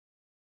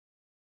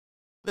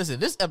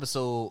Listen, this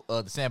episode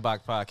of the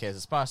Sandbox Podcast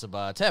is sponsored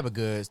by Tabba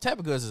Goods.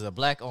 Tabba Goods is a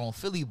black-owned,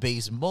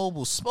 Philly-based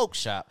mobile smoke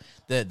shop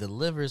that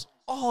delivers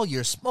all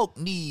your smoke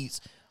needs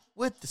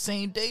with the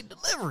same-day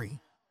delivery.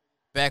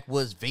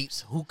 Backwoods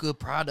vapes, hookah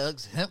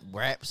products, hemp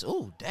wraps,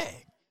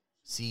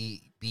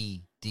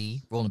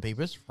 CBD, rolling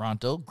papers,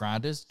 Fronto,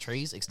 grinders,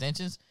 trays,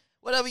 extensions,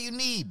 whatever you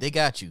need, they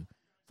got you.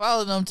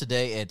 Follow them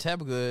today at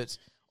Tabba Goods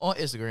on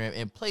Instagram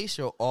and place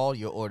all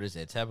your orders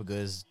at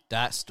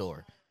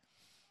tabagoods.store.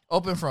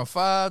 Open from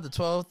 5 to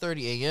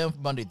 12:30 a.m.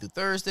 Monday through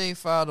Thursday,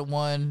 5 to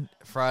 1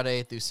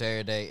 Friday through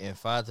Saturday, and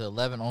 5 to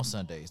 11 on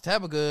Sundays.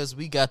 Tabba Goods,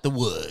 we got the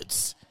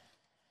woods.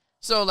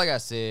 So, like I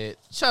said,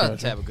 shout out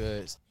to Tabba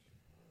Goods.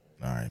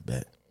 All right,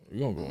 bet. We're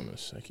going to go in a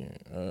second.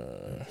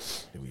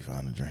 Did we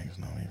find the drinks?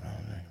 No, we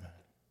found the drinks.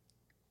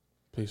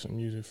 Play some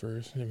music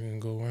first, then we can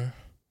go in.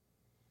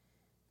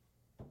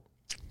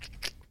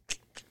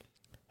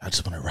 I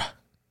just want to rock.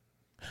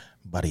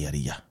 Body yada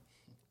ya.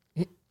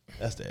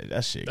 That's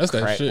that shit. That's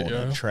crack that shit, on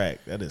yo. the track.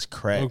 That is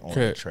crack on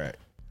the track.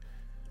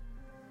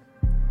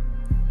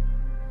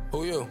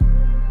 Who you?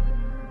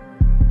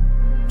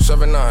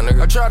 7'9",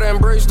 nigga. I try to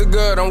embrace the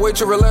good. I'm way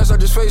too relaxed, I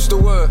just face the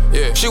wood.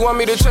 Yeah. She want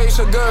me to chase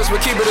her goods,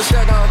 but keep it a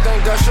stack, I don't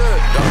think I should.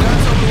 God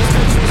told me this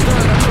case was good.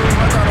 I told him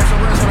I got on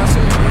some rest when I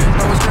see it.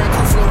 I was Grand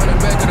Coup flow in the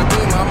back of the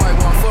Beamer. I might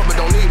want foot, but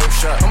don't need it.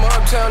 Shot. I'm a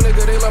uptown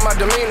nigga, they love my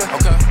demeanor.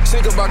 Okay.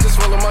 Sneaker boxes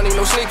full of money,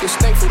 no sneakers.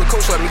 Thankful the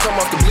coach let me come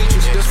off the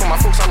bleachers. This for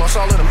my folks, I lost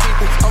all of them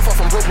people. I'm far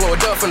from broke, blow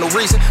it up for no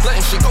reason.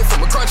 Letting shit go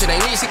from a crunch, it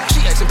ain't easy. She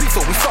asking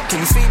before we fuck,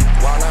 can you feed me?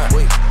 Why not?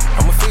 Wait,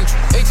 I'ma feed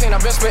you. 18,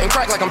 I've been spitting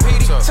crack like I'm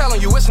Petey.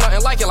 Telling you it's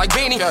nothing like it, like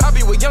Beanie. I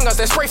be with young guys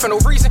that spray for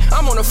no reason.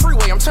 I'm on the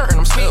freeway, I'm turning,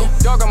 I'm speeding.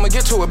 Dog, I'ma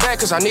get to it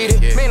back cause I need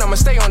it. Man, I'ma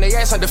stay on their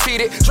ass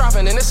undefeated.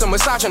 Driving and it's a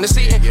massage on the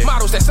seating.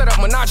 Models that set up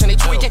Minaj and they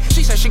tweaking.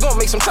 She said she gon'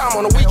 make some time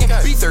on the weekend.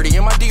 B30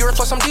 in my DR,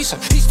 plus I'm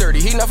decent. He's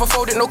 30, he never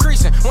folded, no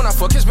creasing. When I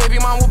fuck his baby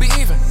mom, will be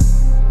even.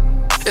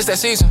 It's that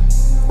season.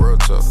 Real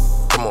tough.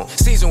 Come on.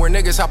 Season where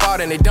niggas hop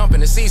out and they dump in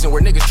the season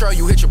where niggas trail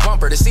you, hit your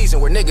bumper. The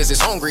season where niggas is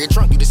hungry and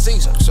drunk you the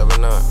season.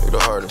 7'9", you the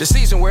hardest. The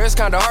season where it's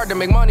kinda hard to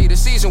make money. The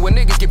season where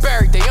niggas get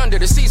buried, they under.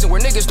 The season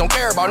where niggas don't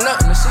care about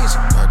nothing. The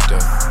season.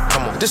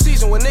 Come on. The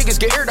season where niggas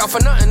get aired out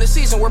for nothing. The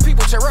season where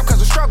people tear up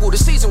cause of struggle. The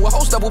season where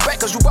hoes double back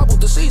cause you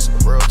bubbled. The season.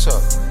 Real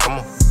tough. Come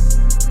on.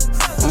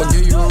 I'ma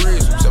give you a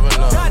reason.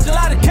 7'9". Dodge a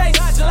lot of cake.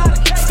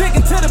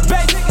 Sticking to the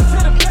base.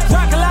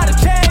 Rock a lot of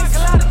chains.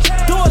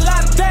 Do a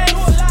lot of things.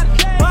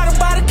 Bottom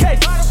by the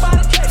case.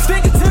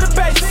 Sticking to the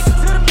base.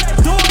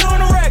 Do it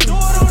on the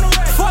regular.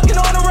 Fucking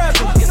on the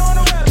regular.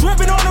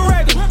 Dripping on the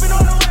regular.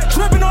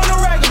 Tripping on the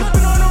regular.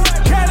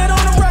 Cannon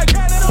on the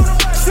regular.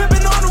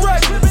 Sipping on the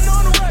regular.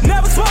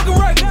 Never smoking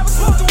regular.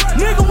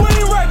 Nigga, we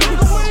ain't regular.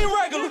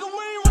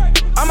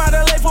 I'm out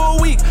LA for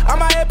a week.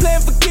 I'm out here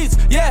playing for keys.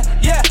 Yeah.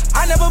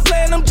 I never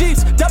play in them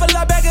Jeeps. Double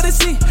up back of the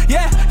seat.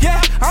 Yeah.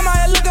 I'm out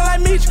here looking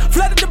like Meech.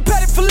 Flooded the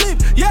Petty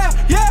Philippe. Yeah.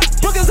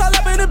 Bookings all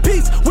up in the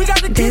piece. We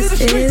got the key to the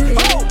street.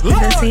 Oh,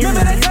 Lord.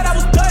 Remember they said I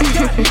was done.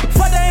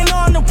 Fuck, they ain't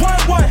on the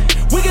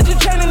 1-1. We get your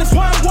chain and it's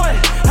 1-1.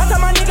 I tell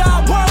my nigga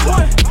I won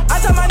one. I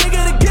tell my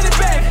nigga to get it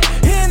back.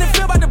 He in the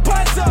field by the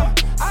punch up.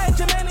 I ain't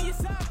your man in your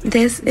side.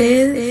 This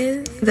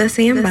is the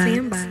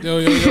Sandbox.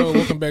 Yo,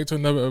 welcome back to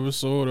another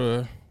episode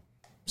of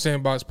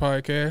Sandbox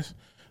Podcast.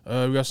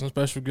 We got some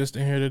special guests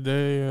in here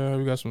today.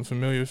 We got some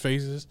familiar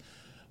faces.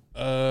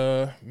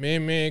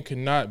 Man could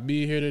not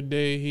be here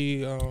today.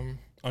 He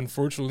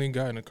unfortunately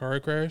got in a car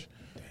crash,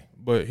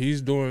 but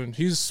he's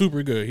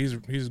super good.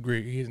 He's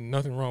great. He's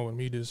nothing wrong with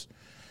me, just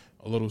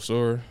a little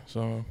sore.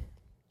 So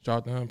shout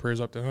out to him,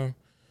 prayers up to him.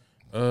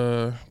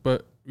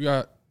 But we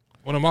got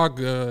one of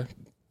my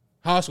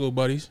high school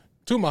buddies,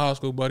 two of my high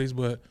school buddies,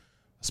 but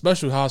a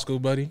special high school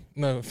buddy.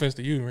 No offense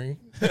to you, Ring.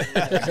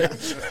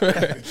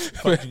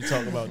 What you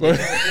talk about? What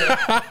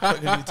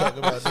you talk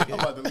about? I'm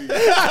about to leave.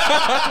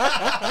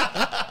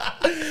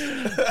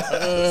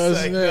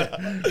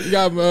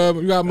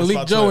 You got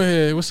Malik Joe in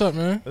here. What's up,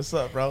 man? What's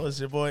up, bro? It's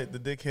your boy, the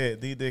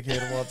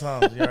dickhead of all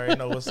times. You already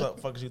know what's up.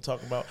 Fuck is you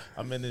talking about?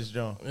 I'm in this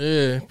joint.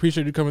 Yeah,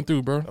 appreciate you coming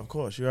through, bro. Of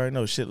course, you already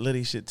know. Shit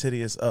litty, shit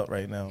titty is up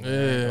right now. Man. Yeah,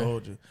 I ain't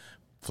hold you.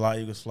 Fly,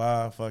 you can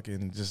fly.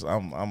 Fucking just,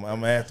 I'm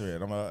after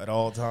it. I'm at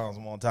all times.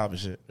 I'm on top of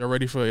shit. Y'all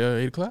ready for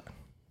 8 o'clock?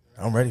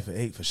 I'm ready for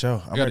 8 for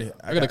sure. I got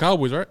the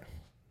Cowboys, right?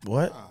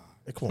 What?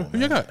 Hey, come on, Who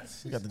you got?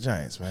 You got the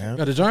Giants, man. You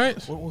got the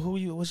Giants? Who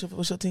you? What's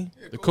your team?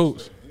 The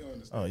Colts.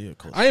 Oh, you're a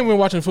Colts. I ain't been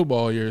watching football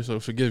all year, so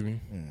forgive me.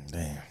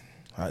 Damn,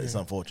 it's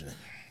unfortunate.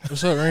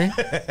 What's up, Rain?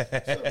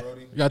 What's up,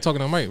 Brody? You got talking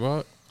to Mike,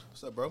 bro.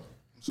 What's up, bro?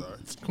 I'm sorry.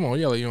 Come on,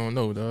 yell like you don't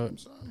know, dog. I'm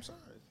sorry.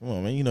 Come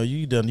on, man. You know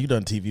you done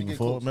TV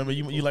before. Remember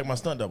you like my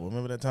stunt double.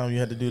 Remember that time you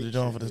had to do the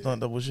joint for the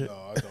stunt double shit? No,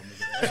 I don't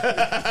remember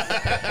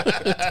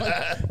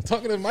that.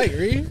 Talking to Mike,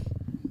 Reed.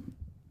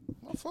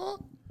 My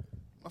fault.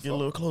 Get a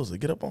little closer.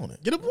 Get up on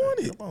it. Get up on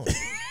it.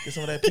 Get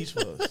some of that peach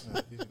for us.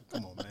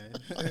 Come on, man.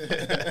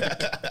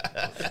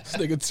 This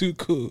nigga too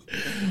cool.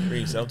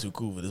 Reed said I'm too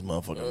cool for this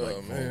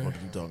motherfucker. Man. What are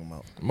you talking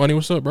about? Money,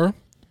 what's up, bro?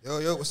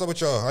 Yo, what's up with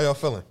y'all? How y'all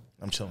feeling?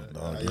 I'm chilling,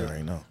 dog. You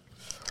already know.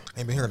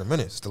 Ain't been here in a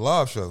minute. It's the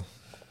live show.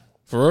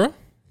 For real?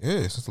 Yeah,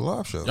 it's a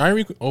live show. Y'all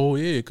ain't oh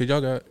yeah, cause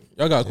y'all got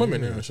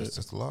equipment there and shit.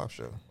 It's a live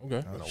show. Okay.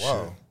 It's been a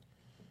while.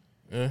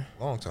 Yeah.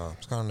 Long time.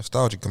 It's kind of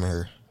nostalgic coming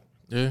here.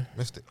 Yeah.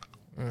 Missed it.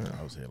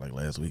 I was here like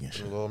last week and A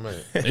shit. little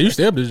minute. Hey, you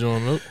stay up this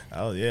joint, look. I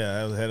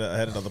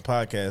had another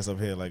podcast up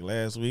here like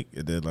last week.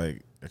 It did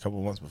like a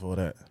couple months before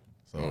that.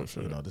 So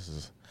shit. you know, this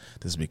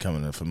is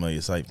becoming a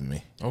familiar sight for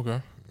me. Okay.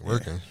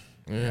 Working.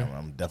 Yeah.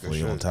 I'm definitely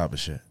Good on shit. top of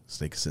shit.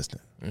 Stay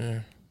consistent. Yeah.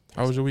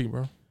 How was your week,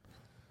 bro?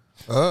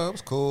 It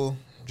was cool.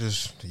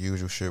 Just the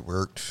usual shit.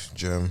 Worked,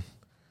 gym,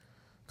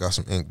 got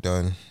some ink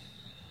done.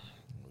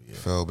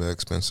 Fell back,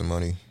 spent some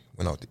money,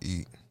 went out to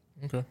eat.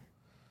 Okay.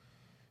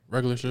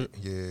 Regular shit.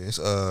 Yeah, it's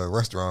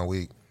restaurant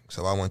week,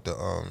 so I went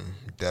to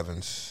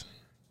Devon's.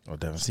 Oh,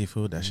 Devon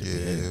Seafood, that shit.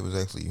 Yeah, Yeah,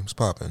 it was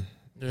popping.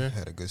 Yeah.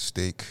 Had a good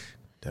steak.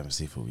 Devon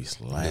Seafood be Yeah.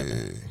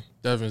 slapping.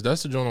 Devins,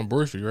 that's the joint on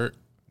Broad Street, right?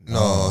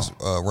 No, it's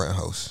Rent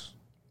House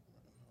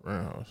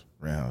Roundhouse.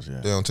 Roundhouse,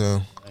 yeah.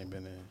 downtown. I ain't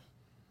been there.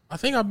 I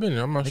think I've been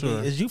there. I'm not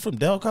sure. Is you from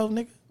Delco,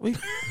 nigga? We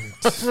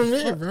From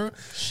there, bro.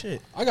 shit.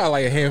 I got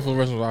like a handful of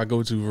restaurants I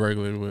go to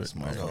regularly,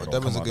 but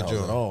Devon's a good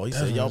joint. Oh, he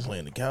said y'all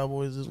playing the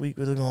Cowboys this week.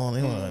 What's going on?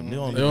 They don't even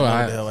know what the Yo,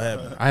 hell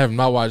happened. I have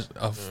not watched.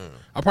 I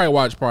probably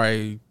watched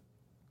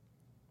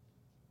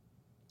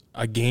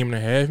a game and a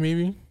half,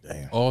 maybe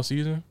Damn. all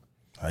season.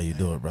 How you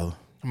do it, brother?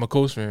 I'm a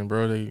Colts fan,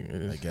 bro.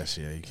 I guess,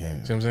 yeah, you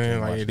can't. See what I'm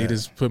saying? Like they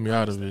just put me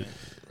out of it.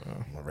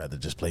 I'd rather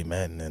just play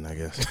Madden then, I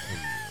guess.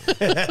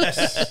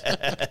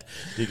 At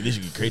least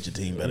you can create your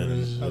team better than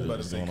I was about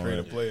to say create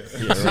a player.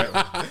 Yeah,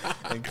 right.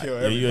 And kill you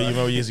everybody.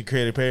 remember you used to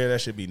create a player? That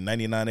should be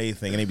 99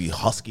 everything, and they be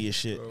husky as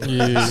shit.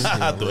 Yeah,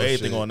 I do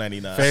everything shit. on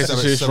 99. fast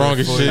as shit, strong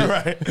as shit.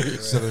 Right.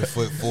 7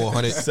 foot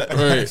 400.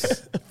 Right.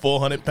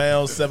 400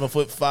 pounds,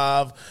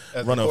 7'5",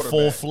 As a running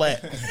full quarterback.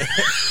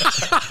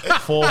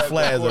 flat. Full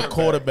flat as a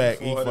quarterback.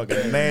 He 400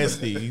 fucking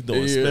nasty. He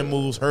doing Yeah. spin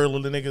moves,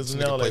 hurling the niggas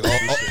and all Play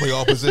that. all, play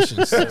all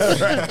positions.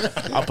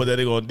 I put that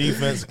nigga on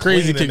defense.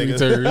 Crazy clean the kick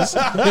niggas. returns.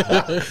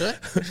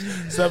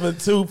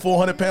 7'2",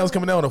 400 pounds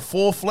coming down on a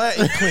full flat.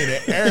 He cleaning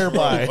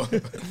everybody.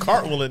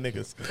 Cartwheeling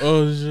niggas.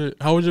 Oh shit!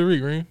 How was your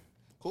week, Green?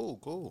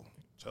 Cool.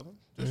 Chilling.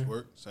 Just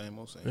work. Same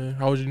old same. Yeah.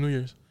 How was your New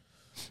Year's?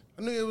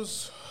 I knew it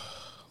was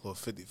a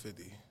little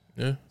 50-50.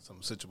 Yeah.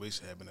 Some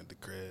situation happened at the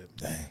crib.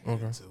 Dang.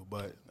 Okay. Too.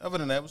 But other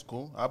than that, it was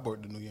cool. I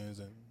brought the New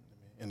Year's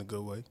in a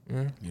good way.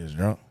 Yeah. You was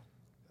drunk?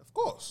 Of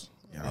course.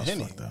 Yeah, I was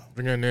Henny, fucked up.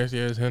 Bring that nasty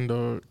ass hen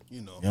dog.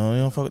 you know. You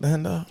don't fuck with the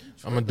hand dog?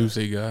 I'm a Duce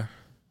guy.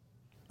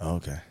 Oh,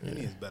 okay.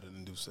 Henny is better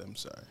than Deuce. I'm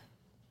sorry.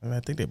 I mean, I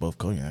think they both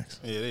cognacs.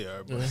 Yeah, they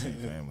are. But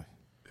Family.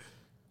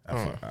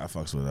 I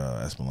fucks with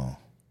Espolon.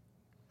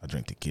 I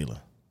drink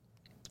tequila.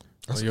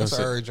 That's, yo, that's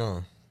so- Ari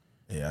John.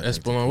 Yeah, I drink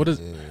Espolon. What is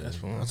Yeah,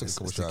 Espolon? I took a It's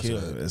couple shots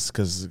tequila. of that. It's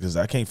because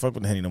I can't fuck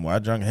with Henny no more. I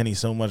drank Henny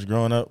so much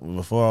growing up.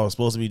 Before I was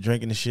supposed to be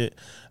drinking the shit,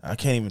 I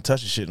can't even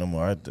touch the shit no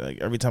more. Like,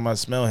 every time I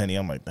smell Henny,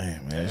 I'm like,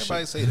 damn, man. this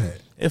everybody shit- say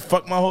that. It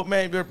fucked my whole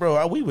man,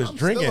 bro. We was I'm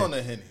drinking. still on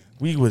the Henny.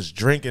 We was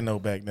drinking though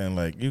back then.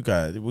 Like we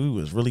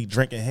was really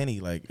drinking Henny.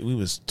 Like we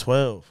was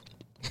 12.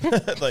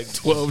 Like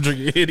 12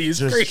 drinking Henny is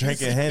just crazy.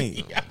 drinking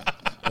Henny.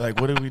 Like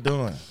what are we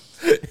doing?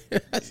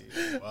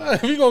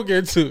 We gonna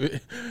get to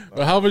it.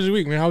 But how was your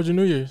week, man? How was your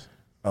New Year's?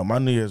 My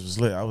New Year's was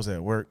lit. I was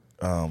at work.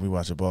 We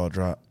watched a ball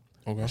drop.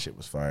 Okay. That shit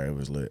was fire. It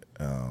was lit.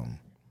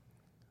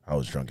 I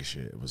was drunk as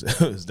shit. It was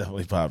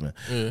definitely popping.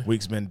 Yeah.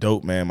 Week's been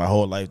dope, man. My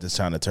whole life just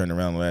trying to turn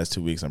around the last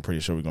 2 weeks. I'm pretty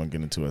sure we're gonna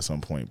get into it at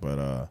some point.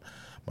 But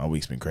my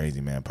week's been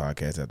crazy, man.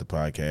 Podcast after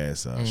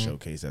podcast,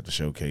 showcase after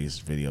showcase,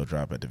 video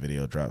drop after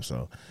video drop.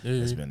 So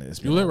it's been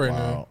You lit right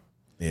wild. now.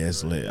 Yeah,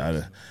 it's lit.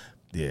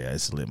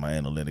 It's lit. My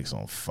analytics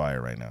on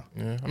fire right now.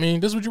 Yeah. I mean,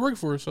 this is what you work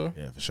for, so.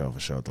 Yeah, for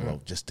sure. The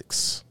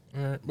logistics.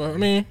 All right. But I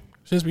mean,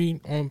 since we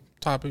on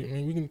topic, I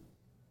mean, we can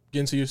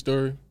get into your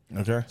story.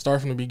 Okay. Start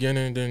from the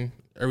beginning, then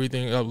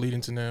everything up leading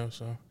to now.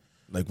 So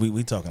Like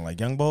we talking like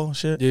young ball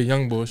shit. yeah,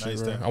 young bullshit,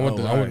 Nice bro. thing. I went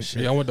Oh,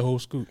 I went the whole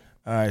scoop.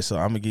 All right, so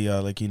I'm gonna give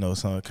y'all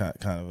some kind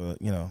of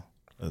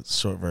a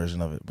short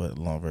version of it, but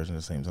a long version at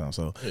the same time.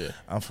 So Yeah.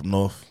 I'm from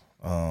North.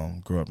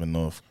 Grew up in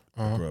North.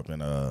 Uh-huh. Grew up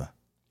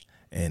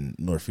in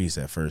Northeast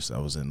at first. I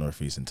was in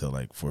Northeast until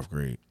like 4th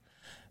grade,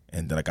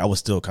 and then, like I was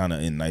still kind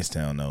of in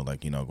Nicetown though,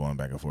 like going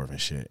back and forth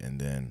and shit. And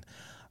then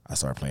I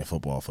started playing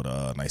football for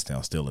the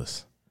Nicetown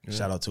Steelers. Yeah.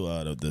 Shout out to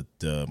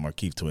the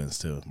Markeith twins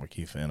too,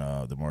 Markeith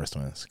and the Morris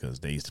twins, because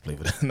they used to play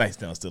for the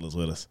Nicetown Steelers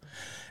with us.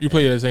 You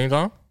played at the same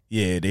time?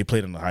 Yeah, they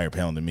played on the higher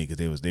pound than me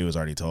because they was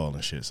already tall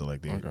and shit. So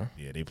like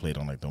Okay. they played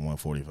on like the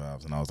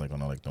 145s and I was like on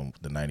like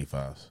the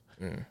 95s.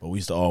 Yeah. But we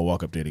used to all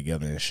walk up there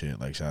together and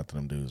shit. Like shout out to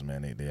them dudes,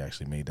 man. They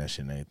actually made that shit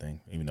and everything,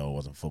 even though it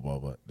wasn't football,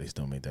 but they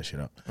still made that shit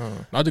up.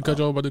 Not to cut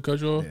you off, but to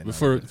cut you off. Yeah, But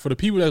for the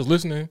people that's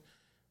listening,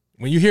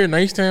 when you hear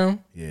Nicetown,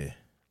 Yeah,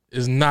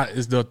 it's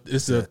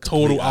the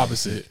total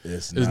opposite.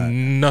 It's It's not.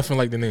 nothing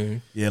like the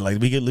name. Yeah, like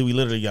we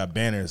literally got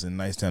banners in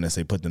Nicetown that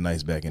say "Put the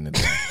nice back in the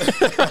day."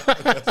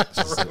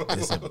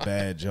 It's a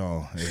bad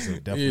John. It's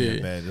definitely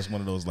a bad. It's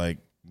one of those like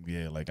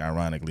Yeah, like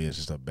ironically, it's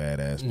just a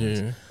badass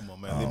place. Yeah. Come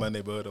on, man. Leave my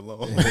neighborhood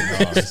alone. No,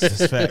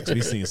 it's facts.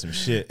 We seen some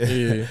shit.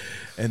 Yeah.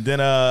 And then,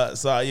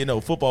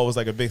 so football was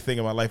like a big thing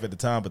in my life at the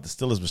time, but the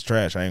Steelers was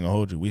trash. I ain't gonna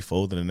hold you. We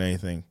folded and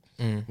anything.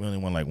 We only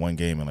won like one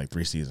game in like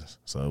 3 seasons,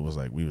 so it was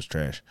like we was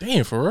trash.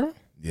 Damn, for real?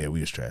 Yeah,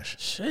 we was trash.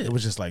 Shit. It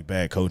was just like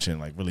bad coaching.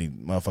 Like really,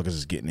 motherfuckers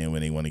just getting in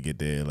when they want to get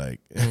there. Like,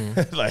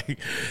 like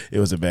it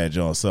was a bad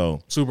job. So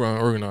Super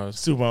unorganized.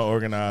 super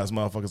unorganized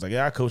motherfuckers. Like,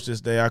 yeah, I coached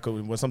this day. I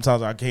coach. Well,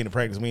 sometimes I came to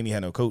practice. We ain't even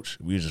had no coach.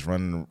 We was just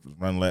run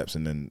laps,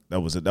 and then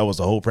that was it. That was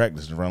the whole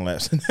practice. Just run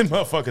laps, and then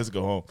motherfuckers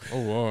go home.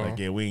 Oh, wow. Like,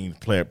 yeah, we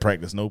ain't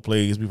practice no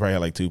plays. We probably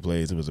had like 2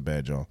 plays. It was a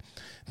bad job.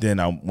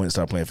 Then I went and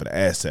started playing for the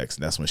Aztecs,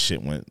 and that's when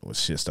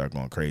shit started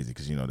going crazy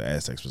because the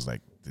Aztecs was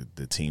like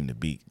the team to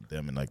beat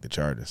them and like the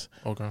Chargers.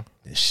 Okay.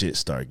 And shit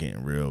started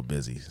getting real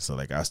busy. So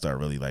like I started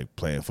really like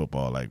playing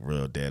football like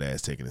real dead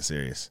ass, taking it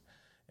serious.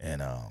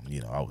 And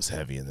I was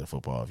heavy into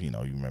football. You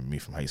remember me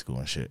from high school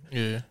and shit.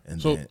 Yeah.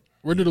 And so then,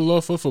 where did the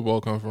love for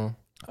football come from?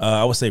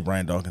 I would say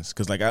Brian Dawkins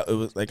because like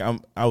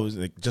I was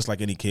like just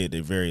like any kid. They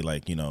very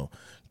like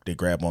they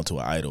grab onto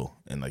an idol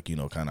and like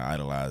kind of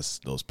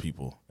idolize those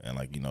people. And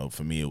like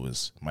for me it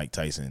was Mike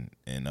Tyson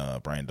and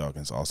Brian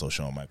Dawkins, also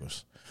Shawn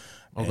Michaels.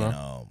 Okay.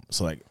 And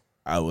so like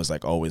I was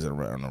like always in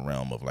the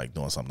realm of like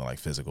doing something like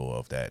physical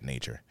of that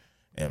nature.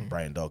 And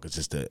Brian Dawkins,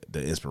 just the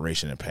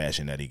inspiration and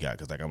passion that he got,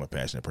 because like I'm a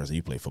passionate person.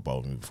 You played football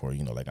with me before,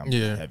 like I'm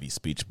a heavy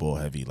speech bull,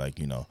 heavy like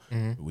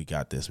we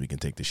got this, we can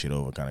take this shit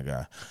over kind of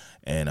guy.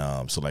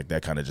 And so like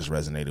that kind of just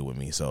resonated with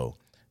me. So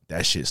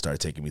that shit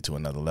started taking me to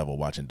another level,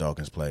 watching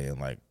Dawkins play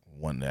and like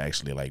wanting to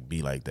actually like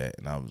be like that.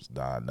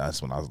 And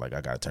that's when I was like,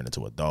 I got to turn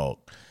into a dog.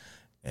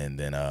 And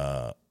then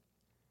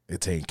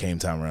it came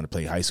time around to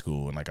play high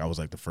school, and like I was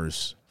like the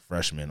first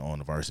freshman on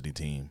the varsity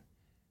team,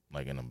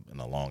 like in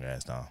a long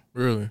ass time.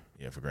 Really?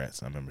 Yeah,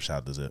 congrats. I remember shout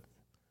out to Zip.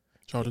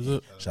 Shout out to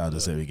Zip. Shout out to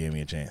Zip. He gave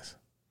me a chance.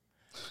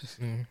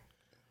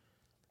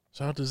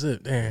 Shout out to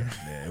Zip. Damn.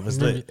 Yeah, it was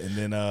lit. And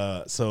then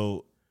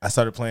so I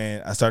started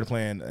playing as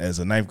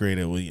a 9th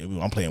grader.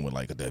 I'm playing with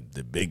like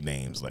the big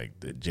names, like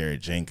the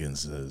Jared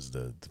Jenkins,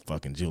 the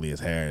fucking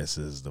Julius Harris,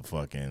 is the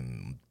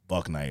fucking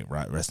Buck Knight,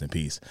 rest in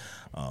peace.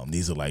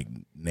 These are like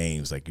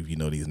names, like if you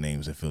know these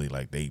names in Philly,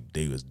 like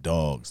they was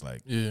dogs,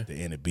 like the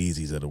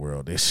Anabeezes of the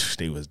world. They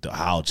was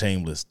Hal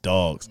Chambliss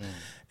dogs.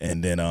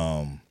 And then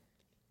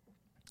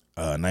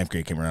 9th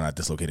grade came around, I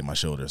dislocated my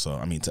shoulder. So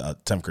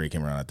 10th grade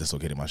came around, I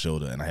dislocated my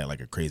shoulder, and I had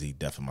like a crazy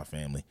death in my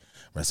family.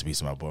 Rest in peace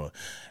to my boy.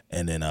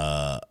 And then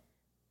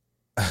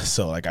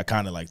so like I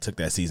kind of like took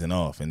that season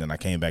off, and then I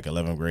came back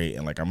 11th grade,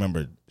 and like I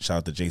remember, shout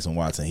out to Jason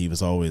Watson, he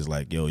was always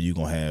like, yo, you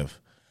gonna have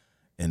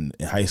in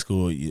high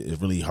school,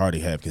 it's really hard to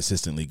have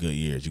consistently good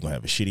years. You're going to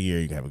have a shitty year,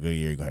 you're going to have a good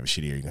year, you're going to have a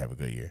shitty year, you're going to have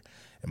a good year.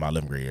 In my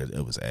 11th grade year,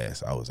 it was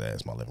ass. I was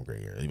ass my 11th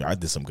grade year. I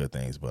did some good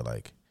things, but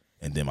like,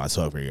 and then my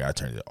 12th grade year, I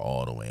turned it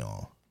all the way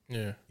on.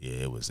 Yeah.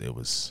 Yeah, it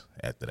was,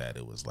 after that,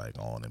 it was like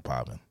on and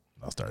popping.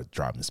 I started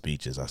dropping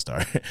speeches.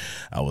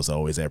 I was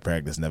always at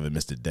practice, never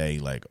missed a day.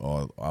 Like,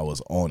 I was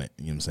on it.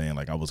 You know what I'm saying?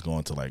 Like, I was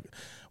going to like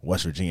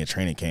West Virginia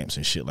training camps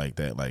and shit like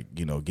that. Like,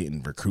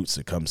 getting recruits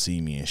to come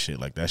see me and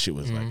shit. Like, that shit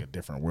was like a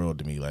different world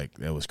to me. Like,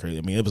 that was crazy.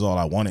 I mean, it was all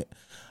I wanted.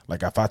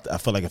 Like, I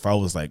feel like if I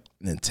was like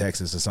in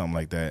Texas or something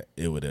like that,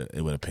 it would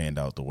have panned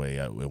out the way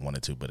I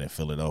wanted to. But in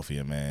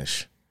Philadelphia, man,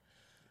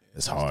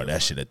 it's hard.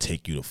 That shit'll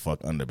take you the fuck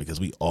under, because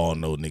we all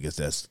know niggas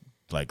that's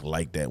like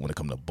that when it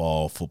come to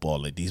ball,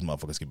 football. Like, these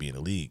motherfuckers could be in the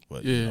league,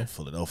 but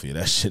Philadelphia,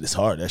 that shit is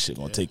hard. That shit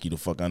gonna take you the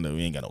fuck under.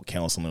 We ain't got no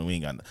counseling. We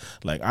ain't got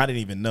like, I didn't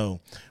even know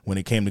when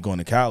it came to going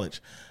to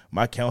college.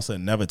 My counselor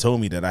never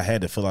told me that I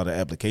had to fill out an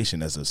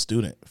application as a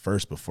student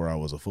first before I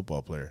was a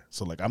football player.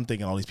 So like, I'm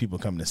thinking all these people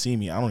coming to see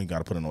me, I don't even got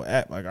to put in no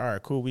app. Like, all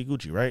right, cool, we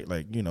Gucci, right?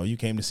 Like, you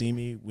came to see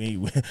me. We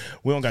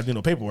don't got to do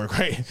no paperwork,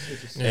 right?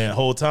 And the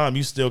whole time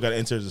you still got to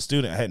enter as a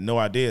student. I had no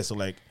idea. So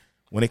like,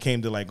 when it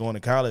came to like going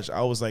to college,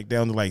 I was like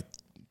down to like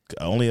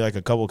only like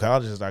a couple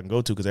colleges I can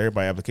go to, because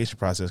everybody application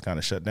process kind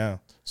of shut down.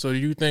 So do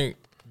you think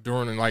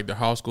during like the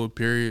high school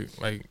period,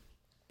 like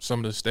some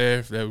of the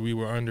staff that we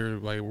were under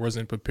like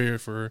wasn't prepared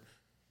for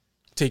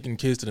taking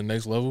kids to the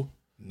next level?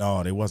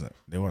 No, they wasn't.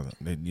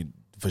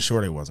 For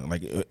sure they wasn't.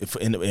 Like, if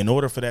in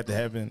order for that to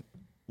happen,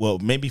 well,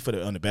 maybe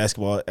on the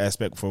basketball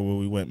aspect for where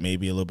we went,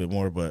 maybe a little bit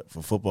more, but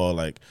for football,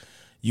 like,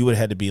 you would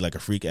have had to be like a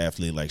freak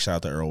athlete. Like, shout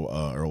out to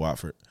Earl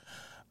Watford.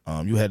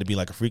 You had to be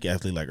like a freak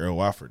athlete like Earl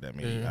Watford. I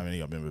mean, I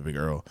remember Big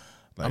Earl.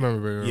 Like, I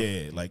remember Big Earl.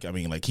 Yeah, like, I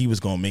mean, like, he was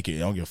gonna make it. I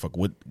don't give a fuck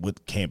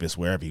what campus,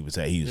 wherever he was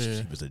at. He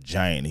was a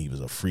giant. He was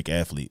a freak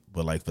athlete.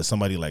 But like, for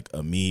somebody like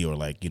a me, or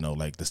like,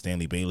 like the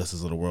Stanley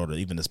Baylesses of the world, or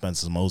even the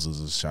Spencer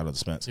Moses, shout out to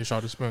Spence. Yeah, shout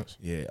out to Spence.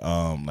 Yeah,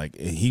 like,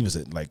 he was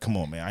like, come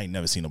on, man, I ain't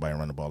never seen nobody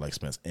run the ball like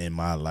Spence in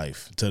my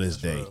life to this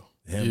day. Real.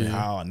 Him and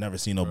how I never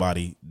seen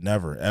nobody,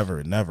 never,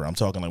 ever, never. I'm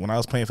talking like when I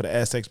was playing for the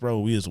Aztecs, bro,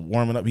 we was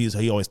warming up.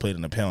 He always played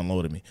in a pound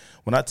low to me.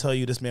 When I tell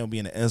you this man would be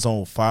in the end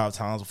zone 5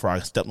 times before I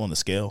stepped on the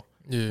scale,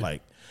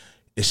 like,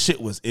 this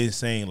shit was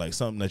insane. Like,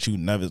 something that you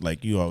never,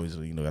 like, you always,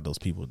 got those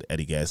people, the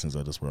Eddie Gaskins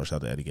of this world.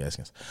 Shout out to Eddie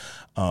Gaskins.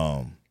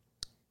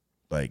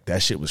 Like,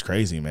 that shit was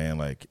crazy, man.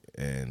 Like,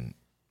 and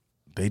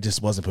they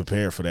just wasn't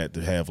prepared for that,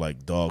 to have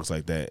like dogs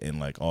like that, and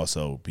like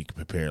also be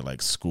prepared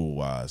like school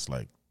wise,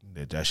 like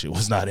that shit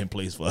was not in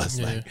place for us.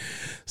 Like,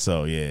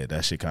 so yeah,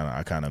 that shit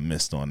I kind of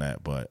missed on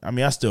that. But I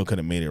mean, I still could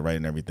have made it right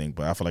and everything.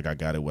 But I feel like I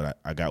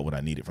got what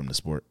I needed from the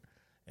sport,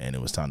 and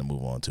it was time to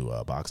move on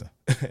to boxing.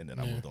 And then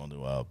I moved on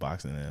to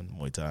boxing and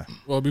Muay Thai.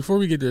 Well, before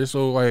we get there,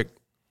 so like,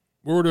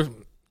 what were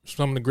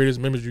some of the greatest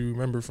memories you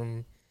remember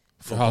from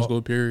the high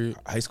school period?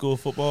 High school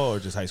football or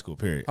just high school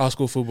period? High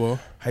school football.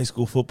 High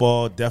school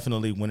football,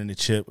 definitely winning the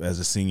chip as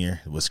a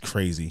senior was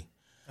crazy.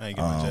 I ain't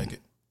get my jacket.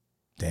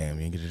 Damn,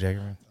 you didn't get your jacket,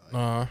 man?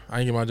 Nah, I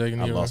ain't get my jacket.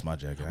 I lost my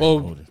jacket.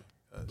 Well,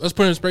 let's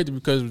put it in perspective,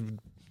 because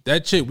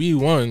that chip we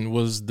won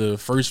was the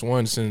first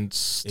one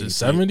since the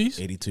 70s.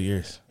 82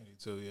 years.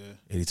 82, yeah.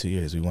 82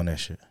 years. We won that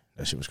shit.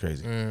 That shit was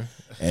crazy. Yeah.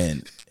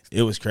 And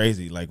it was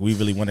crazy. Like, we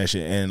really won that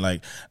shit. And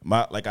like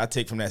I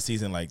take from that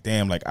season, like,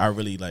 damn, like I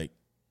really like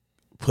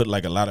put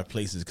like a lot of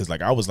places, because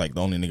like I was like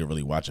the only nigga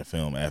really watching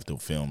film after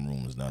film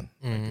room was done.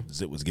 Like,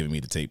 Zip was giving me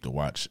the tape to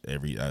watch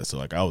every. So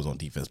like I was on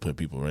defense, put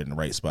people right in the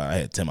right spot. I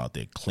had Tim out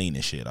there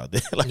cleaning shit out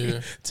there.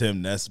 Like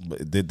Tim Ness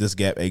did this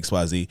gap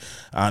XYZ.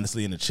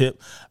 Honestly, in the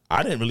chip,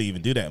 I didn't really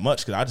even do that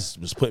much, because I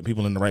just was putting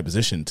people in the right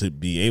position to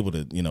be able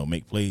to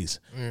make plays.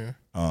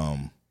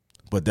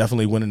 But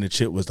definitely winning the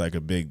chip was like a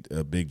big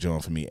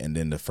joint for me. And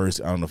then the first,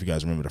 I don't know if you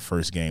guys remember the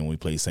first game when we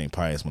played St.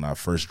 Pius, when I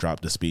first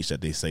dropped the speech that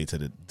they say to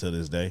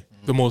this day.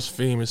 The most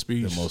famous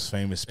speech. The most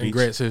famous speech. In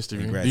Grat's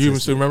history. In Grat's Do you even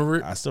history. still remember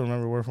it? I still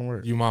remember word from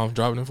word. You mom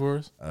dropping it for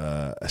us?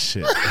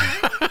 Shit.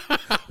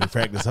 We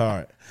practice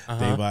hard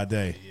day by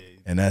day.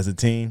 And as a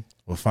team,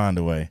 we'll find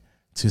a way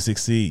to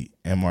succeed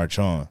and march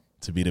on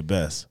to be the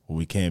best, where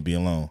we can't be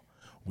alone.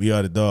 We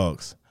are the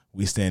dogs.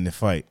 We stand and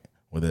fight,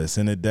 whether it's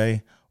in the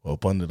day or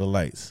up under the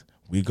lights.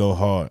 We go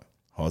hard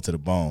to the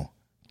bone,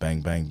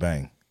 bang, bang,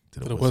 bang, to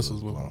the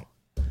whistles blown.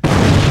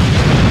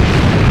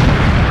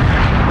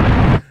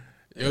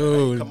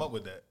 Yo, Come up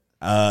with that.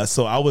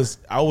 So I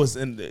was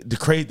in the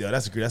crazy.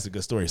 That's a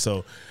good story.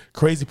 So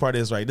crazy part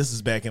is, right, this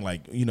is back in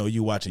like,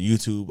 you watching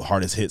YouTube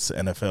hardest hits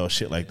NFL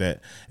shit like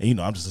that, and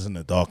I'm just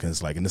listening to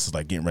Dawkins, like, and this is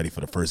like getting ready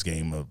for the first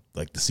game of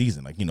like the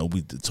season, like,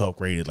 we the top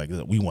graded, like,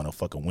 we want to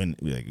fucking win,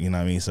 like, you know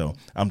what I mean? So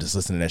I'm just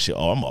listening to that shit.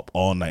 Oh, I'm up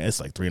all night. It's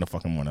like 3 in the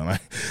fucking morning.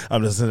 Like,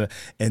 I'm just listening,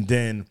 and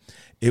then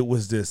it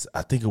was this.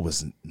 I think it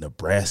was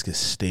Nebraska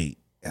State,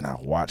 and I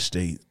watched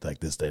they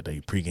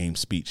pregame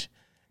speech,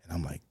 and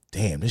I'm like,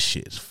 damn, this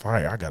shit is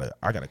fire. I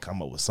gotta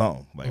come up with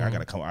something. Like,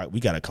 we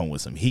gotta come with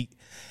some heat.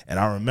 And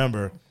I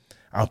remember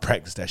I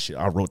practiced that shit.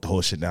 I wrote the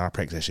whole shit down. I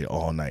practiced that shit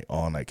all night,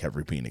 kept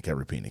repeating it. I'm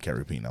like,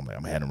 I'm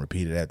gonna have them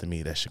repeat it after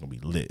me. That shit gonna be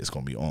lit. It's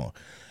gonna be on.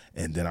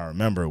 And then I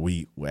remember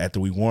after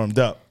we warmed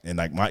up, and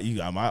like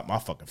my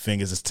fucking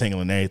fingers is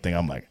tingling and everything.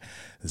 I'm like,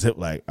 Zip,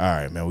 like, all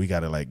right, man, we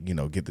gotta like,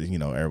 get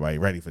the, everybody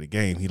ready for the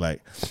game. He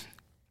like,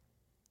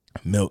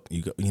 Milk,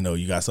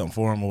 you got something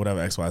for him or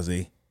whatever,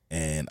 XYZ.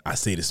 And I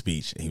say the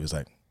speech, and he was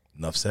like,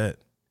 enough said.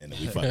 And then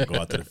we fucking go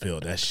out to the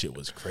field. That shit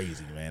was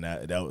crazy, man.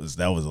 That was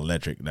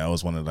electric. That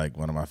was one of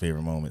my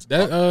favorite moments.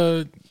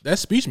 That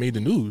speech made the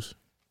news.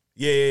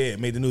 Yeah, it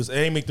made the news. It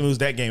ain't make the news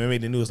that game. It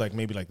made the news like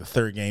maybe like the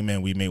third game,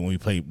 man. We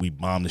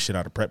bombed the shit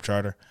out of Prep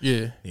Charter.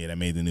 Yeah, that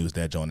made the news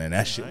that joint. And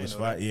that shit was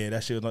fire. Yeah,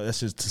 that's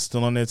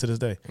still on there to this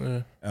day.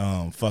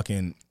 Yeah.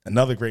 Fucking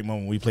another great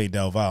moment. We played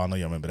Del Valle. I know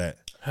y'all remember that.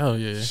 Hell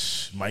yeah.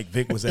 Mike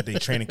Vick was at their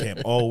training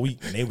camp all week,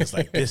 and they was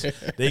like,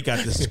 they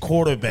got this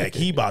quarterback.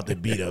 He about to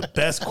be the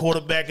best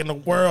quarterback in the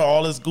world.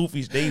 All his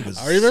goofies, they was.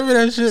 I remember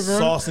that shit, bro.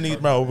 Saucing these,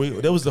 bro.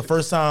 That was the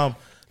first time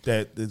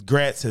that the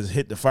Grats has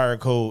hit the fire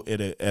code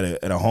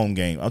at a home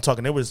game. I'm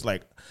talking, it was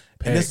like,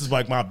 and this is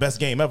like my best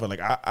game ever.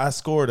 Like, I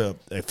scored a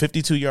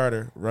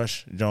 52-yarder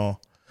rush, John.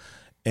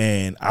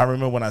 And I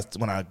remember when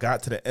I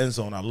got to the end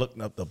zone, I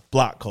looked up the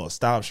block called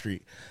Stop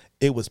Street.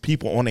 It was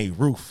people on a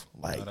roof,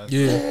 like,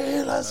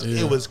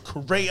 it was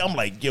great. I'm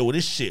like, yo,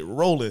 this shit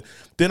rolling.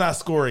 Then I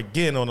score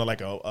again on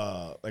like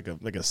a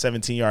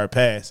 17-yard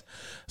pass.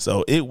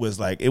 So it was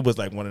like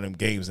one of them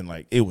games, and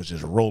like it was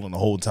just rolling the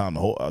whole time.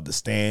 The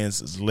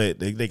stands is lit.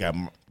 They got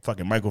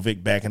fucking Michael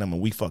Vick backing them,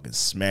 and we fucking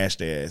smashed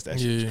their ass. That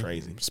shit was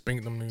crazy.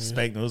 Spanked them.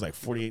 It was like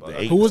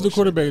 48-8. Who was the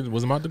quarterback?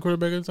 Was Mont the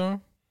quarterback at the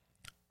time?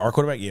 Our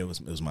quarterback, yeah, it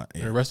was Mont.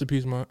 Yeah. Rest in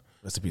peace, Mont.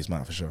 Rest in peace,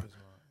 Mont, for sure.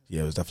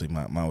 Yeah, it was definitely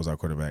mine was our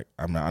quarterback.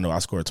 I know I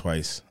scored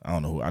twice. I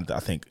don't know who. I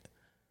think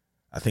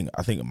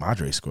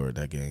Madre scored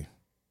that game.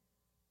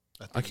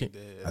 I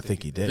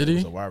think he did. Did It he?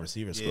 was a wide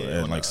receiver score,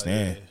 and like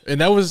Stan.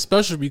 And that was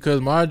special because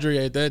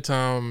Madre at that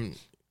time,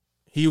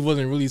 he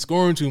wasn't really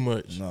scoring too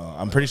much. No,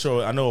 I'm pretty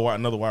sure. I know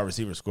another wide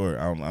receiver scored.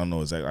 I don't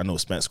know exactly. I know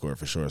Spence scored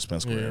for sure.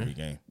 Spence scored every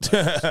game.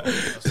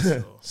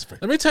 Let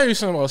me tell you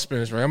something about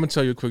Spence, right? I'm gonna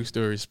tell you a quick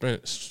story.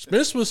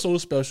 Spence was so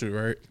special,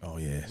 right? Oh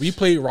yeah. We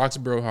played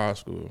Roxborough High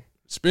School.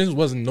 Spence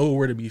wasn't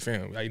nowhere to be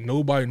found. Like,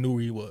 nobody knew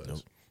where he was. Nope.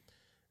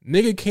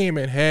 Nigga came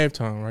at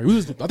halftime, right?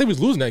 I think we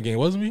was losing that game,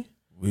 wasn't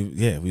we?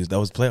 That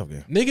was a playoff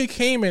game. Nigga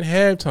came at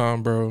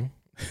halftime, bro.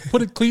 Put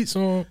the cleats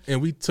on,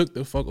 and we took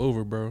the fuck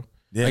over, bro.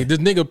 Yeah. Like this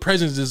nigga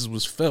presence just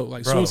was felt.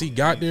 Like as soon as he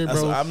got there,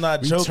 bro, I'm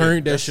not we joking.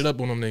 turned that shit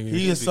up on them niggas.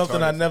 He is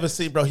something I never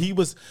see, bro. He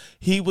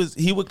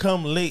would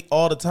come late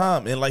all the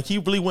time, and like he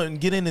really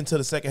wouldn't get into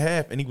the second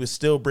half, and he would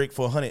still break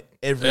for 100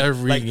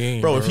 every like,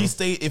 game, bro.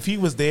 If he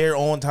was there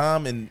on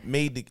time and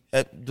made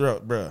the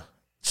bro.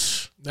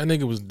 That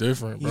nigga was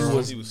different,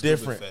 bro. He was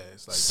different,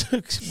 fast,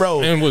 like,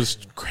 bro, and was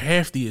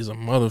crafty as a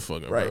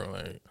motherfucker, right?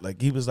 Bro.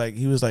 Like he was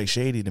like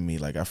shady to me.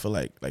 Like I feel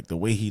like the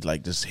way he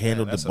like just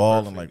handled the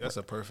ball and like that's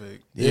a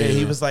perfect. Yeah,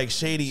 he was like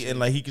shady and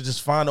like he could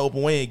just find an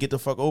open way and get the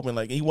fuck open.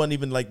 Like he wasn't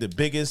even like the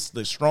biggest,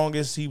 the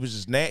strongest. He was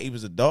just he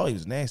was a dog. He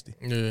was nasty.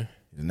 Yeah,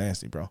 he was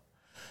nasty, bro.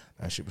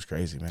 That shit was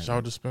crazy, man. Shout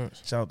out to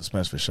Spence. Shout out to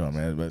Spence for sure,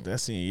 man. But that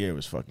senior year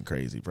was fucking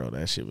crazy, bro.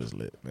 That shit was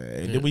lit, man.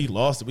 And then we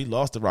lost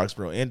to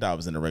Roxborough and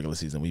Dobbs in the regular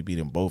season. We beat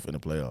them both in the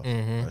playoffs.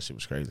 That shit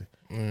was crazy.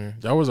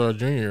 That was our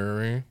junior year,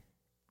 right?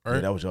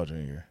 Yeah, that was y'all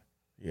junior year.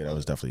 Yeah, that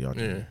was definitely y'all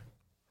junior year.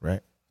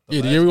 Right? Yeah,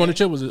 the year we won the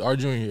chip was our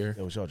junior year.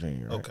 That was y'all junior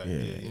year, right?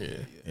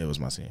 Okay. Yeah, it was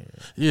my senior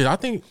year. Yeah, I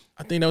think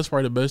that was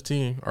probably the best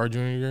team our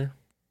junior year.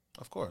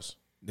 Of course.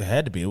 It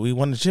had to be. We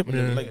won the chip.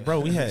 Yeah. Like, bro,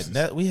 we had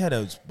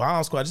a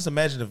bomb squad. Just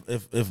imagine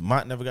if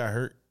Mott never got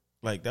hurt.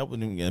 Like that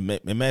wouldn't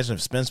imagine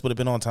if Spence would have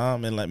been on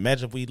time, and like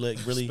imagine if we like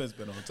really Spence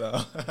been on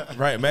time.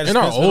 Right. Imagine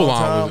and Spence our been O on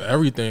line time. was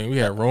everything. We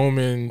had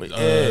Roman,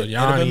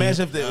 Yanni,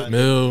 imagine if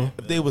Mill.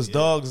 they was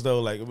dogs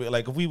though. Like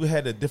if we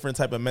had a different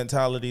type of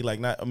mentality. Like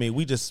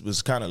we just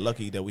was kind of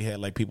lucky that we had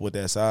like people with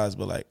that size.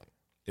 But like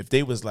if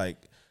they was like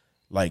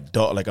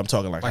dog, like I'm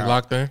talking like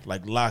locked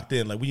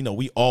in, like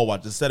we all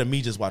watch instead of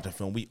me just watching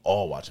film, we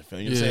all watching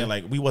film. You know what I'm saying?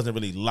 Like we wasn't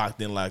really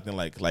locked in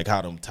like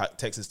how them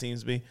Texas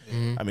teams be.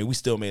 I mean, we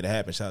still made it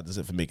happen. Shout out to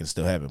Zip for making it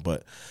still happen.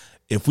 But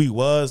if we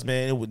was,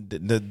 man,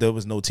 there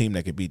was no team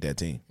that could beat that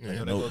team.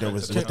 Yeah, there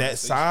was with that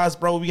size,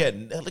 bro. We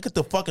had look at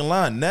the fucking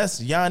line: Ness,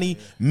 Yanni,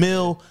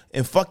 Mill,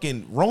 and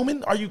fucking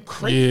Roman. Are you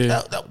crazy?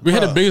 Yeah, we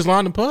had the biggest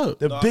line in the pub.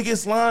 The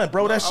biggest line,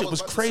 bro. That shit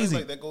was crazy.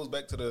 Like, that goes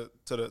back to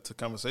the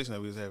conversation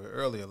that we was having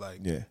earlier. Like,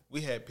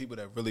 we had people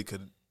that really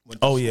could.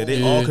 Oh yeah,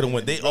 they all could have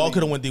went. They all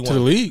could have went D1 to the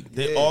league.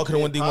 They all could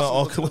have went D1.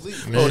 All could.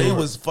 Bro, they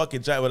was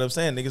fucking jacked. What I'm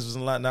saying, niggas was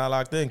not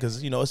locked in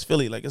because it's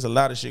Philly. Like it's a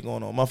lot of shit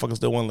going on. Motherfuckers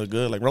still want to look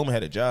good. Like Roman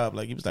had a job.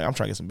 Like he was like, I'm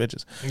trying to get some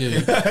bitches.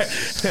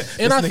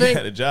 Yeah, and I think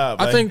had a job.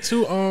 I think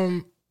too.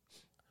 I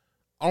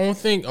don't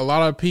think a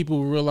lot of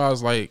people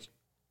realize like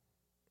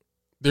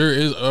there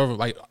is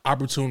like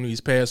opportunities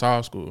past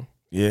high school.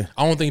 Yeah,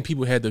 I don't think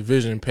people had the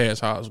vision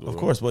past high school. Of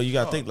course, well, you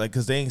gotta think like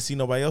because they ain't see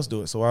nobody else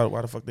do it. So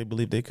why the fuck they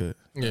believe they could?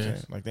 Yeah,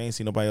 like they ain't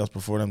see nobody else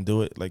before them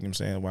do it. Like you know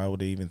what I'm saying, why would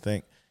they even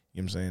think?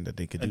 You know what I'm saying that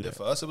they could do that?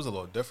 For us, it was a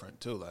little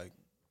different too. Like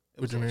it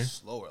was a little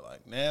slower.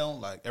 Like now,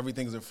 like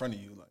everything's in front of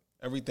you. Like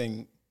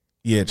everything.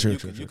 Yeah, true. You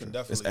can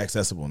definitely. It's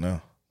accessible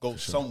now. Go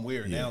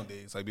somewhere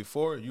nowadays. Like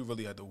before, you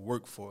really had to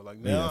work for it. Like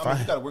now,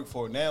 you got to work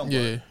for it now.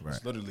 Yeah, but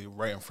it's literally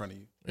right in front of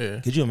you.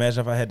 Yeah. Could you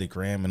imagine if I had the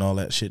gram and all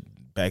that shit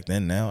back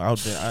then? Now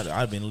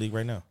I'd be in the league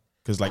right now.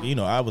 Cause like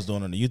I was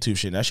doing on the YouTube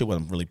shit. And that shit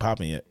wasn't really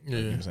popping yet. Yeah,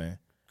 you know what I'm saying.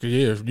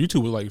 Yeah,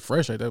 YouTube was like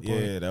fresh at that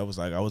point. Yeah, that was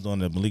like I was doing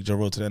the Malik Joe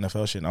Road to the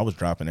NFL shit, and I was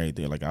dropping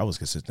everything. Like I was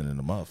consistent in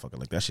the motherfucker.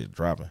 Like that shit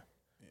dropping.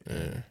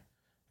 Yeah.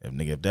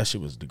 If that shit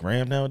was the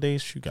gram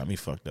nowadays, you got me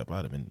fucked up.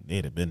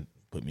 They'd have been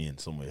put me in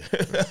somewhere.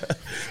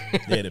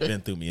 They'd have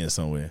been threw me in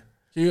somewhere.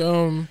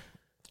 You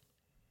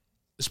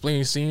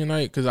explain senior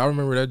night because I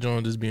remember that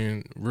joint just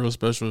being real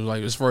special.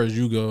 Like as far as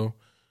you go,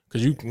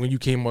 because when you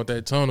came out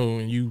that tunnel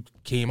and you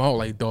came out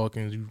like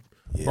Dawkins, you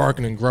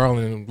barking and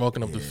growling and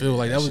walking up the field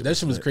like that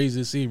shit was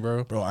crazy to see,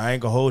 bro. Bro, I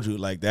ain't gonna hold you.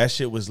 Like that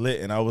shit was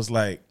lit, and I was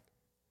like,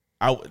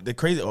 we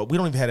don't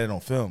even have that on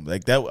film.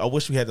 Like that, I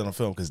wish we had that on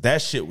film because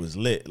that shit was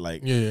lit.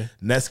 Like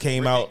Ness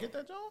came out. Get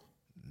that, John?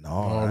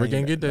 No, Rick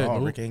ain't get that. No,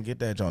 Rick ain't get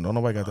that, John. Don't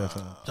nobody got that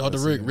film. Shout out to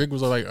Rick. Rick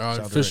was like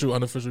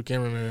unofficial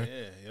cameraman.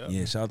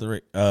 Yeah, shout out to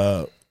Rick.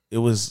 It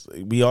was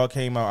we all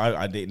came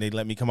out. They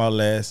let me come out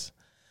last.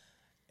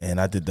 And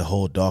I did the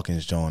whole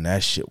Dawkins joint.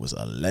 That shit was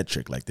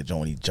electric. Like the joint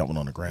when he jumping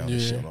on the ground and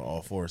shit on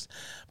all fours.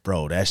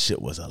 Bro, that shit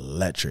was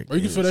electric. Bro,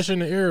 you can feel that shit in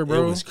the air,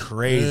 bro. It was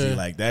crazy. Yeah.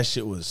 Like that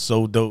shit was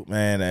so dope,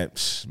 man.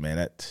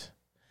 That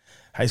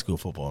high school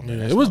football, man.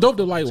 Yeah, it was dope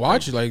to like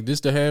watch it. Like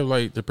just to have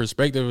like the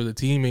perspective of the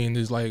teammate and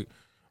just like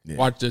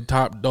watch the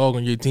top dog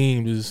on your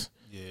team just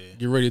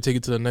get ready to take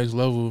it to the next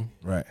level.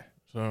 Right.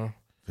 So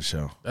for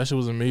sure. That shit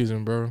was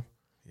amazing, bro.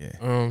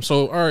 Yeah.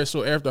 So all right,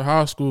 so after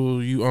high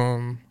school, you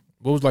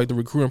what was like the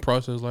recruiting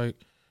process like,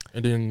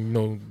 and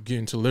then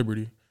getting to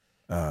Liberty?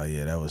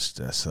 That was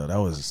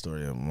a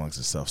story amongst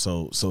itself.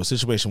 So the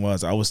situation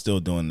was I was still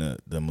doing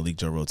the Malik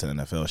Joe Road to the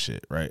NFL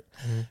shit, right?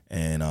 Mm-hmm.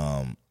 And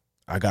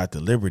I got to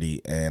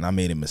Liberty and I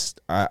made a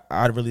mistake.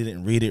 I really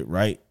didn't read it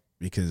right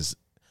because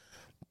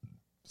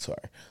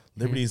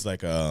Liberty's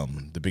like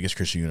the biggest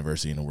Christian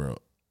university in the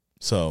world,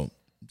 so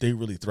they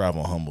really thrive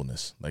on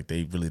humbleness. Like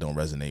they really don't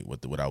resonate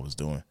with what I was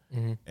doing,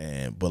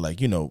 but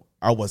like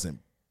I wasn't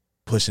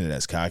pushing it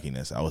as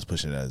cockiness. I was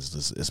pushing it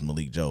as it's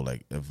Malik Joe.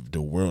 Like if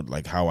the world,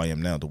 like how I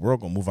am now, the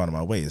world gonna move out of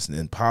my way. It's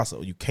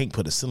impossible. You can't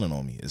put a ceiling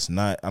on me. It's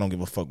not. I don't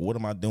give a fuck. What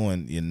am I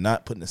doing? You're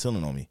not putting a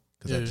ceiling on me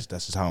because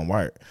that's just how I'm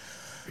wired.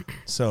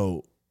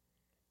 So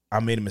I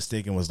made a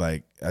mistake and was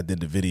like, I did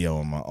the video,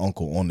 and my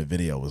uncle on the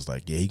video was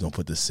like, yeah, he gonna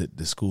put this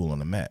school on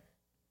the map,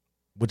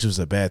 which was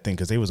a bad thing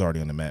because they was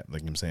already on the map.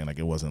 Like, you know what I'm saying, like,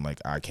 it wasn't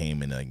like I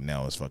came and like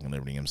now it's fucking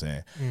Liberty. You know what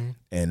I'm saying,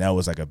 and that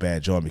was like a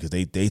bad job because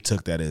they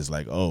took that as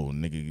like, oh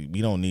nigga,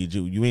 we don't need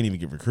you. You ain't even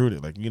get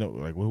recruited. Like, you know,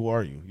 like who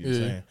are you? You know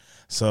what I'm saying?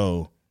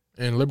 So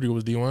and Liberty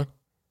was D1.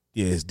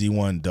 Yeah, it's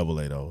D1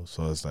 AA though.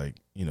 So it's like,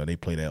 you know, they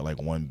play that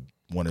like one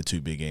or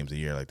two big games a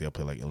year. Like they'll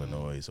play like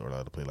Illinois or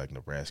they'll play like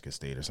Nebraska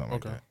State or something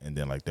like that. And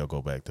then like they'll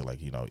go back to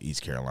like, you know,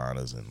 East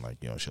Carolinas and like,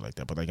 you know, shit like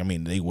that. But like, I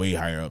mean, they way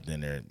higher up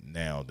than there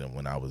now than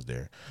when I was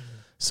there.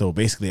 So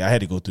basically I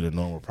had to go through the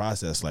normal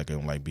process like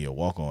and like be a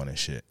walk-on and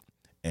shit.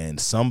 And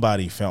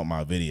somebody found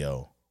my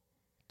video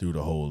through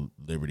the whole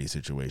Liberty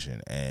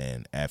situation.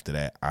 And after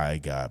that I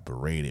got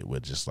berated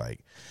with just like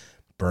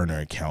burner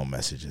account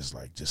messages,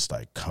 like just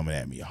like coming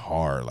at me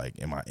hard, like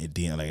in my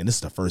DM, like, and this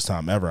is the first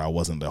time ever I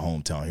wasn't the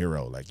hometown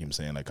hero, like, you know what I'm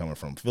saying, like coming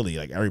from Philly,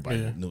 like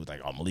everybody knew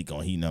like, oh, Malik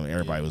on, he know,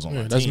 everybody was on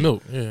my that's team.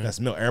 Milk. That's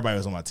Milk. Everybody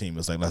was on my team. It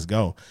was like, let's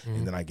go.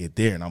 And then I get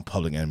there and I'm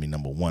public enemy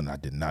number one. I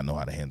did not know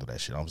how to handle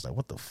that shit. I was like,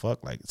 what the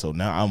fuck? Like, so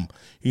now I'm,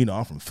 you know,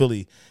 I'm from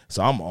Philly,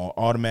 so I'm on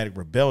automatic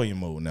rebellion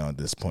mode now at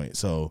this point.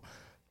 So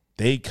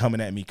they coming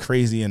at me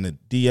crazy in the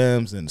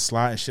DMs and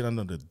sliding shit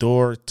under the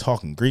door,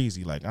 talking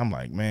greasy. Like, I'm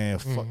like, man,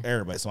 fuck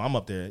everybody. So I'm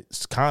up there.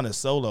 It's kind of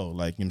solo,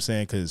 like, you know what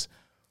I'm saying?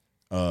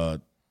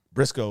 Because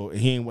Briscoe,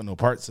 he ain't want no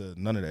parts of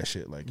none of that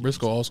shit. Like,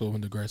 Briscoe also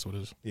went to grass with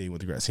us. Yeah, he went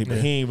to grass. But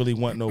he ain't really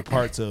want no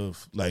parts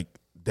of, like,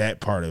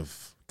 that part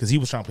of, because he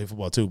was trying to play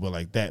football too, but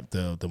like that,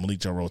 the Malik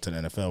Joe road to the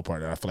NFL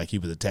part, I feel like he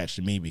was attached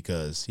to me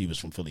because he was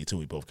from Philly too.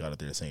 We both got out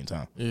there at the same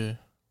time. Yeah.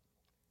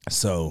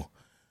 So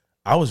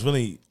I was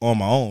really on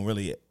my own,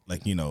 really,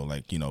 like, you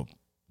know,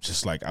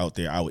 just like out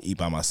there, I would eat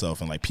by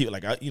myself, and like people,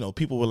 like,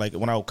 people were like,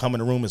 when I would come in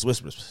the room, it's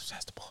whispers,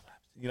 that's the ball,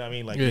 you know what I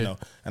mean, like, you know,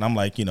 and I'm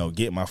like, you know,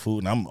 getting my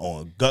food, and I'm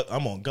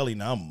on gully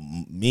now,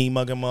 I'm mean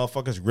mugging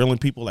motherfuckers, grilling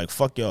people, like,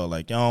 fuck y'all,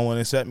 like, y'all don't want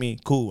to accept me,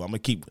 cool, I'm gonna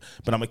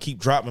keep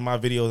dropping my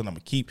videos, and I'm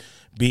gonna keep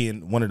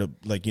being one of the,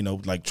 like, you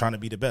know, like, trying to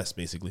be the best,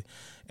 basically,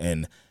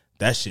 and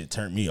that shit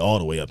turned me all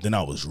the way up. Then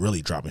I was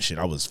really dropping shit.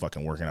 I was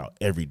fucking working out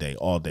every day,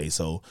 all day,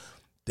 so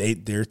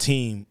their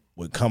team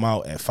would come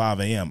out at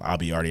 5 a.m., I'll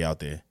be already out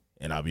there,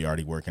 and I'll be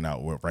already working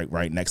out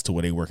right next to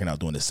where they working out,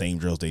 doing the same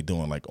drills they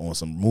doing, like on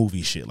some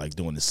movie shit, like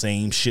doing the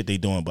same shit they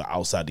doing, but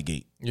outside the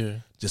gate. Yeah.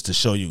 Just to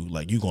show you,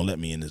 like, you gonna let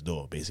me in this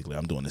door, basically.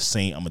 I'm doing the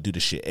same. I'm gonna do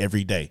this shit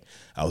every day.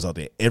 I was out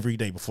there every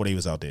day before they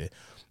was out there,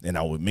 and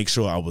I would make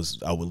sure I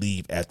would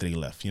leave after they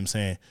left. You know what I'm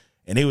saying?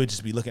 And they would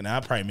just be looking.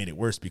 I probably made it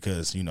worse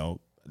because, you know,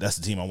 that's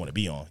the team I want to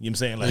be on. You know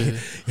what I'm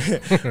saying?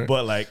 Like,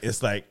 but like,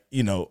 it's like,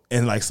 you know,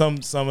 and like some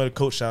of the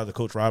coach, shout out to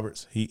Coach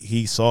Roberts,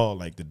 he saw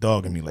like the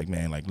dog in me, like,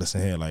 man, like,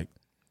 listen here, like,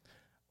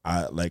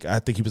 I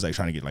think he was like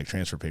trying to get like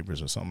transfer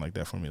papers or something like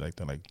that for me, like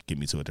to like get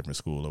me to a different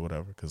school or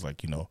whatever. Cause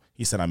like, you know,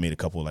 he said I made a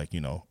couple like,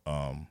 you know,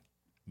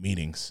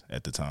 meetings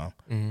at the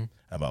time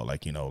about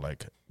like, you know,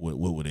 like what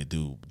would it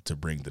do to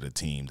bring to the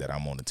team that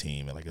I'm on the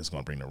team, and like it's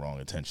gonna bring the wrong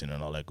attention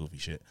and all that goofy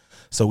shit.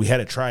 So we had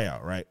a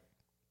tryout, right?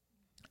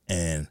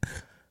 And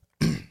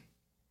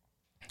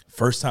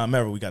first time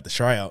ever we got the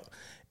tryout,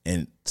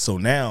 and so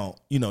now,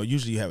 you know,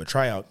 usually you have a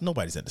tryout,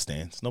 nobody's at the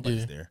stands,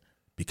 nobody's there,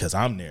 because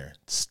I'm there.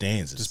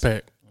 Stands is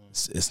packed.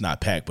 It's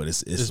not packed, but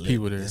it's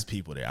people there. There's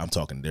people there. I'm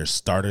talking. There's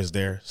starters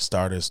there,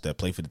 starters that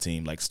play for the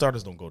team. Like,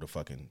 starters don't go to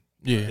fucking.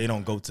 Yeah. They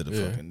don't go to the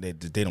fucking.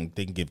 They don't.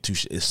 They can give two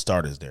shit. It's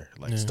starters there.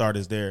 Like,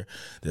 starters there.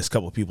 There's a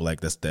couple of people like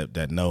this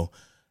that know.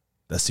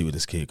 Let's see what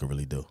this kid could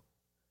really do.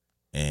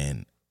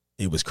 And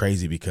it was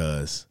crazy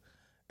because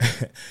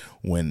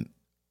when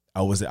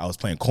I was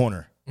playing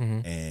corner,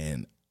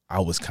 and I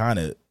was kind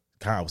of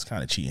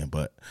cheating,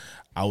 but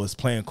I was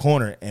playing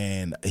corner,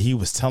 and he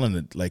was telling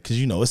it, like, cause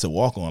you know it's a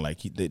walk on,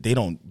 like they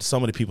don't.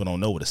 Some of the people don't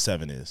know what a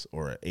 7 is,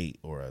 or an 8,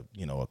 or a,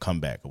 you know, a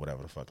comeback or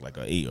whatever the fuck, like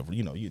a 8, or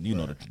you know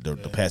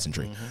the passing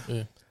tree.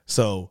 Yeah.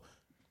 So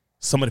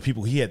some of the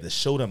people, he had to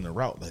show them the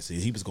route. Like, see,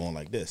 he was going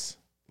like this,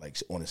 like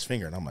on his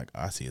finger, and I'm like,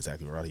 I see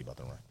exactly what route he about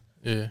to run.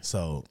 Yeah.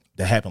 So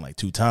that happened like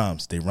 2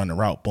 times. They run the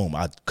route, boom,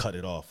 I cut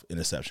it off,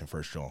 interception,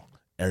 first draw.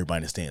 Everybody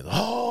in the stands,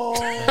 oh,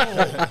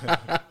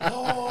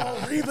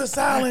 Reva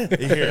Silent.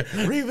 You hear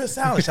Reva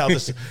Silent. Shout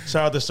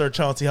out to Sir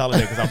Chauncey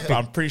Holiday, because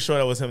I'm pretty sure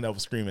that was him that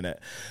was screaming that.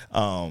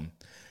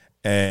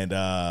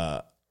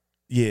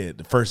 Yeah,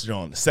 the first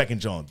John, the second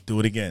John,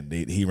 do it again.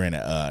 He ran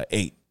at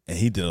 8, and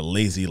he did a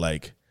lazy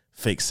like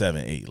fake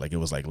 7, 8, like it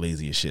was like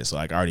lazy as shit. So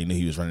like I already knew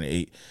he was running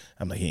 8.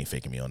 I'm like, he ain't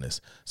faking me on this.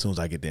 As soon as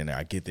I get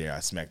there, I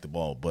smacked the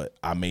ball, but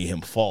I made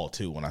him fall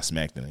too when I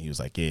smacked him. And he was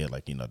like, yeah,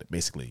 like, you know,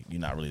 basically you're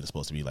not really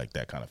supposed to be like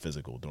that kind of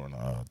physical during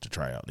the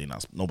tryout.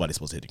 Nobody's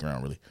supposed to hit the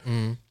ground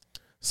really.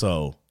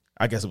 So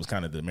I guess it was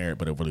kind of demerit,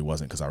 but it really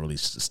wasn't, because I really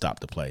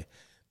stopped the play.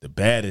 The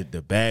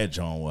bad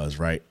John was,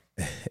 right,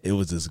 it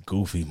was this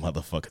goofy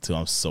motherfucker too.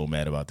 I'm so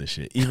mad about this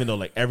shit. Even though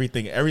like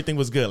everything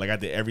was good, like I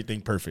did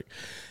everything perfect.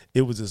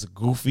 It was this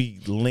goofy,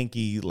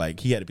 linky, like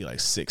he had to be like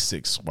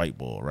 6'6" white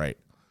ball, right?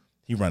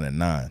 He running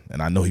 9,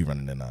 and I know he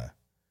running the 9.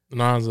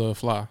 9's a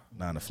fly.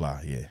 9 a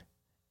fly, yeah.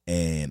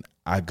 And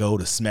I go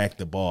to smack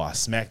the ball. I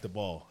smack the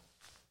ball,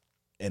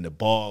 and the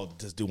ball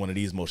just do one of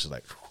these motions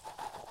like.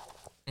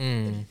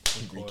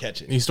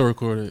 Catch it. He still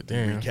recorded.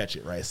 Damn. Catch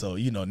it, right? So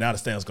now the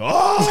stands go,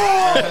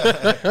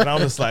 oh! And I'm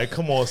just like,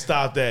 come on,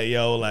 stop that,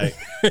 yo. Like,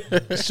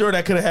 sure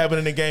that could have happened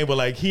in the game, but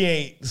like he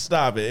ain't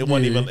stop it. It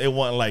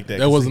wasn't like that.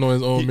 That wasn't on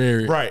his own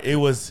merit, right?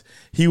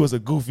 He was a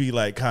goofy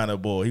like kind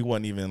of boy. He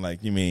wasn't even like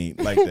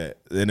like that,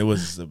 and it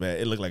was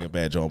it looked like a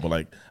bad joint.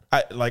 But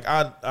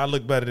I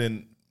look better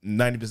than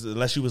 90%,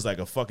 unless you was like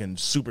a fucking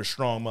super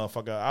strong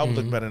motherfucker. I would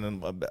look better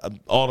than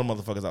all the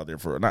motherfuckers out there,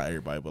 for not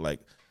everybody, but like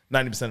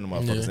 90% of the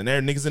motherfuckers. And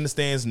there niggas in the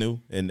stands knew,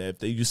 and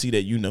if you see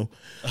that, you know.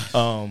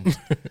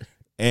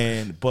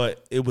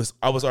 But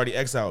I was already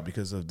exiled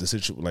because of the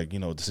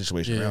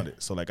situation around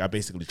it. So like I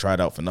basically tried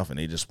out for nothing.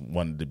 They just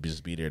wanted to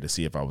just be there to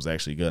see if I was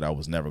actually good. I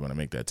was never going to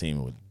make that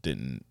team. It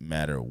didn't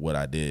matter what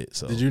I did.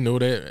 So did you know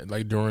that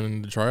like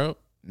during the tryout?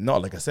 No,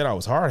 like I said, I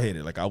was hard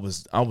headed. Like I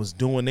was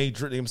doing you know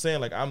what I'm saying?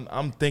 Like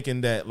I'm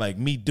thinking that like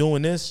me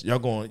doing this, y'all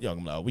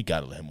like, we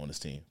gotta let him on this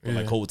team. But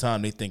like whole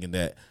time they thinking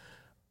that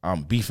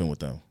I'm beefing with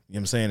them. You know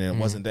what I'm saying? And it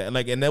wasn't that,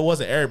 like, and that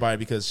wasn't everybody,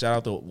 because shout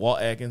out to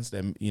Walt Atkins,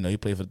 that, you know, he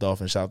played for the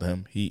Dolphins. Shout out to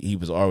him. He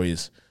was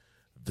always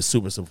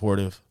super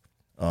supportive.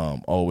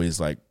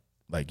 Always like,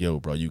 yo,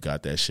 bro, you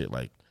got that shit.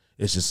 Like,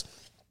 it's just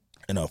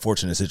an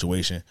unfortunate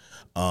situation.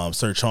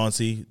 Sir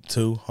Chauncey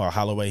too, or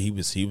Holloway, he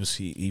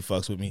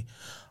fucks with me.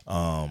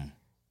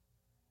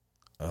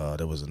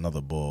 There was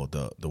another bull,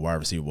 the wide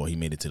receiver bull. He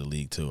made it to the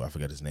league too. I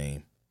forgot his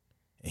name.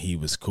 And he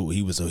was cool.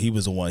 He was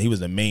the one. He was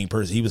the main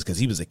person. Because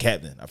he was the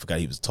captain. I forgot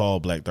he was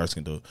tall, black, dark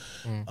skinned dude.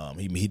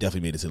 He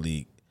definitely made it to the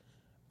league.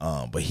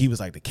 But he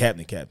was like the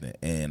captain.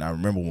 And I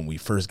remember when we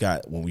first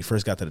got to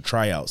the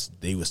tryouts,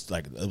 there was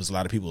a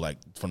lot of people like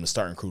from the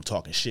starting crew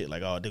talking shit,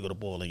 like, oh, they go to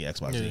ball like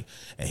X, Y, Z.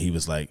 And he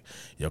was like,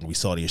 yo, we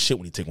saw your shit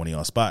when you take one of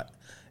y'all spot.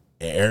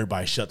 And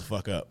everybody shut the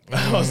fuck up.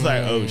 I was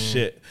like, oh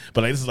shit.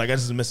 But like, this is like,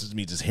 that's just a message to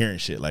me, just hearing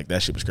shit. Like,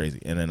 that shit was crazy.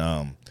 And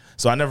then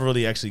so I never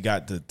really actually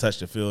got to touch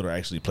the field or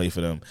actually play for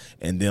them.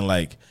 And then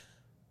like,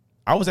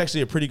 I was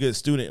actually a pretty good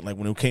student, like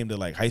when it came to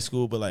like high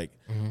school, but like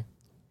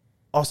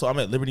also I'm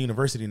at Liberty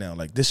University now.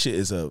 Like, this shit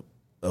is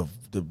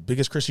the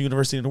biggest Christian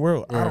university in the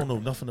world. Right. I don't know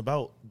nothing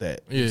about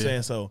that. You know what I'm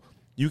saying? So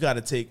you got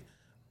to take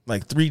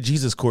like 3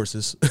 Jesus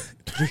courses,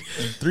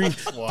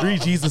 three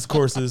Jesus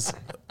courses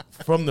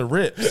from the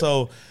rip.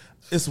 So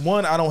it's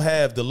one, I don't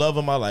have the love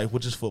of my life,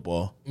 which is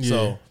football. Yeah.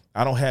 So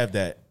I don't have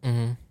that.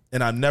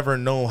 And I've never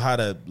known how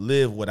to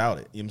live without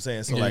it. You know what I'm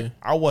saying? So like,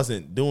 I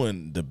wasn't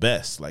doing the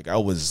best. Like, I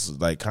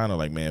was like kind of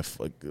like, man,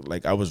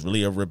 like I was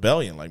really a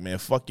rebellion. Like, man,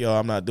 fuck y'all.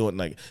 I'm not doing,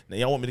 like, now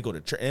y'all want me to go to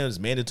church. And it was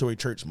mandatory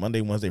church Monday,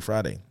 Wednesday,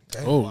 Friday.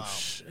 Oh,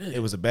 shit. It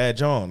was a bad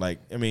job. Like,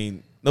 I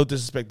mean, no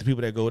disrespect to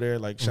people that go there.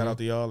 Like, shout out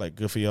to y'all. Like,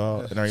 good for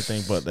y'all and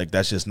everything. But like,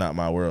 that's just not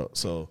my world.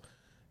 So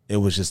it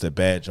was just a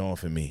bad job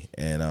for me.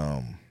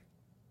 And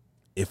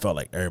it felt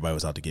like everybody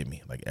was out to get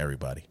me. Like,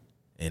 everybody.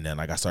 And then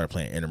like I started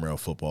playing intramural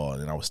football,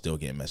 and then I was still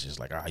getting messages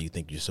like, you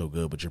think you're so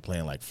good, but you're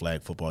playing like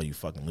flag football, you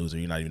fucking loser.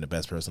 You're not even the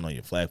best person on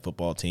your flag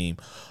football team.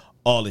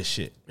 All this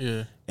shit.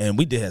 Yeah. And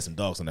we did have some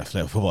dogs on that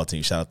flag football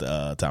team. Shout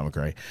out to Tom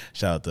McRae.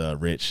 Shout out to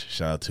Rich.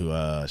 Shout out to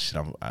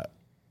I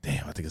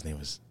think his name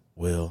was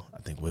Will. I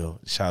think Will.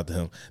 Shout out to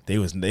him. They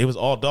was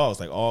all dogs.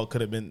 Like, all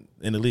could have been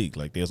in the league.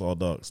 Like, they was all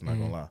dogs. I'm not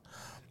gonna lie.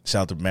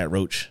 Shout out to Matt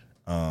Roach.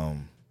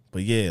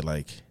 But yeah,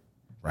 like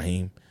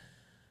Raheem.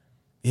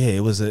 Yeah,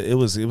 it was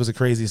a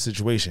crazy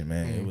situation,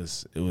 man. It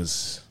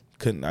was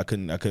I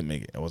couldn't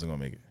make it. I wasn't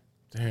gonna make it.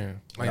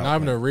 Damn. Like, not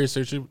even a red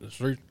search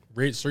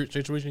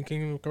situation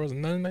came across,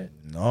 none of that?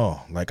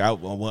 No. Like,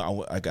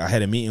 I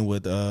had a meeting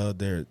with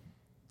their,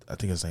 I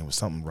think his name was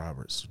something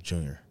Roberts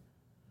Jr.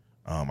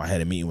 I had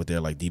a meeting with their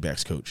like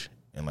D-backs coach,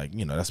 and like,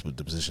 you know, that's what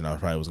the position I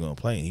probably was gonna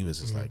play. And he was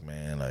just like,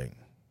 man, like,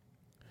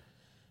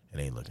 it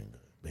ain't looking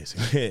good.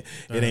 Basically,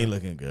 it ain't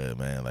looking good,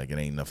 man. Like, it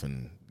ain't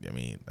nothing. I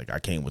mean, like, I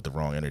came with the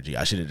wrong energy.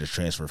 I should have just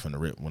transferred from the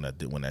rip when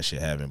that shit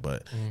happened,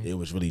 but it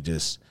was really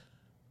just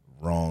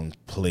wrong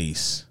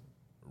place,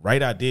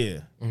 right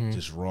idea,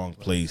 just wrong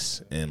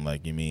place. And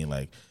like, you mean,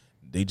 like,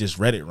 they just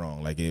read it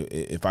wrong. Like,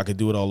 if I could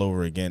do it all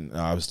over again,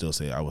 I would still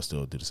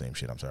do the same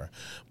shit. I'm sorry,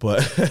 but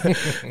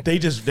they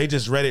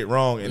just read it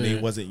wrong, and they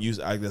wasn't used.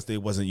 I guess they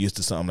wasn't used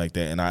to something like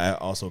that. And I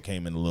also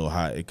came in a little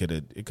hot. It could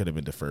have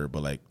been deferred,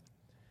 but like,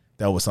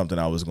 that was something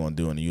I was going to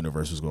do, and the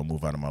universe was going to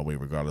move out of my way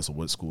regardless of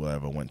what school I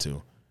ever went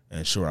to.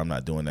 And sure, I'm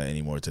not doing that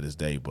anymore to this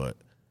day, but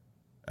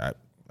I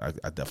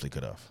definitely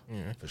could have,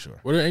 for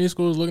sure. Were there any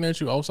schools looking at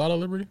you outside of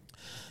Liberty?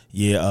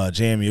 Yeah,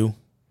 JMU,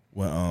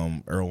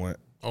 when Earl went.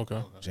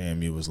 Okay.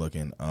 JMU was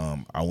looking.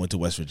 I went to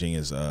West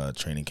Virginia's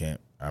training camp.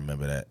 I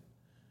remember that.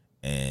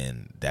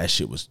 And that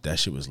shit was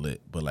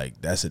lit. But like,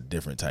 that's a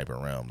different type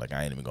of realm. Like,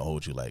 I ain't even gonna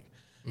hold you. Like,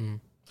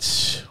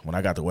 when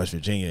I got to West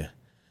Virginia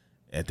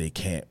at their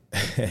camp,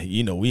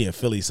 you know, we in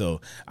Philly, so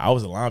I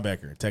was a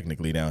linebacker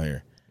technically down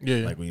here.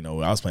 Yeah. Like, you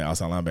know, I was playing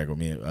outside linebacker with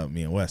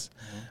me and Wes.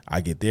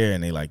 I get there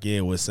and they like,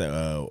 yeah, what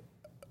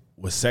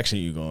section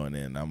you going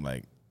in? I'm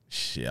like,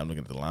 Shit, I'm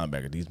looking at the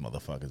linebacker. These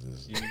motherfuckers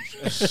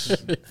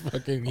is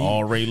fucking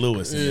all Ray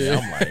Lewis. Yeah.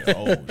 I'm like,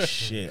 oh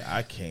shit,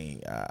 I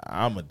can't.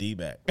 I'm a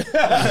D-back.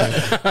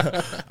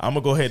 I'm gonna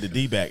go ahead to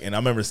D-back. And I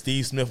remember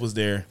Steve Smith was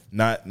there,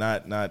 not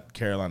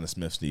Carolina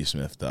Smith, Steve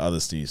Smith, the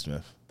other Steve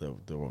Smith, the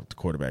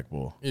quarterback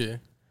bull. Yeah.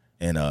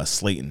 And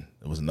Slayton,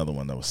 there was another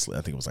one that was, I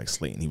think it was like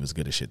Slayton. He was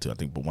good as shit too. I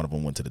think, but one of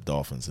them went to the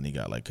Dolphins and he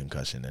got like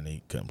concussion and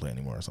he couldn't play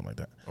anymore or something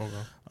like that.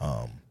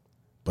 Okay.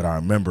 But I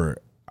remember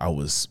I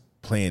was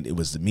playing. It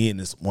was me and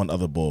this one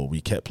other bull.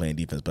 We kept playing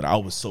defense, but I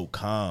was so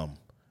calm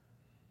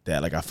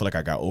that like I feel like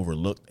I got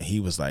overlooked. And he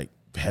was like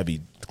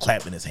heavy,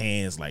 clapping his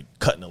hands, like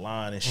cutting the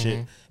line and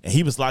shit. And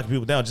he was locking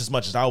people down just as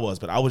much as I was,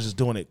 but I was just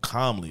doing it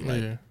calmly,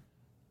 like. Yeah.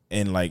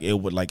 And like it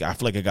would like I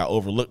feel like it got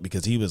overlooked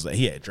because he was like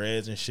he had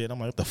dreads and shit. I'm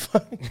like, what the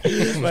fuck?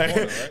 Like,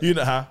 corner, right? You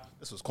know how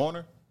this was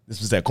corner. This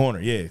was that corner,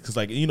 yeah. Because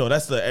like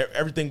that's the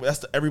everything. That's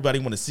the everybody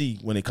want to see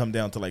when it come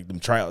down to like them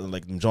trials,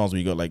 like them Jones. Where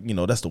you go like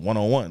that's the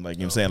 1-on-1. Like you know what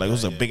I'm saying, like it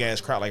was a big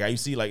ass crowd. Like how you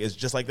see like it's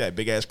just like that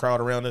big ass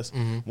crowd around us.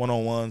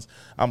 1-on-1s.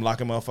 I'm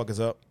locking motherfuckers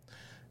up,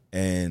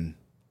 and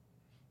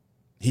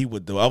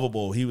the other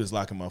bull he was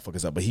locking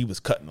motherfuckers up, but he was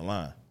cutting the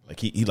line. Like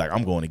he like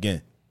I'm going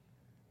again,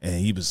 and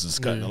he was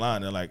just cutting the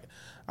line. And like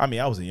I mean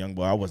I was a young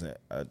boy. I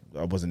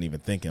wasn't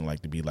even thinking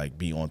like to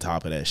be on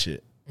top of that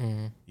shit.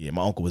 Yeah,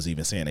 my uncle was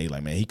even saying, "Hey,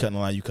 like man, he cutting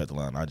the line, you cut the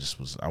line." I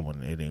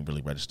wasn't. It didn't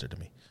really register to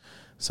me.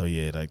 So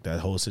yeah, like that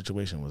whole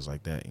situation was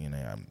like that.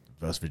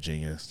 West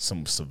Virginia,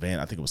 some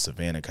Savannah. I think it was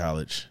Savannah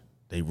College.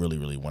 They really,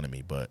 really wanted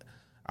me, but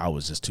I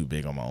was just too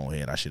big on my own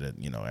head. I should have,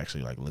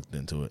 actually like looked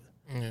into it.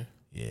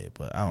 Yeah,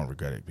 but I don't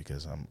regret it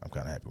because I'm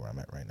kind of happy where I'm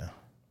at right now.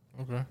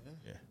 Okay.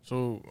 Yeah.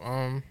 So,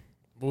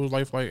 what was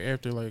life like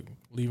after like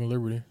leaving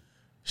Liberty?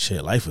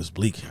 Shit, life was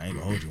bleak. I ain't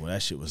gonna hold you. When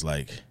that shit was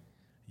like.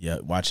 Yeah,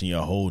 watching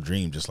your whole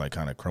dream just like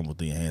kind of crumble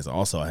through your hands.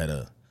 Also, I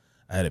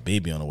had a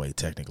baby on the way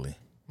technically,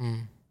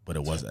 but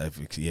it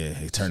wasn't. Yeah,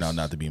 it turned out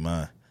not to be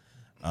mine.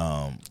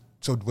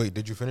 So wait,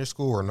 did you finish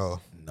school or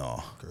no?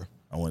 No. Okay.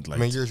 I went like.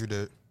 How many years you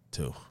did?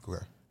 2.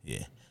 Okay.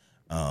 Yeah.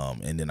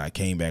 And then I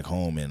came back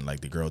home and like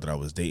the girl that I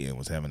was dating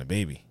was having a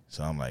baby,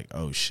 so I'm like,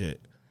 oh shit.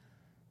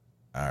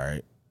 All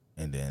right,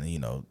 and then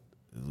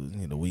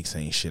the weeks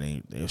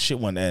shit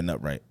wasn't adding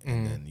up right,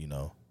 and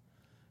then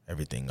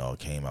everything all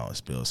came out and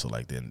spilled. So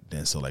like then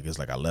it's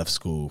like I left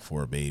school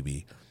for a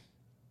baby.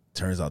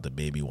 Turns out the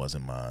baby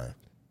wasn't mine.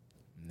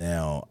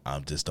 Now I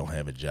just don't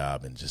have a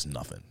job and just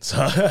nothing.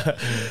 So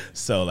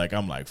so like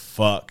I'm like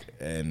fuck,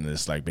 and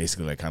it's like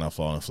basically like kind of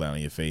falling flat on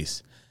your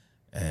face.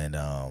 And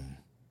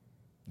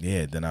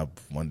then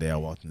one day I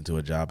walked into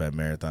a job at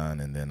Marathon,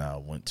 and then I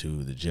went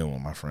to the gym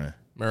with my friend.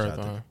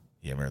 Marathon.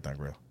 Marathon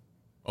Grill.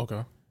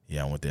 Okay.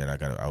 Yeah, I went there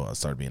and I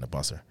started being a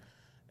busser.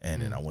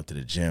 And then I went to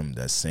the gym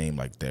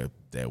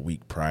that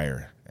week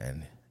prior,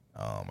 and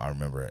I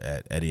remember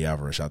at Eddie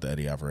Alvarez, shout out to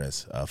Eddie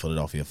Alvarez,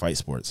 Philadelphia Fight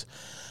Sports.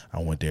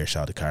 I went there,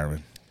 shout out to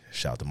Kyron,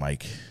 shout out to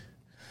Mike,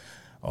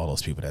 all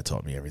those people that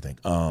taught me everything.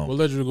 What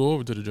led you to go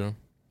over to the gym?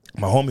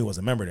 My homie was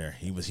a member there.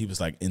 He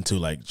was like into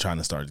like trying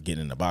to start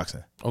getting into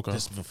boxing. Okay.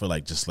 Just for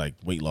like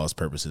weight loss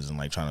purposes and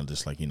like trying to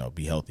just like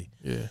be healthy.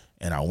 Yeah.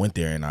 And I went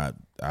there and I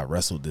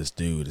wrestled this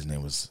dude. His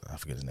name was, I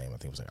forget his name. I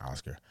think it was like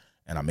Oscar.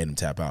 And I made him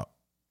tap out.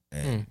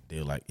 And they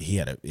were like,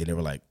 they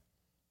were like,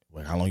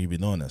 well, how long you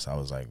been doing this? I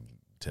was like,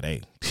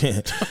 today.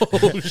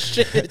 Oh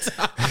shit.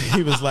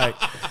 He was like,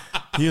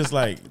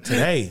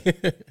 today.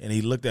 And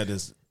he looked at he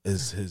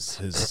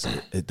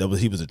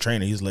was a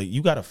trainer. He was like,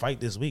 you got to fight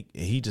this week.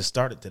 And he just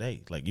started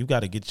today. Like, you got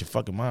to get your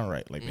fucking mind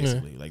right. Like,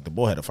 basically, like the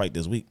boy had to fight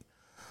this week.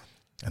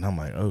 And I'm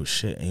like, oh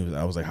shit. And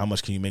I was like, how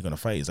much can you make on a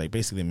fight? He's like,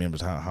 basically,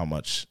 remembers how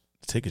much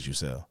tickets you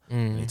sell.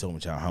 And he told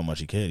me how much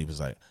he could. I was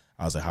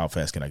like, how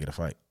fast can I get a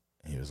fight?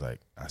 And he was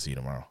like, I'll see you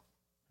tomorrow.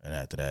 And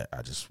after that,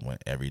 I just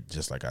went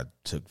just like I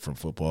took from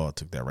football, I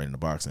took that right into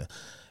boxing.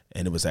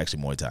 And it was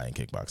actually Muay Thai and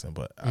kickboxing,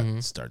 but I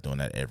started doing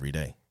that every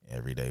day.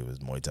 Every day was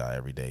Muay Thai,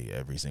 every day,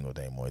 every single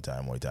day, Muay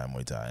Thai, Muay Thai,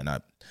 Muay Thai. And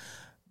I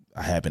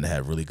happen to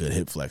have really good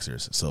hip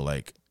flexors. So,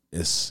 like,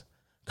 it's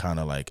kind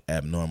of, like,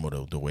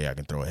 abnormal the way I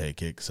can throw a head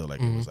kick. So, like,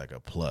 it was, like, a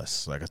plus.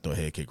 So, like, I throw a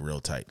head kick real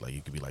tight. Like,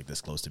 you could be, like,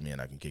 this close to me and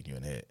I can kick you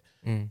in the head,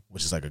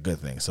 which is, like, a good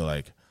thing. So,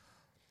 like,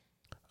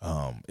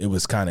 it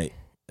was kind of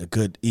a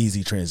good,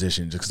 easy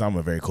transition just because I'm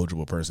a very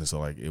coachable person. So,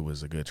 like, it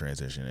was a good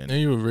transition. And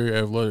you were very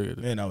athletic.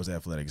 And I was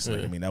athletic. So,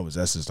 like, I mean,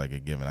 that's just, like, a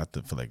given. I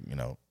feel like,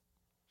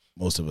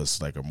 most of us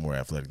like are more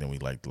athletic than we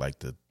like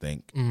to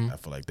think. I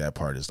feel like that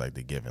part is like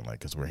the given, like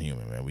because we're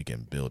human, man. We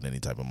can build any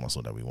type of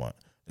muscle that we want.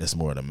 It's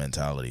more the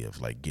mentality of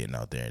like getting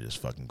out there and just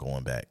fucking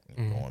going back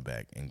and going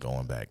back and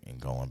going back and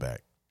going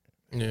back.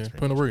 Yeah,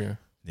 putting the work in.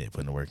 Yeah,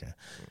 putting the work in.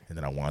 And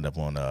then I wound up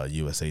on a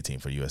USA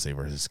team for USA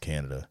versus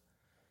Canada,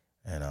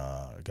 and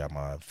got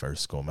my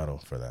first gold medal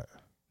for that.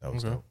 That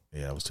was dope.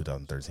 Yeah, that was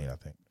 2013, I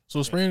think. So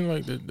explain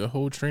like the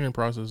whole training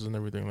process and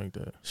everything like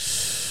that.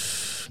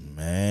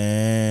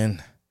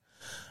 Man.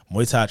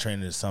 Muay Thai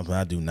training is something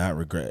I do not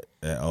regret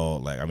at all.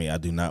 Like, I mean, I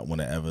do not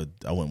want to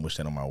I wouldn't wish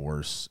that on my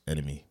worst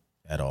enemy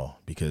at all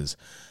because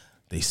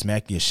they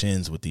smack your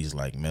shins with these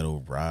like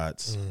metal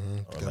rods.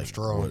 Get Or them like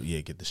strong.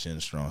 get the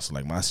shins strong. So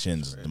like my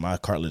shins, my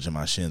cartilage in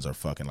my shins are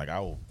fucking like I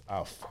will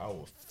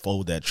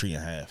fold that tree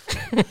in half.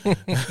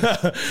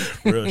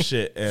 Real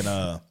shit.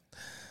 And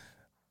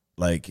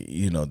like,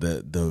 you know,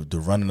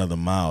 the running of the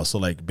mile. So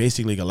like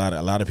basically a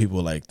lot of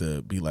people like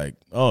to be like,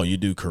 oh, you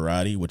do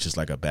karate, which is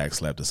like a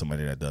backslap to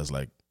somebody that does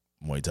like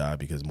Muay Thai,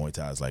 because Muay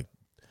Thai is like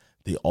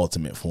the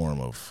ultimate form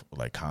of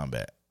like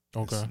combat.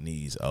 Okay. It's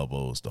knees,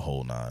 elbows, the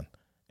whole nine.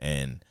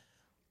 And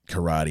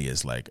karate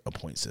is like a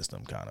point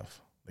system kind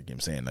of. Like I'm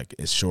saying, like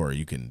it's sure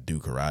you can do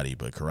karate,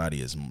 but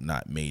karate is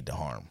not made to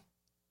harm.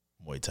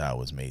 Muay Thai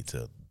was made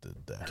to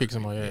Kick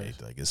somebody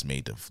ass. like it's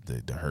made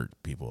to hurt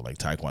people. Like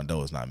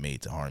Taekwondo is not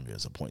made to harm you.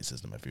 It's a point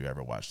system. If you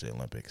ever watched the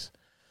Olympics,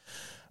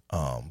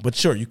 but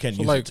sure you can So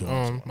use like, it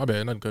too. my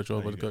bad, not to cut you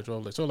off, but to cut you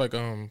off. Like, so like,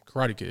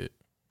 Karate Kid.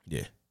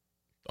 Yeah,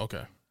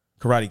 Okay.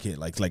 Karate Kid.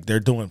 Like they're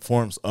doing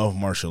forms of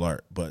martial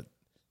art, but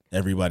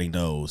everybody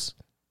knows.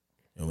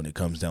 And when it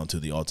comes down to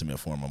the ultimate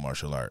form of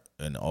martial art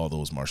and all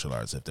those martial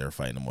arts, if they're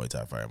fighting a Muay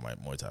Thai fighter,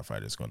 Muay Thai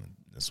fighter is going to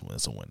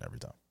it's a win every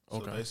time.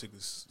 Okay.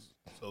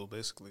 So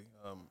basically,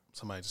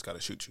 somebody just got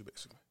to shoot you.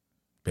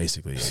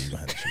 Basically, yeah, you're gonna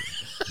have to shoot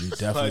me. You definitely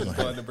Somebody's gonna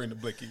going have to bring the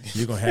blicky.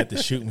 you're gonna have to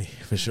shoot me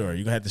for sure.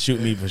 You're gonna have to shoot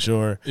me for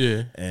sure.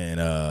 Yeah. And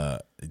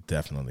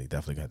definitely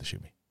gonna have to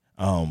shoot me.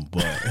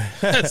 But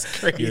That's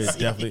crazy. yeah,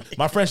 definitely.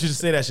 My friends used to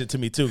say that shit to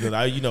me too, because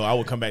I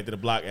would come back to the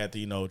block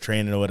after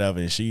training or whatever,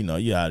 and she, you know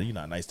how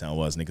Nicetown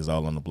was, niggas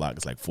all on the block.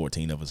 It's like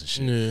 14 of us and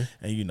shit, Yeah.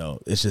 and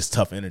it's just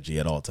tough energy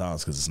at all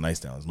times because it's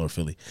Nicetown, it's North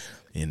Philly,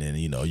 and then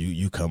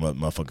you come up,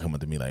 motherfucker come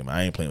up to me like, man,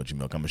 I ain't playing with you,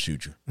 Milk. I'm gonna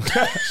shoot you.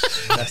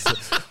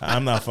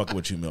 I'm not fucking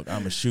with you, Milk. I'm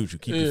gonna shoot you.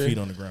 Keep your feet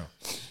on the ground.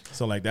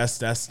 So like that's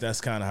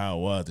kind of how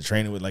it was. The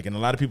training with like, and a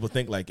lot of people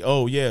think like,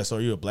 oh yeah, so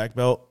are you a black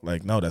belt?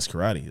 Like no, that's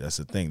karate. That's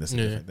the thing. That's a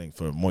different thing.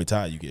 For Muay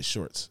Thai, you get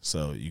shorts,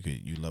 so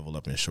you level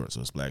up in shorts.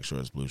 So it's black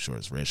shorts, blue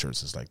shorts, red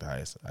shorts is like the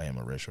highest. I am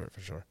a red short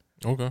for sure.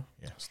 Okay.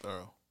 Yeah, It's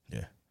thorough.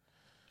 yeah.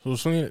 So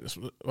swinging,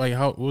 like,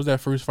 what was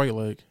that first fight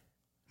like?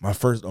 My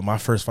first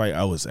fight,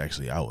 I was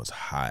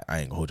hot. I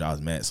ain't gonna hold you. I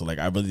was mad. So like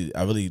I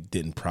really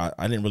didn't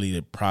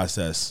really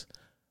process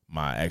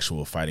my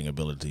actual fighting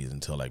abilities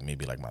until like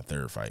maybe like my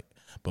third fight.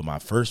 But my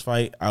first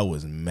fight, I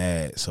was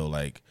mad. So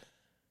like,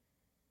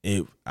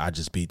 I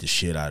just beat the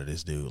shit out of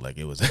this dude. Like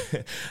it was,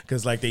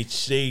 because like they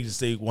say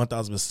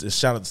 1,000%.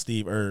 Shout out to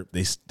Steve Erb.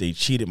 They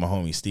cheated my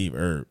homie Steve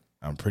Erb.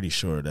 I'm pretty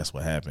sure that's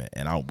what happened.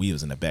 And we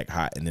was in the back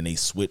hot, and then they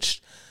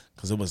switched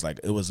because it was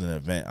an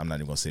event. I'm not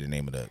even gonna say the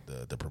name of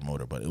the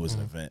promoter, but it was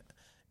an event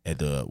at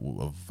the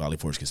Valley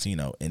Forge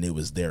Casino, and it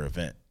was their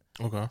event.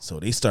 Okay. So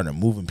they started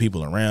moving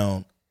people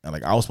around, and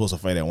like I was supposed to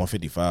fight at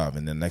 155,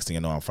 and then next thing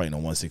I know, I'm fighting a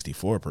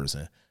 164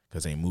 person.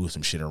 Because they moved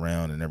some shit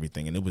around and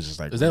everything, and it was just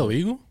like, Is that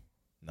legal?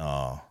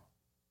 No,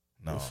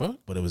 The fuck?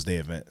 but it was their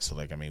event, so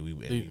like I mean,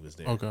 we was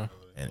there. Okay.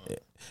 And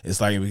it's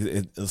like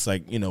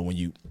when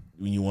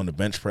you on the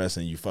bench press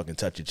and you fucking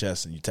touch your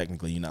chest and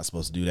you're not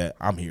supposed to do that.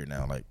 I'm here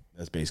now, like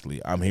that's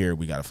basically I'm here.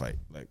 We gotta fight.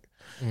 Like,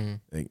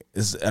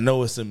 I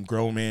know it's some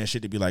grown man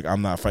shit to be like,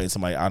 I'm not fighting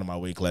somebody out of my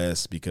weight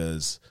class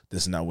because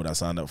this is not what I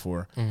signed up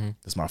for. This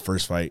is my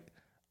first fight.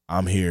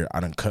 I'm here. I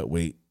done cut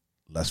weight.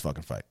 Let's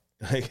fucking fight.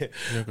 Like,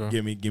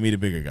 give me the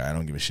bigger guy. I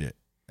don't give a shit.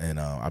 And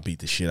I beat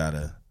the shit out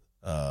of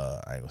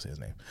I ain't gonna say his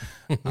name.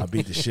 I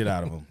beat the shit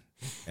out of him,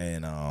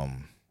 and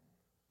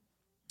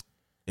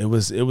it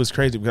was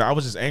crazy because I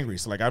was just angry.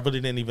 So like I really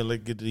didn't even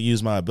get to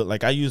use my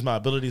I used my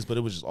abilities, but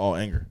it was just all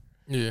anger.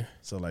 Yeah.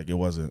 So like it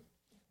was what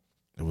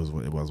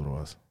it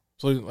was.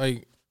 So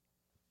like,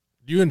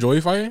 do you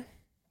enjoy fighting?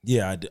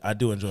 Yeah, I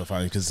do enjoy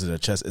fighting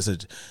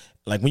because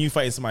like when you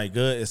fight somebody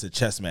good, it's a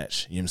chess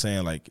match. You know what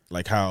I'm saying?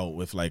 Like how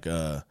with like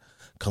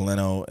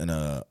Kaleno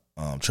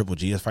and Triple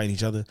G is fighting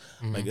each other.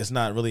 Like it's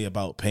not really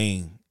about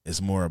pain.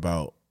 It's more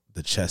about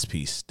the chess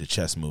piece, the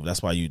chess move.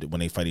 That's why when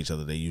they fight each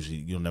other,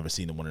 you'll never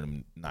see one of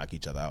them knock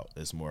each other out.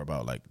 It's more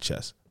about like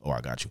chess. Oh, I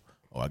got you.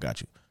 Oh, I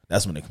got you.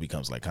 That's when it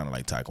becomes like kind of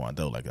like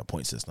Taekwondo, like a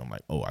point system.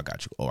 Like, oh, I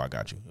got you. Oh, I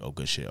got you. Oh,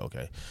 good shit.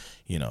 Okay,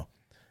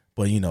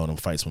 But them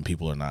fights when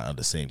people are not of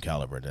the same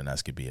caliber, then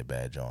that could be a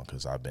bad joint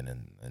because I've been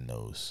in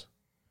those.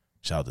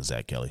 Shout out to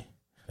Zach Kelly.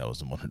 That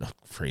was one of the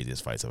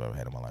craziest fights I've ever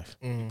had in my life.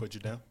 Put you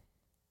down?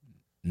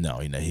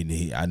 No,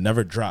 I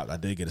never dropped. I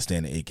did get a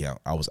standing 8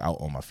 count. I was out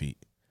on my feet.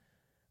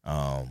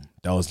 That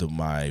was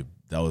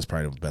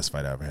probably the best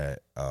fight I ever had.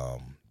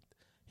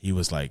 He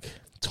was like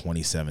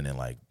 27 and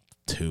like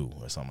 2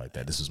 or something like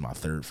that. This was my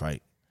third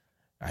fight.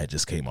 I had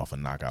just came off a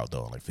knockout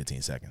though in like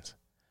 15 seconds.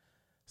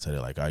 So they're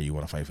like, "Oh, you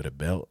want to fight for the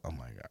belt?" I'm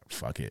like,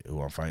 "Fuck it,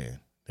 who I'm fighting?"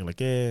 They're like,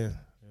 "Yeah,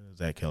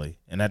 Zach Kelly."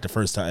 And at the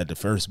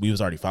first, we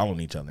was already following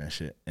each other and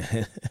shit.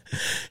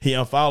 He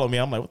unfollowed me.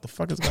 I'm like, "What the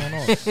fuck is going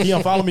on?" He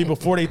unfollowed me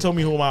before they told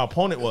me who my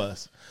opponent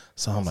was.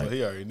 So I'm like,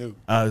 he already knew.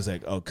 I was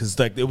like, oh, because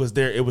like it was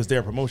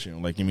their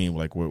promotion. Like you mean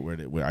like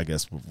where I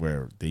guess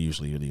where they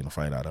usually really gonna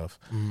fight out of.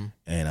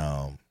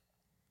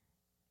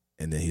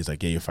 And then he's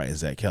like, "Yeah, you're fighting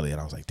Zach Kelly."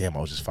 And I was like, "Damn,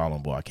 I was just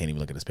following, boy. I can't even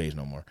look at his page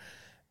no more."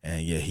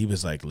 And yeah, he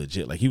was like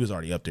legit. Like he was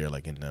already up there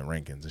like in the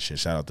rankings and shit.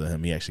 Shout out to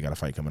him. He actually got a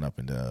fight coming up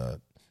in a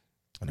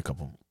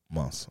couple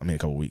months. I mean, a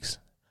couple weeks.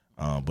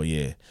 But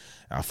yeah,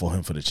 I fought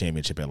him for the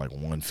championship at like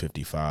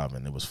 155,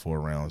 and it was 4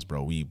 rounds,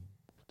 bro.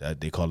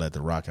 They call that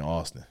the Rock and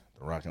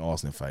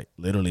Austin fight.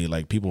 Literally,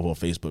 like people on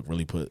Facebook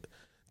really put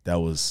that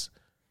was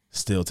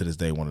still to this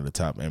day one of the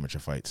top amateur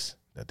fights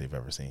that they've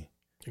ever seen.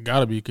 You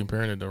gotta be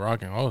comparing it to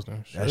Rock and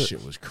Austin. That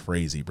shit was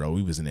crazy, bro.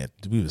 We was in that.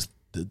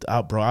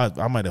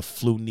 I might have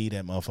flew knee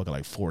that motherfucker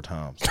like 4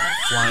 times.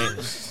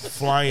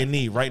 flying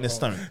knee right in the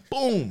stomach.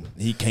 Boom.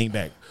 He came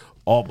back.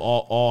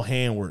 All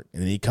hand work,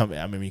 and then he come.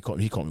 I mean, he caught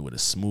me with a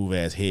smooth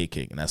ass head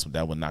kick, and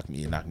that would knock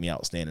me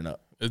out standing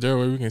up. Is there a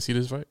way we can see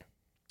this fight?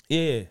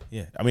 Yeah.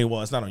 I mean,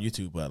 well, it's not on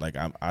YouTube, but like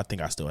I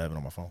think I still have it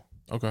on my phone.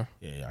 Okay.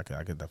 Yeah, I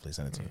could definitely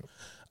send it to you.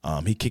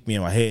 He kicked me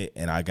in my head,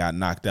 and I got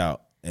knocked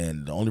out.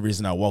 And the only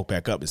reason I walked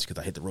back up is because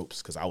I hit the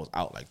ropes, because I was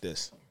out like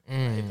this. I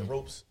hit the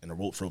ropes, and the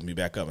ropes roped me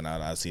back up, and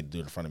I see the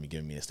dude in front of me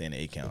giving me a standing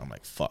 8 count. I'm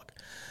like, fuck.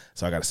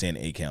 So I got a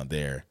standing 8 count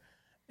there,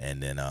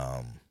 and then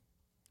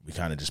we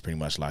kind of just pretty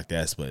much locked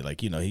ass. But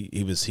like, you know,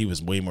 he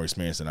was way more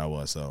experienced than I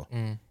was, so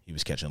he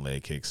was catching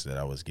leg kicks that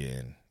I was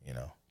getting, you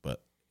know.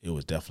 But it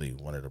was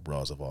definitely one of the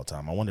brawls of all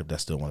time. I wonder if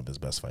that's still one of his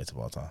best fights of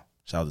all time.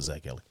 Shout out to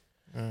Zach Kelly.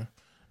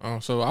 Yeah.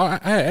 So I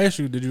had asked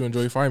you, did you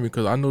enjoy fighting?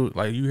 Because I know,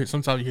 like,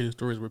 sometimes you hear the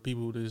stories where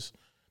people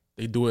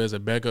they do it as a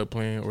backup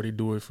plan, or they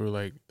do it for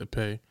like the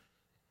pay.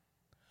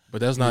 But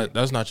that's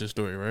not your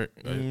story, right?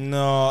 Like,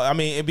 no, I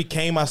mean, it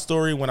became my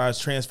story when I was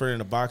transferred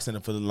into boxing.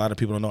 And for a lot of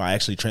people don't know, I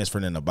actually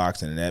transferred into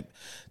boxing, and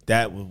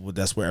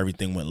that's where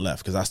everything went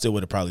left, because I still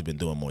would have probably been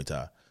doing Muay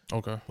Thai.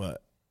 Okay.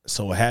 But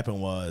so what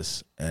happened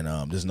was, and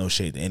there's no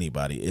shade to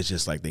anybody, it's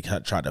just like they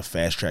tried to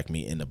fast track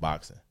me into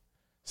boxing.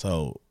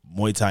 So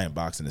Muay Thai and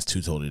boxing is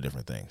 2 totally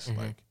different things.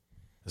 Like,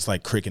 it's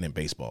like cricket and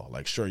baseball.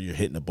 Like, sure, you're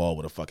hitting the ball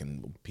with a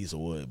fucking piece of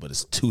wood, but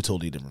it's 2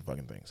 totally different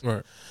fucking things.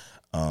 Right.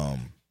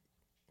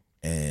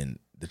 And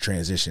the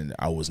transition,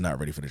 I was not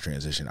ready for the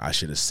transition. I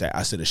should have sat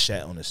on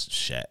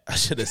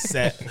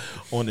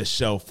the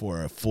shelf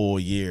for a full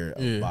year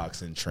of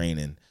boxing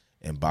training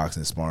and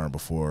boxing sparring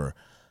before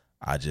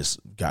I just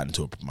got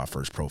into my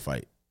first pro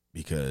fight.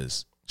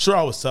 Because sure,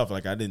 I was tough.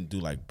 Like, I didn't do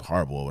like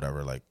horrible or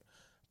whatever. Like,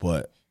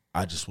 but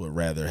I just would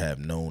rather have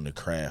known the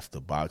craft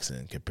of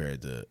boxing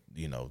compared to,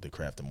 you know, the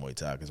craft of Muay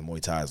Thai. Because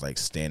Muay Thai is like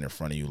stand in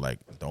front of you, like,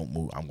 don't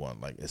move. I'm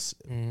going like it's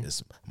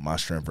my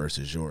strength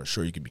versus yours.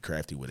 Sure, you can be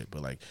crafty with it,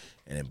 but like,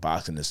 and in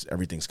boxing,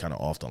 everything's kind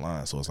of off the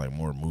line, so it's like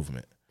more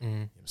movement. You know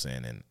what I'm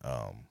saying? And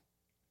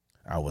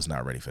I was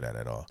not ready for that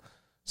at all.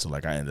 So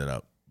like, I ended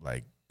up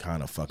like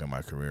kind of fucking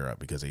my career up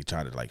because they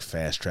tried to like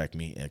fast track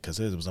me, and because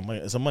it's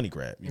a money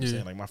grab. You know what I'm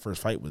saying? Like, my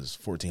first fight was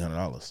 $1,400. You know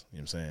what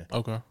I'm saying?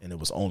 Okay. And it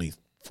was only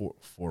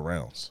four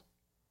rounds.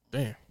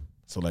 Damn.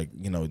 So like,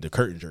 you know, the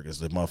curtain jerkers,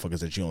 the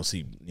motherfuckers that you don't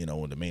see, you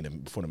know,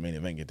 before the main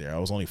event get there. I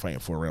was only fighting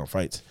 4-round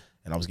fights,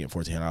 and I was getting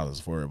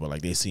 $1,400 for it. But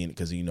like, they seen it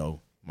because, you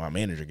know, my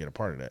manager get a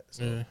part of that.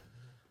 So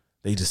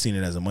they just seen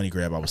it as a money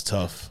grab. I was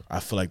tough. I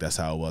feel like that's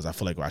how it was. I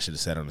feel like I should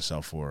have sat on the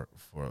shelf for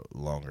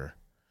longer.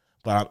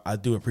 But I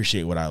do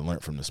appreciate what I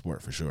learned from the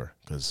sport for sure,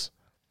 because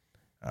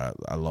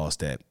I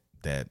lost that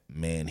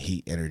man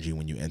heat energy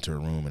when you enter a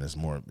room and there's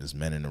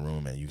men in the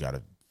room and you got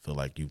to feel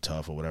like you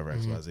tough or whatever,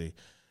 XYZ.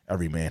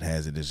 Every man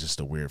has it. It's just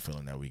a weird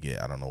feeling that we get.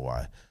 I don't know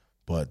why.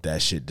 But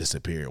that shit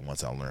disappeared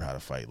once I learned how to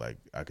fight. Like,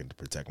 I can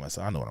protect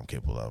myself. I know what I'm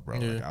capable of, bro.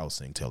 Like, I'll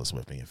sing Taylor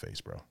Swift in your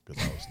face, bro,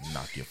 because I was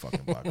knock your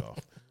fucking block off.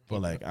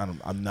 But like,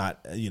 I'm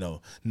not, you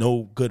know,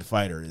 no good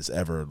fighter is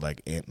ever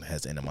like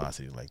has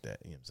animosity like that.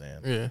 You know what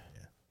I'm saying? Yeah.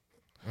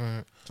 All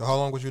right. So how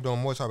long was you doing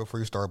Muay Thai before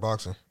you started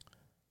boxing?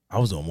 I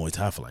was doing Muay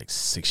Thai for like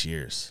 6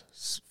 years,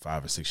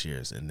 5 or 6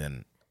 years, and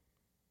then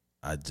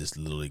I just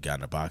literally got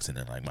into boxing,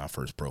 and like my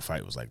first pro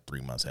fight was like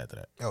 3 months after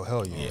that. Oh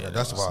hell yeah!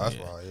 That's why.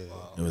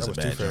 It was a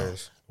bad job.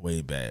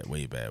 Way bad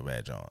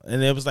job.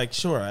 And it was like,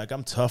 sure, like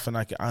I'm tough and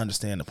I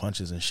understand the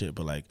punches and shit,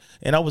 but like,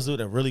 and I was with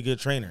a really good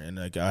trainer, and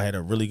like I had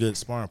a really good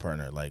sparring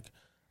partner. Like,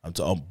 I'm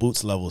to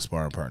Boots level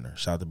sparring partner.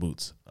 Shout out to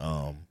Boots,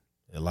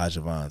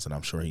 Elijah Vines, and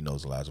I'm sure he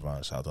knows Elijah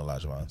Vines. Shout out to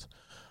Elijah Vines.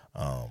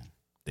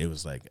 They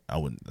was like, I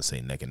wouldn't say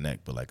neck and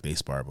neck, but like they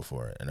sparred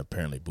before, and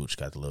apparently Boots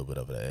got a little bit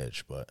of the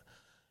edge, but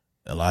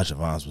Elijah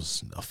Vines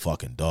was a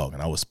fucking dog,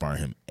 and I was sparring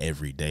him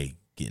every day,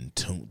 getting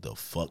tuned the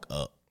fuck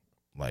up,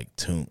 like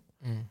tuned.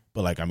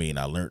 But like, I mean,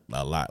 I learned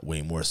a lot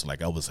way more. So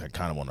like, I was like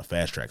kind of on a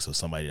fast track. So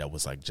somebody that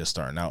was like just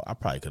starting out, I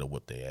probably could have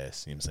whipped their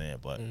ass. You know what I'm saying?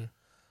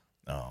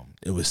 But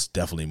it was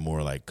definitely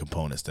more like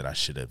components that I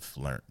should have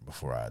learned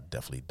before I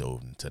definitely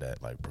dove into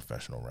that like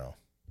professional realm.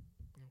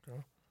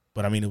 Okay.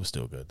 But I mean, it was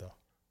still good though.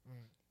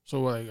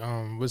 So like,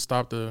 what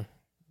stopped the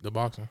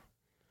boxing?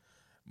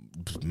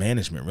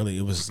 Management, really.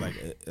 It was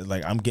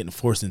like I'm getting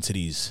forced into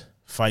these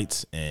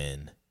fights,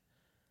 and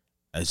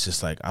it's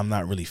just like I'm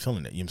not really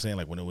feeling it. You know what I'm saying?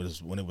 Like when it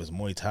was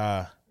Muay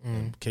Thai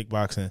and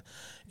kickboxing,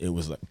 it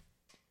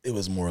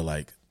was more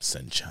like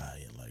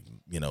sunshine and like,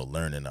 you know,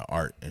 learning the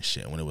art and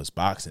shit. When it was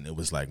boxing, it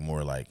was like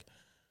more like,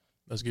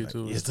 let's get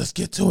to it. Yes, let's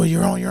get to it.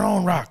 You're on your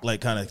own rock, like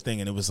kind of thing.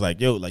 And it was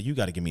like, yo, like you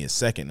got to give me a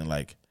second. And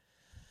like,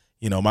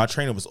 you know, my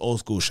trainer was old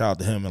school. Shout out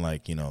to him, and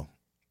like, you know,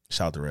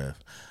 shout out to Rev.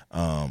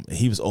 And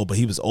he was old, but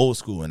he was old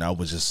school, and I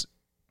was just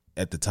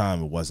at the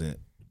time it wasn't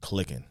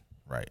clicking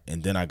right,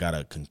 and then I got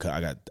a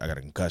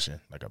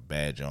concussion, like a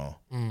bad jaw,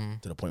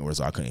 to the point where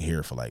I couldn't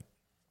hear for like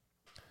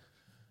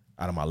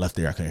out of my left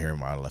ear. I couldn't hear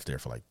my left ear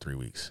for like 3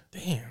 weeks.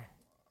 Damn.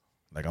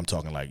 Like I'm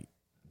talking like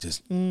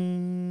just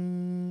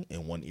in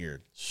one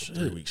ear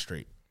 3 weeks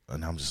straight.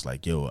 And I'm just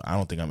like, yo, I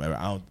don't think I'm ever.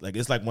 I don't like.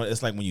 It's like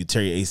when you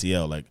tear your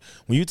ACL. Like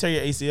when you tear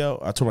your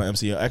ACL, I tore my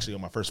MCL. Actually,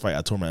 on my first fight,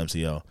 I tore my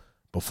MCL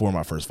before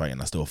my first fight, and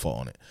I still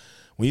fought on it.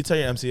 When you tear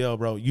your MCL,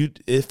 bro,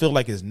 it feel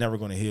like it's never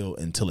going to heal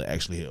until it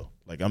actually heal.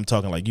 Like I'm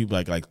talking like you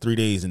like 3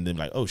 days, and then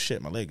like, oh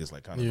shit, my leg is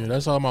like kind of. Yeah,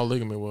 that's how my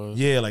ligament was.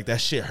 Yeah, like that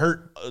shit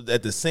hurt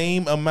at the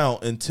same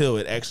amount until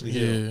it actually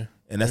healed.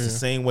 And that's the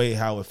same way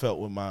how it felt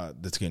with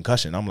the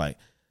concussion. I'm like,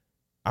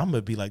 I'm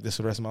gonna be like this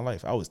for the rest of my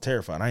life. I was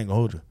terrified. I ain't gonna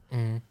hold you.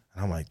 And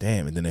I'm like,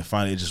 damn. And then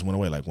it just went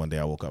away. Like one day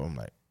I woke up, I'm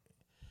like,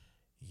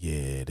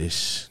 yeah,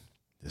 this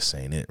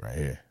ain't it right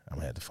here. I'm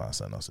gonna have to find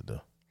something else to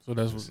do. So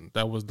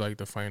that was like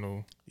the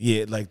final.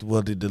 Yeah, like the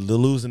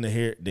losing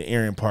the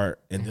earring part,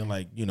 and then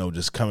like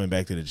just coming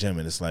back to the gym,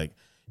 and it's like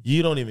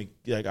you don't even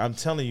like. I'm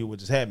telling you what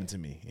just happened to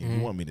me, and you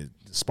want me to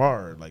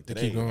spar like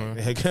today. Keep going.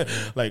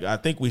 Like I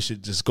think we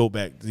should just go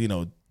back.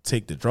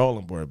 Take the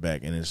drawing board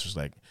back, and it's just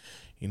like,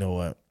 you know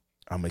what?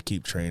 I'm gonna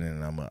keep training,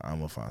 and I'm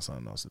gonna find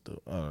something else to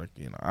do.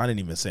 I didn't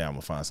even say I'm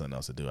gonna find something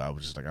else to do. I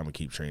was just like, I'm gonna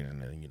keep training,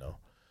 and I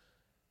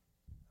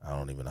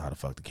don't even know how the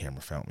fuck the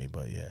camera found me,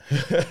 but yeah,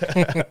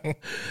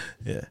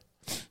 yeah.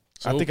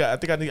 So, I think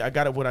I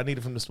got it what I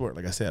needed from the sport.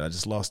 Like I said, I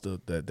just lost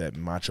that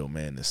macho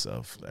manness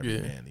of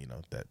every man.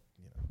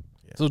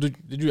 Yeah. So did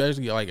you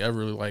actually like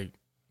ever like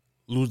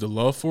lose the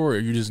love for it, or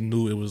you just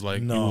knew it was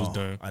like no, it was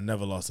done? I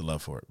never lost the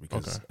love for it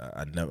because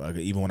I never.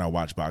 Even when I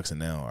watch boxing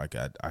now, I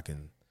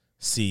can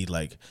see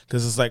like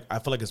because it's like I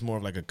feel like it's more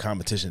of like a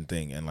competition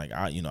thing, and like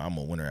I'm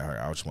a winner at heart.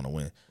 I just want to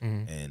win,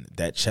 and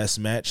that chess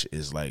match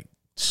is like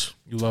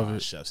you love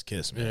it, chef's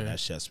kiss, man. That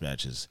chess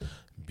match is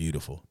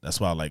beautiful. That's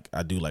why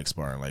I do like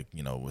sparring, like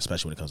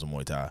especially when it comes to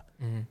Muay Thai,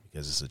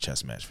 because it's a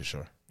chess match for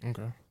sure.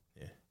 Okay,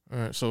 yeah. All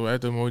right. So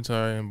after Muay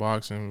Thai and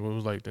boxing, what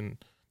was like the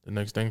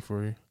next thing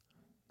for you?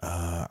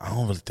 I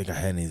don't really think I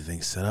had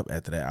anything set up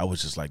after that. I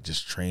was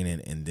just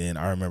training, and then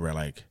I remember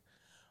like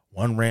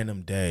one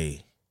random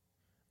day,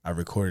 I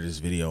recorded this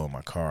video in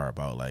my car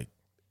about like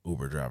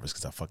Uber drivers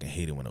because I fucking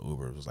hated when the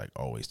Uber was like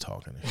always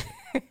talking and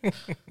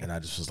shit. And I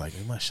just was like,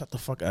 man, shut the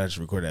fuck up. I just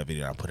recorded that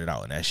video and I put it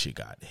out, and that shit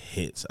got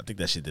hits. I think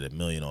that shit did 1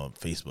 million on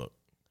Facebook.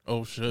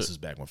 Oh shit! This is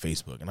back on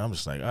Facebook, and I'm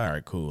just like, all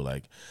right, cool.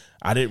 Like,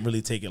 I didn't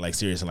really take it like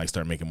serious and like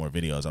start making more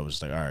videos. I was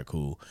just like, all right,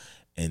 cool.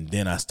 And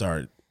then I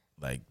started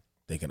like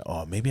thinking,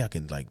 oh, maybe I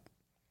can like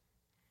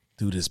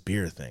do this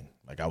beer thing.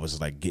 Like I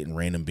was like getting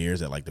random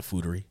beers at like the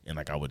Foodery, and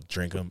like I would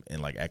drink them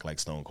and like act like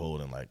Stone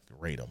Cold and like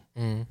rate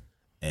them.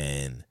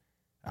 And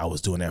I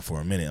was doing that for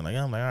a minute, and like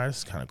I'm like, all right, this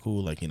is kind of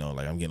cool. Like like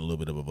I'm getting a little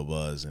bit of a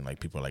buzz, and like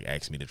people are like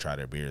asking me to try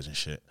their beers and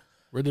shit.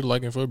 Where did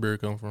liking for beer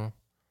come from?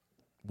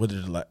 Where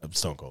did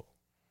Stone Cold?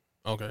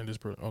 Okay,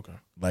 okay.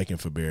 Liking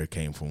for beer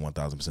came from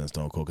 1000%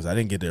 Stone Cold because I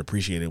didn't get to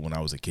appreciate it when I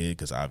was a kid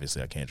because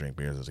obviously I can't drink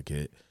beers as a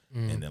kid.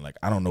 And then like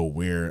I don't know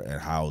where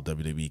and how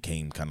WWE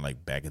came kind of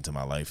like back into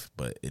my life,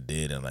 but it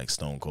did. And like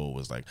Stone Cold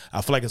was like,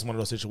 I feel like it's one of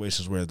those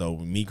situations where though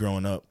me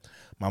growing up,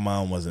 my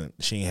mom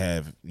she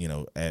didn't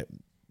have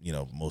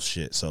most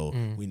shit. So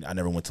I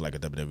never went to like a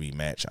WWE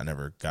match. I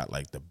never got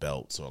like the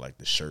belts or like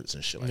the shirts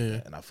and shit like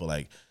that. And I feel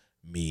like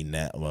me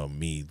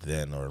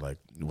then or like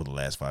with the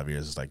last 5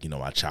 years, it's like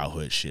my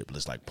childhood shit, but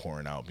it's like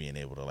pouring out, being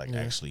able to like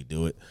actually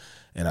do it.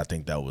 And I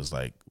think that was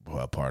like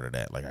a part of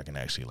that. Like I can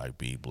actually like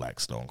be Black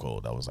Stone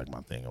Cold. That was like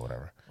my thing or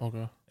whatever.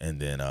 Okay.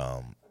 And then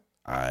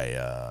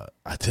I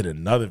did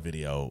another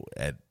video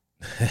at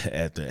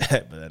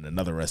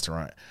another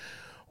restaurant,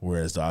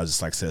 whereas I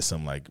just like said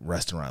some like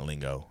restaurant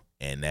lingo,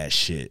 and that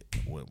shit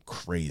went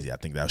crazy. I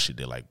think that shit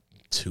did like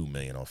 2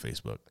 million on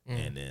Facebook,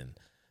 and then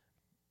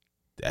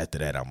after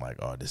that, I'm like,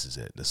 oh, this is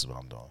it. This is what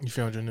I'm doing. You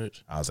found your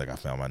niche. I was like, I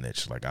found my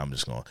niche. Like, I'm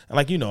just going. And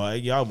like,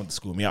 y'all went to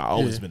school with me. I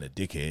always been a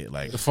dickhead.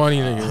 Like, the funny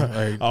nigga.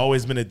 Like, I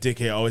always been a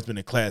dickhead. Always been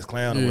a class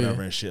clown or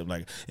whatever and shit.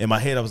 Like, in my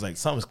head, I was like,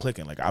 something's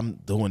clicking. Like, I'm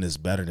doing this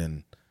better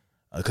than.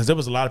 Because there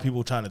was a lot of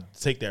people trying to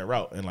take that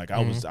route. And like,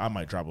 I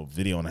might drop a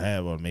video and a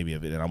half or maybe a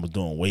video, and I was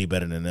doing way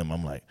better than them.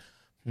 I'm like,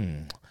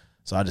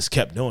 So I just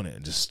kept doing it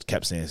and just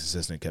kept staying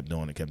consistent, kept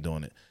doing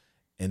it.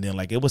 And then,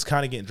 like, it was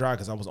kind of getting dry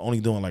because I was only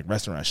doing, like,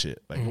 restaurant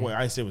shit. Like, the way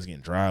I said it was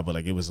getting dry, but,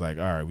 like, it was like,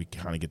 all right, we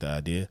kind of get the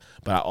idea.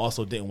 But I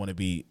also didn't want to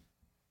be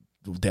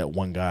that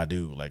one guy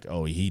dude. Like,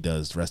 oh, he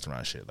does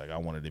restaurant shit. Like, I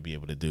wanted to be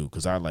able to do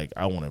because I want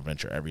to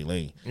venture every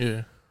lane.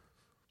 Yeah.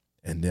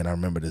 And then I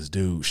remember this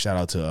dude,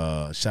 shout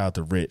out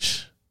to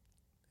Rich.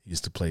 He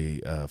used to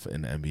play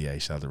in the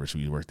NBA. Shout out to Rich.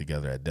 We worked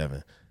together at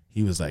Devon.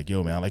 He was like,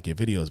 yo, man, I like your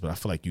videos, but I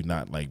feel like you're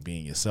not, like,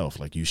 being yourself.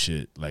 Like, you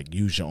should, like,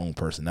 use your own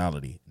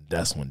personality.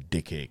 That's when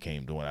dickhead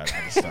came doing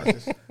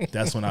it.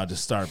 That's when I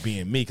just start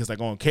being me. Because, like,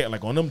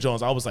 on them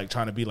Jones, I was, like,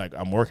 trying to be, like,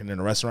 I'm working in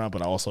a restaurant,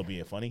 but I also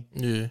being funny.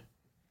 Yeah.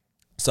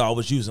 So I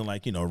was using,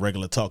 like,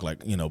 regular talk,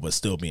 like, but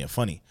still being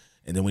funny.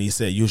 And then when he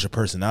said use your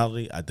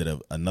personality, I did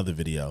another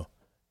video.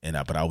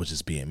 but I was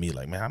just being me,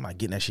 like, man, I'm not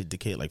getting that shit,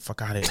 dickhead. Like,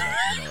 fuck out of here,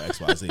 like, X,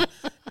 Y, Z.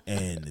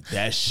 And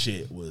that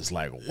shit was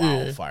like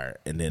wildfire.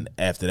 And then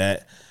after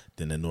that,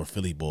 then the North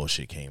Philly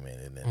bullshit came in,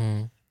 and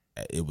then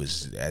it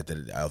was after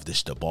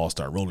the ball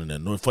started rolling.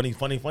 The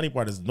funny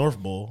part is North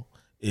Bowl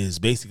is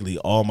basically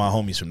all my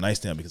homies from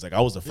Nicetown, because like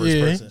I was the first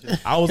person.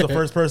 I was the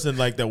first person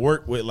like that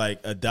worked with like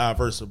a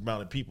diverse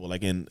amount of people.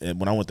 Like in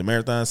when I went to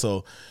Marathon,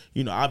 so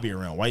I'd be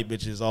around white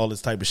bitches, all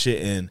this type of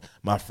shit. And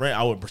my friend,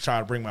 I would try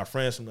to bring my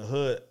friends from the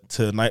hood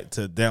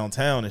to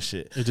downtown and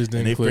shit. It just didn't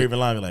and they click. favorite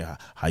line be like,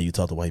 "How you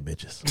talk to white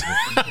bitches?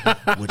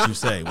 What you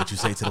say? What you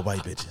say to the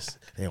white bitches?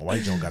 Damn,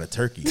 white Joan got a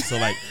turkey." So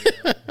like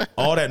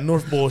all that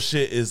North Bowl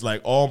shit is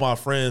like all my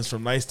friends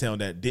from Nicetown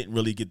that didn't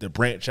really get to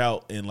branch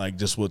out and like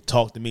just would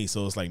talk to me.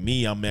 So it's like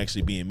me, I'm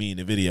actually being me in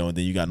the video, and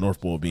then you got North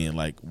Bowl being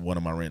like one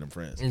of my random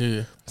friends.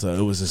 Yeah. So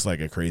it was just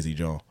like a crazy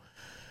joint.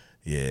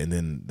 Yeah, and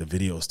then the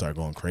video started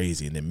going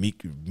crazy, and then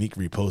Meek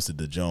reposted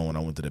the joint when I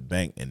went to the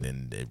bank, and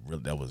then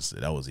that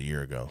was a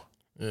year ago.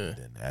 Yeah. And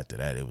then after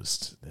that,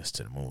 it's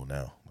to the moon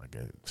now. Like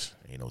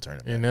ain't no turning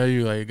back. And now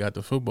you like got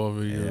the football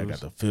videos. Yeah, I got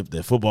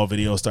the football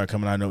videos start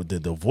coming out. I know the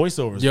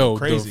voiceovers. Yo, were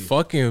crazy. the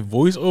fucking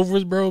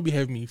voiceovers, bro, be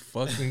having me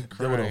fucking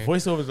crying. The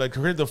voiceovers, like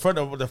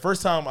the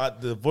first time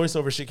the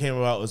voiceover shit came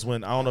about was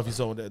when, I don't know if you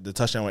saw the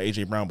touchdown with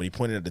AJ Brown, but he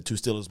pointed at the two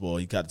Steelers ball.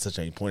 He got the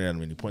touchdown. He pointed at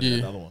him and he pointed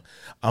at the other one.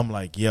 I'm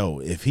like, yo,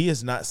 if he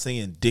is not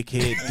saying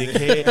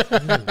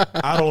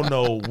dickhead, I don't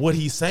know what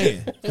he's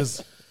saying,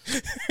 because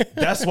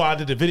that's why I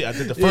did the video. I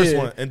did the first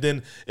one, and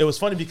then it was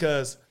funny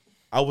because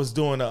I was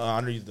doing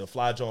the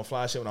Fly Joe and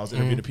Fly shit when I was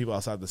interviewing the people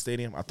outside the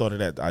stadium. I thought of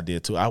that idea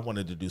too. I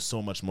wanted to do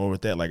so much more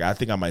with that. Like I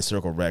think I might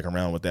circle back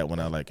around with that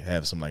when I like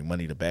have some like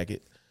money to back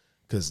it,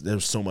 because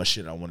there's so much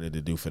shit I wanted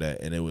to do for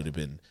that, and it would have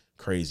been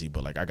crazy.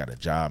 But like I got a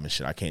job and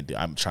shit. I can't do.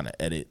 I'm trying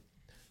to edit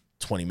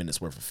 20 minutes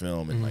worth of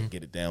film and like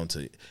get it down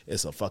to.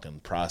 It's a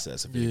fucking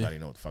process. If anybody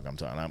know what the fuck I'm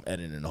talking, I'm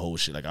editing the whole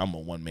shit. Like I'm a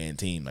one man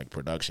team, like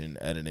production,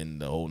 editing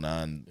the whole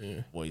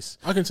voice.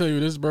 I can tell you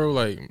this, bro.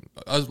 Like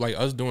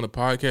us doing a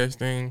podcast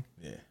thing.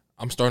 Yeah.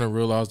 I'm starting to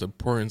realize the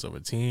importance of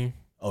a team.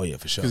 Oh yeah,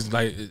 for sure. Because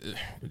like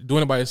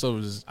doing it by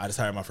yourself is. I just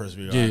hired my first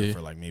videographer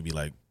for like maybe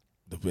like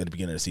at the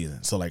beginning of the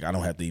season, so like I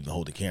don't have to even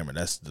hold the camera.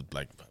 That's the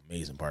like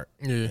amazing part.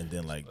 Yeah. And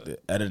then like the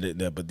edited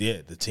that, but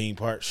yeah, the team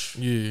part.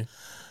 Yeah.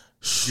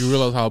 You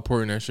realize how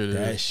important that shit is.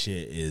 That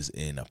shit is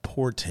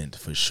important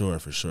for sure.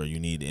 For sure,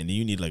 you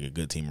need like a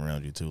good team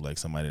around you too, like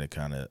somebody that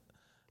kind of.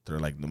 They're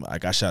like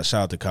I shout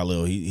out to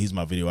Khalil. He's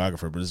my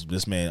videographer, but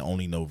this man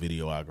only know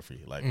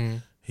videography. Like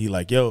he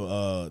like,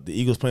 yo, the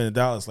Eagles playing in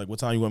Dallas. Like, what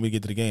time you want me to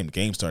get to the game? The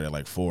game started at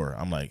like 4.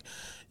 I'm like,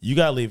 you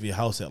gotta leave your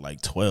house at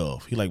like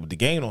 12. He like, but the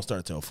game don't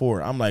start till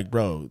 4. I'm like,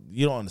 bro,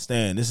 you don't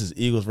understand. This is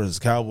Eagles versus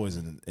Cowboys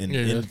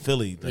in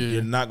Philly. Like,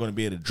 you're not gonna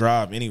be able to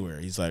drive anywhere.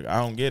 He's like, I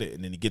don't get it.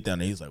 And then he get down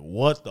there, he's like,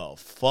 what the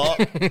fuck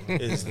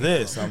is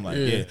this? I'm like,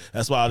 yeah.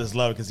 That's why I just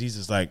love it, because he's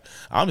just like,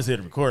 I'm just here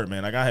to record,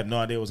 man. Like I have no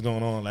idea what's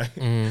going on. Like.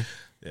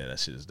 Yeah, that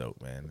shit is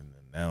dope, man. And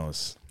now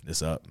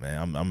it's up,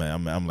 man.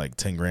 I'm like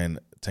 10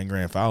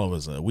 grand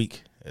followers a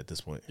week at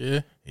this point.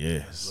 Yeah,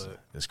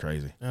 it's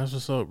crazy. That's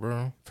what's up,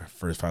 bro.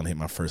 Finally hit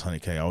my first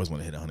 100K. I always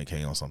want to hit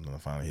 100K on something. I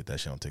finally hit that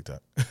shit on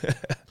TikTok.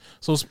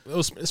 So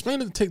explain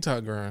the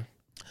TikTok grind.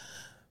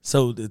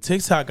 So the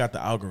TikTok got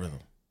the algorithm.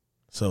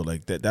 So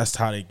like that's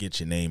how they get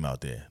your name out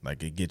there.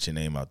 Like it gets your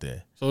name out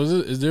there. So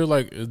is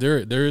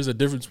there is a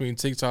difference between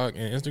TikTok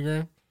and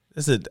Instagram?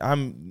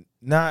 I'm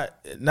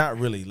not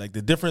really. Like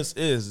the difference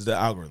is the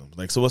algorithm.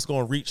 Like so, what's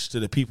going to reach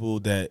to the people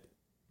that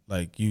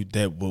like you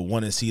that will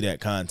want to see that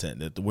content.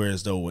 That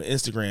whereas though with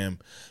Instagram,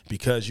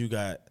 because you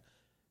got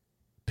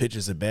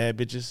pictures of bad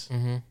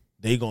bitches,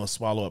 they gonna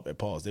swallow up at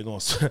pause. They're gonna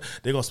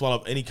swallow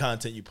up any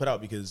content you put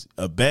out, because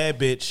a bad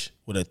bitch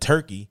with a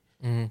turkey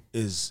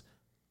is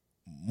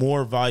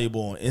more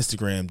valuable on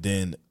Instagram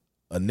than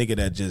a nigga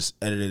that just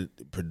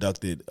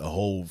produced a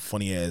whole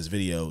funny ass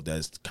video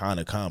that's kind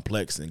of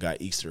complex and got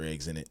Easter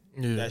eggs in it.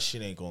 Yeah. That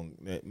shit ain't going.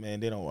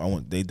 Man,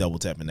 they double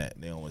tapping that.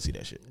 They don't want to see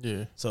that shit.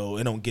 Yeah. So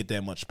it don't get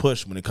that much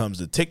push when it comes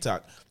to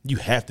TikTok. You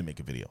have to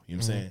make a video. You know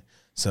what I'm saying?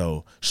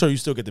 So sure, you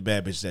still get the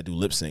bad bitches that do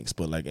lip syncs,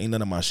 but like ain't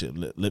none of my shit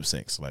lip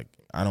syncs. Like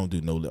I don't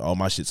do all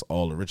my shit's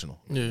all original.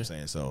 You know what I'm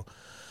saying? So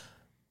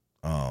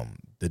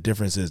the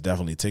difference is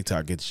definitely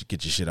TikTok get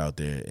your shit out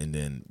there, and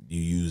then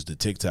you use the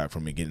TikTok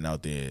from it getting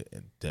out there,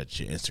 and that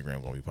your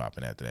Instagram gonna be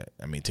popping after that.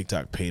 I mean,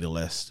 TikTok pay the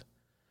less,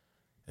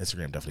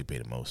 Instagram definitely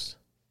pay the most,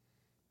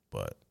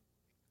 but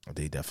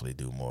they definitely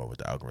do more with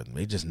the algorithm.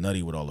 They just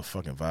nutty with all the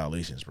fucking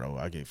violations, bro.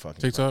 I get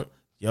fucking TikTok.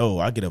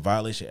 I get a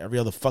violation every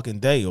other fucking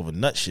day over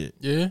nut shit.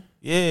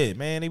 Yeah,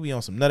 man, they be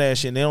on some nut ass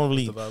shit. And they don't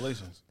really the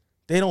violations.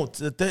 They don't.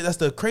 That's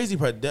the crazy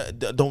part.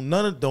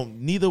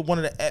 Neither one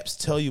of the apps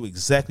tell you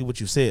exactly what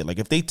you said. Like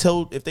if they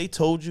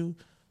told you,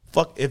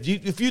 fuck. If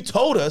you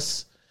told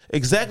us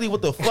exactly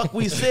what the fuck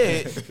we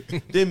said,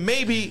 then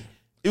maybe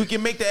we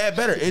can make the app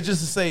better. It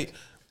just to say,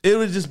 it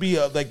would just be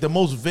like the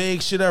most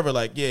vague shit ever.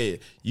 Like yeah,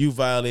 you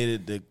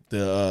violated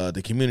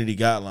the community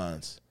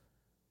guidelines.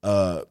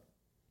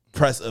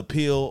 Press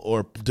appeal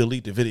or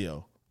delete the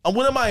video.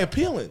 What am I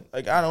appealing?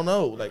 Like, I don't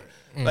know. Like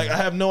I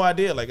have no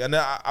idea. Like, and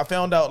I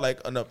found out, like,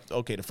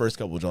 okay, the first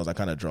couple of Jones I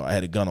kind of draw. I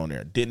had a gun on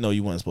there. Didn't know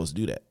you weren't supposed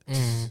to do that.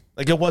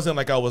 Like, it wasn't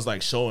like I was,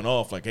 like, showing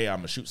off, like, hey, I'm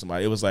going to shoot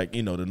somebody. It was like,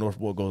 the North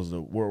Pole goes to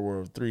World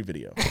War III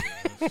video.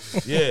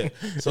 Yeah.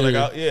 So, like,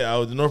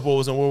 the North Pole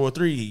was in World War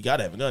III. He got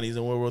to have a gun. He's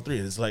in World War III.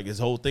 It's like, his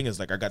whole thing is,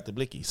 like, I got the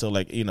blicky. So,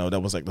 like, that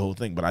was, like, the whole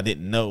thing. But I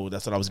didn't know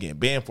that's what I was getting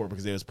banned for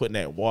because they was putting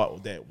that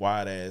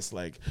wide-ass,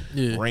 like,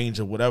 range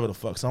of whatever the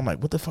fuck. So, I'm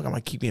like, what the fuck am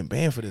I keep getting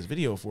banned for this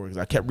video for? Because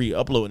I kept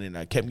re-uploading it and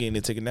I kept getting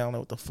it taken down.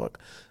 Like, what the fuck?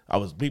 I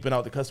was beeping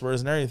out the cuss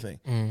words and everything.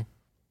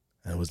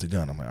 And it was the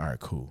gun. I'm like, all right,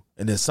 cool.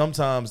 And then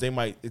sometimes they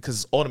might,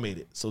 because it's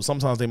automated, so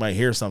sometimes they might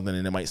hear something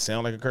and it might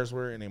sound like a curse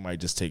word and they might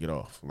just take it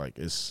off. Like,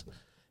 it's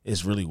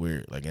really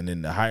weird. Like, and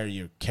then the higher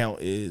your count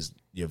is,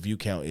 your view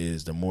count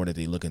is, the more that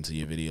they look into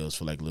your videos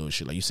for, like, little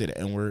shit. Like, you say the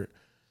N-word.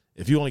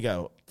 If you only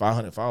got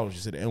 500 followers, you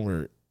say the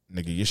N-word,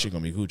 nigga, your shit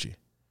gonna be Gucci.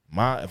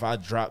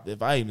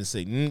 If I even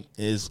say,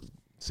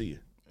 see you.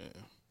 Yeah.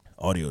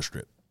 Audio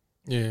strip.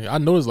 Yeah, I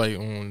noticed, like,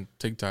 on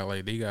TikTok,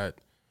 like, they got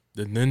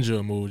the ninja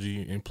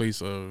emoji in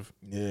place of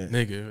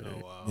nigga.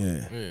 Oh, wow.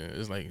 Yeah,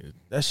 it's like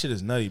that shit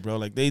is nutty, bro.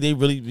 Like, they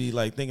really be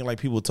like thinking like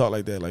people talk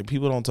like that. Like,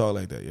 people don't talk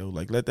like that, yo.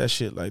 Like, let that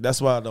shit. Like,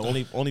 that's why the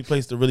only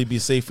place to really be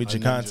safe with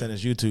your content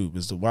is YouTube.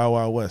 Is the Wild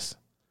Wild West.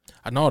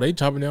 I know they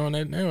chopping down on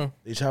that now.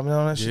 They chopping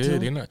down on that shit too.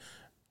 They not.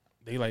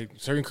 They like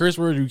certain curse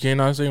words you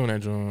cannot say on that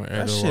joint.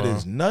 That shit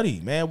is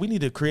nutty, man. We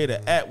need to create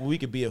an app where we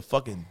could be a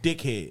fucking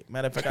dickhead.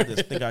 Matter of fact, I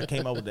just think I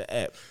came up with the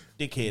app.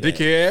 Dickhead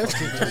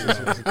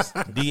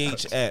app.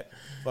 DH app.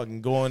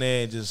 Fucking go in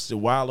there and just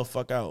wild the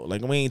fuck out.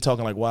 Like, we ain't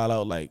talking like wild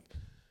out like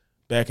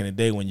back in the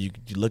day when you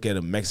look at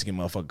a Mexican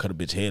motherfucker cut a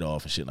bitch head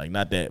off and shit. Like,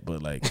 not that,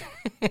 but like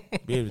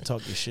be able to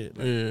talk your shit.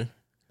 Like,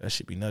 that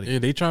should be nutty. Yeah,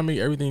 they trying to make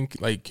everything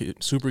like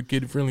super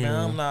kid friendly.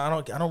 Man, I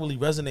don't really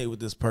resonate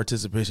with this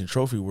participation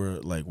trophy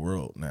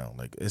world now.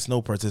 Like, it's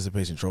no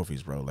participation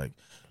trophies, bro. Like,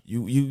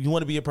 you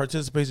want to be a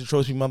participation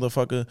trophy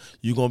motherfucker,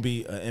 you gonna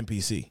be an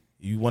NPC.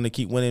 You want to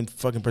keep winning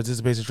fucking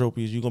participation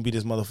trophies, you gonna be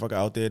this motherfucker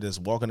out there that's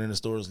walking in the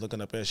stores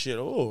looking up at shit.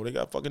 Oh, they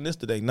got fucking this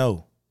today.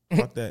 No,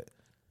 fuck that.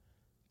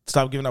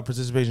 Stop giving out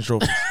participation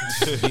trophies.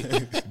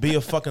 be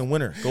a fucking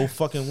winner. Go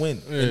fucking win.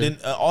 Yeah. And then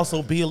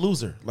also be a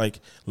loser. Like,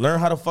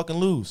 learn how to fucking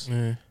lose.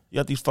 Yeah. You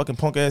got these fucking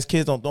punk ass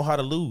kids don't know how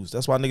to lose.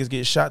 That's why niggas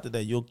get shot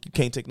today. You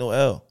can't take no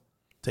L.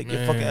 Take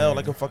your fucking L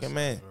like a fucking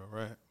man.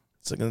 Right.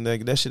 So,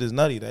 that shit is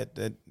nutty.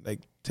 That like,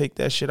 take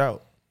that shit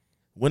out.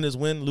 Winners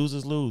win,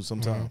 losers lose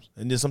sometimes.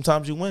 And then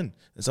sometimes you win.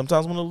 And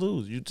sometimes when you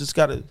lose. You just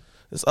gotta,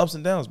 it's ups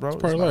and downs, bro.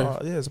 It's part of life.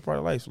 Yeah, it's a part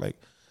of life. Like,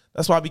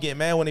 that's why I be getting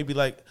mad when they be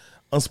like,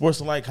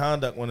 unsportsmanlike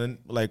conduct when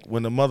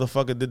the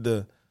motherfucker did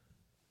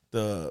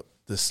the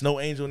snow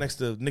angel next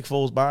to Nick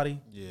Foles' body.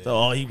 Yeah.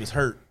 So, he was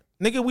hurt.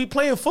 Nigga, we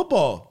playing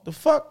football. The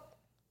fuck?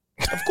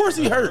 Of course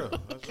he hurt.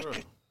 That's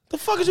right. The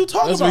fuck is you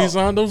talking That's about? That's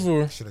what he signed up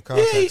for. Should have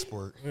contact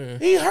sport. Yeah.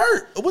 He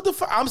hurt. What the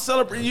fuck? I'm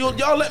celebrating.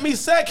 Y'all let me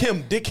sack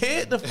him,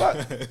 dickhead. The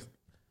fuck?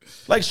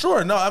 Like,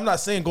 sure, no, I'm not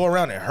saying go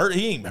around and hurt.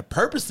 He ain't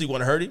purposely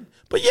want to hurt him.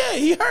 But yeah,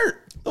 he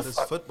hurt. But it's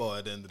football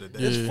at the end of the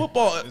day. It's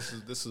football.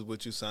 This is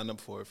what you signed up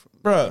for,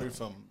 bruh.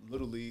 From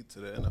Little League to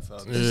the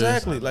NFL.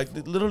 Exactly. Like,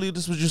 literally,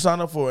 this is what you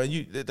signed up for. And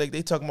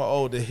they talking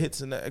about, the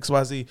hits and the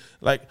XYZ.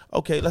 Like,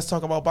 okay, let's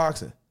talk about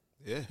boxing.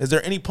 Yeah. Is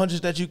there any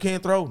punches that you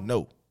can't throw?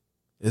 No.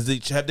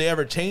 Have they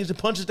ever changed the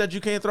punches that you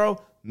can't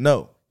throw?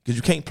 No. Because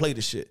you can't play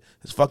the shit.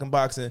 It's fucking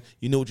boxing.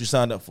 You know what you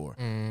signed up for.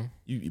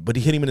 But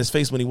he hit him in his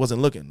face when he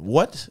wasn't looking.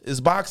 What is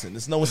boxing?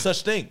 There's no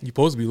such thing. You're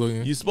supposed to be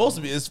looking. You're supposed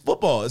to be. It's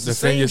football. It's the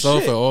same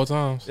yourself shit. at all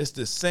times. It's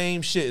the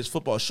same shit. It's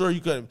football. Sure,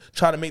 you could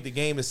try to make the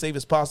game as safe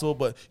as possible,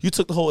 but you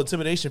took the whole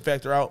intimidation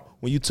factor out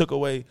when you took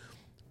away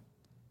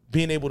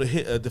being able to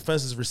hit a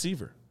defenseless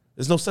receiver.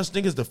 There's no such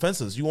thing as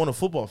defenseless. You on a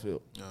football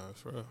field.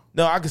 For real.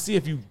 No, I can see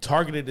if you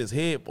targeted his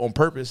head on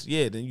purpose,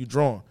 then you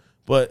drawn.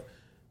 But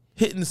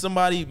hitting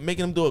somebody,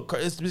 making them do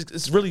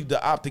it's really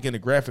the optic and the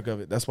graphic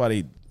of it. That's why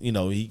they,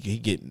 he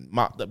get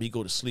mopped up. He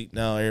go to sleep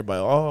now.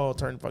 Everybody,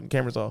 turn the fucking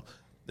cameras off.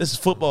 This is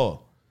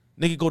football.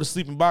 Nigga go to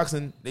sleep in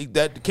boxing.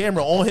 The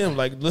camera on him,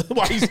 like,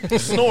 while he's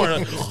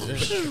snoring.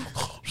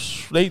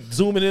 They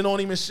zooming in on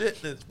him and shit.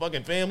 His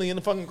fucking family in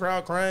the fucking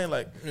crowd crying.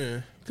 Like,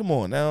 come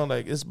on now.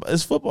 Like,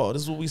 it's football.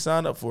 This is what we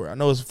signed up for. I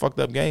know it's a fucked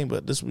up game,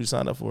 but this is what we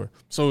signed up for.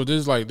 So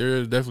there's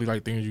definitely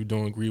like things you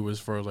don't agree with as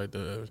far as like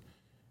the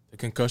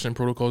concussion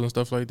protocols and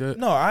stuff like that?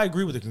 No, I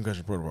agree with the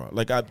concussion protocol.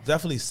 Like, I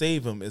definitely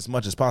save him as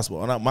much as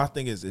possible. And my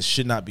thing is, it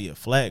should not be a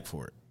flag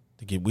for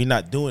it. We're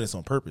not doing this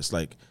on purpose.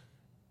 Like,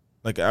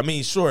 I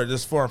mean, sure,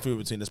 there's far and few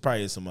between. There's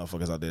probably some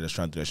motherfuckers out there that's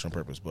trying to do that shit on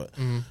purpose. But,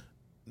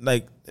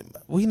 like,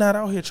 we not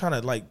out here trying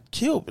to, like,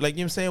 kill. Like, you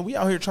know what I'm saying? We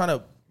out here trying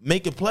to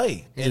make a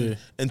play. And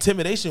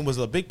intimidation was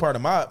a big part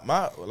of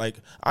my like,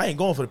 I ain't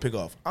going for the pick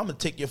off. I'm going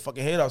to take your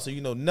fucking head off so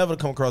never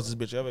come across this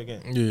bitch ever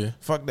again. Yeah.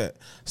 Fuck that.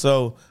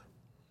 So,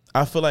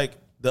 I feel like,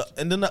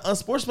 and then the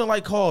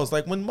unsportsmanlike calls,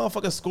 like when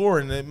motherfuckers score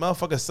and the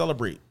motherfuckers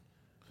celebrate.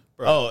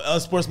 Bro. Oh,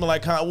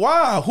 unsportsmanlike call.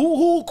 Wow,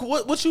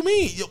 what you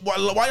mean? Why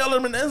y'all let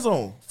him in the end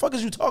zone? Fuck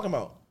is you talking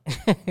about?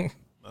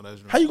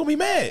 How you gonna be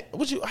mad?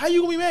 How you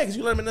gonna be mad because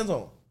you let him in the end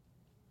zone?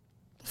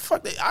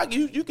 Fuck that.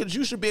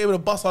 You should be able to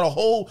bust out a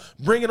whole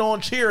bring it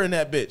on cheer in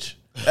that bitch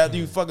after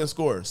you fucking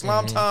score.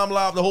 Slime time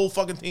live, the whole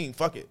fucking team.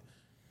 Fuck it.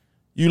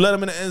 You let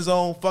them in the end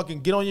zone,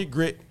 fucking get on your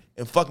grit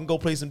and fucking go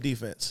play some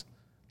defense.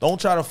 Don't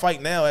try to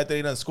fight now after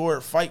they done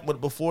scored. Fight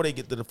before they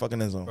get to the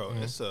fucking end zone. Bro,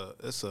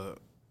 it's a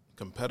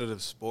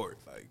competitive sport.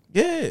 Like,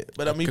 yeah,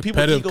 but I mean,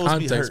 people egos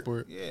be hurt.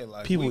 Sport. Yeah,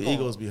 like people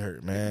egos be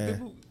hurt,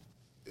 man.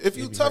 If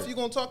you tough, you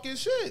gonna talk your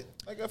shit.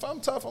 Like if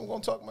I'm tough, I'm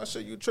gonna talk my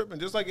shit. You tripping?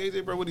 Just like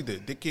AJ, bro. What he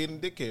did,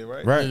 dickhead,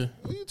 right? Right. Yeah.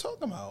 What are you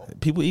talking about?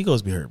 People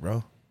egos be hurt,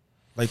 bro.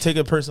 Like take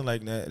a person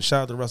like that.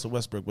 Shout out to Russell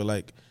Westbrook, but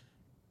like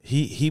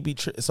he be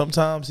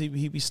sometimes he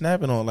be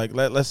snapping on. Like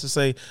let's just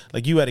say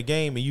like you at a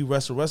game and you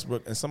Russell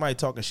Westbrook and somebody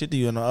talking shit to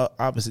you on the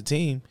opposite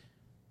team.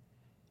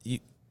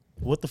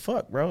 What the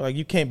fuck, bro? Like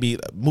you can't be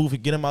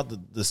get him out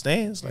the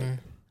stands, like.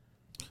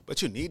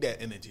 But you need that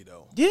energy,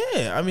 though.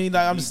 Yeah, I mean,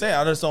 like, I'm just saying,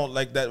 I just don't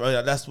like that.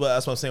 That's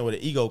what I'm saying. Where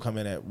the ego come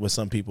in at with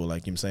some people,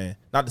 like you know what I'm saying.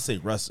 Not to say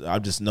Russ, I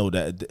just know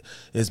that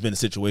there's been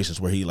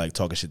situations where he like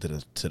talking shit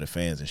to the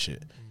fans and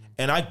shit.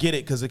 And I get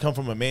it because it come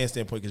from a man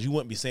standpoint. Because you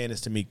wouldn't be saying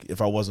this to me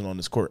if I wasn't on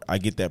this court. I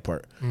get that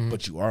part,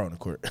 but you are on the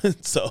court,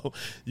 so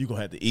you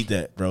gonna have to eat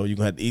that, bro. You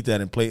gonna have to eat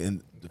that and play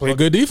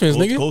good defense,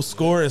 nigga. Go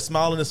score and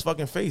smile in his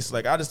fucking face.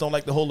 Like I just don't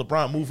like the whole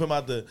LeBron move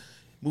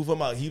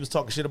him out. He was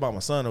talking shit about my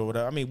son or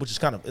whatever. I mean, which is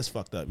kind of, it's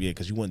fucked up, yeah,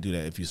 because you wouldn't do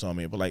that if you saw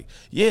me. But like,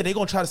 yeah, they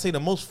gonna try to say the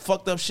most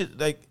fucked up shit.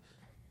 Like,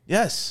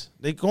 yes,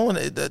 they going.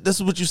 This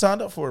is what you signed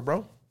up for,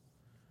 bro.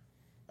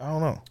 I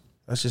don't know.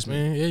 That's just me.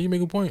 Man, yeah, you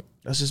make a point.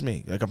 That's just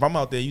me. Like if I'm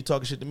out there, you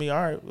talking shit to me. All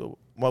right,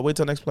 well, wait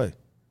till next play.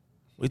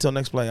 Wait till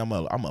next play. I'm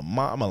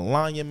a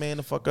line your man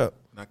the fuck up.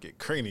 Not get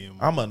cranium.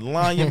 I'm a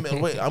line your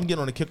man. Wait, I'm getting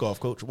on the kickoff,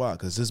 coach. Why?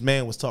 Because this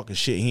man was talking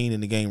shit. He ain't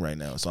in the game right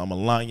now. So I'm a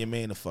line your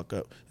man the fuck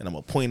up, and I'm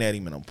gonna point at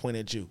him and I'm pointing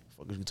at you.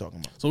 What are you talking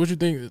about? So what you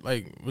think?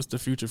 Like, what's the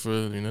future for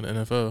the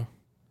NFL?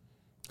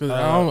 Because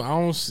I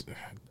don't.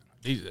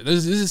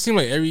 This seems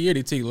like every year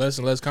they take less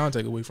and less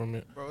contact away from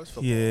it. Bro, it's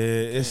football. Yeah,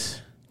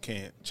 it's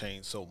can't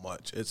change so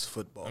much. It's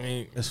football. I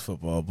mean, it's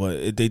football,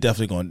 but they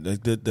definitely going.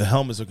 The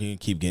helmets are going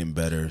to keep getting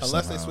better.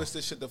 Unless they switch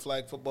this shit to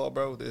flag football,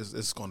 bro,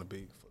 it's going to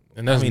be football.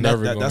 And that's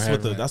never going to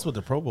happen. That's what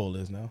the Pro Bowl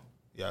is now.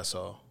 Yeah, I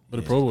saw.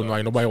 But the Pro Bowl,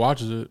 like nobody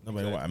watches it.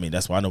 I mean,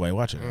 that's why nobody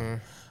watches it.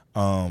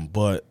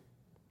 But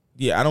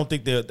yeah, I don't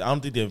think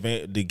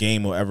the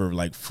game will ever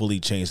like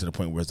fully change to the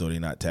point where as though they're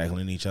not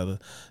tackling each other.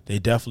 They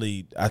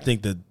definitely, I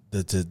think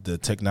the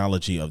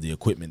technology of the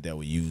equipment that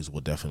we use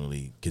will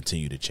definitely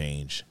continue to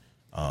change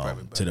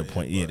to the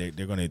point. Yeah,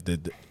 they're gonna.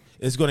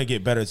 It's gonna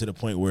get better to the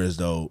point where as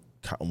though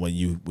when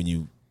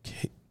you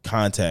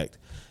contact,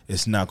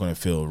 it's not gonna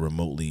feel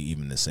remotely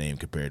even the same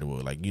compared to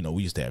what, like, you know,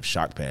 we used to have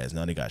shock pads.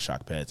 Now they got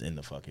shock pads in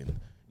the fucking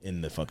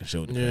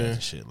shoulder pads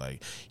and shit. Like, you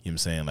know what I'm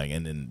saying? Like,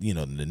 and then, you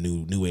know, the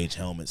new age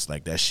helmets,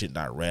 like that shit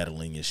not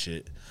rattling and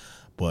shit.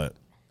 But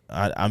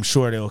I'm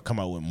sure they'll come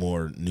out with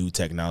more new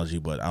technology,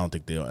 but I don't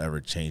think they'll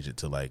ever change it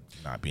to like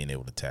not being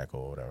able to tackle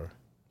or whatever.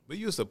 We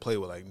used to play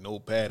with like no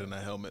pad in our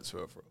helmets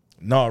for.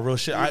 No, real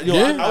shit.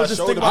 I was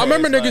just thinking. I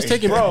remember niggas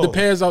taking the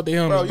pads out their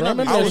helmets. Bro, you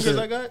know how many stingers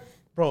I got?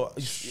 Bro,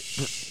 you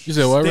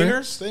said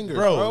what? Stingers,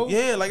 bro.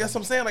 Yeah, like that's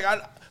what I'm saying. Like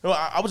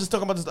I was just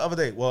talking about this the other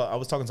day. Well, I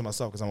was talking to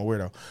myself because I'm a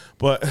weirdo.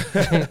 But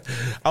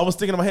I was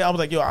thinking in my head, I was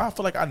like, yo, I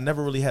feel like I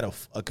never really had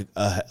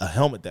a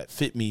helmet that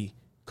fit me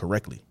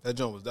correctly. That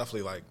joint was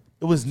definitely like.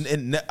 It was.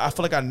 I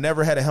feel like I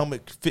never had a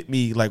helmet fit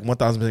me like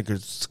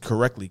 1,000%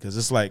 correctly, because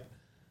it's like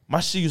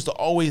my shit used to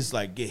always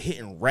like get hit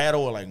and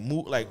rattle or like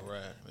move like. Right.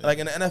 Like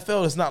in the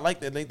NFL, it's not like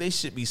that. They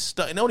shit be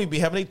stuck. And they don't even be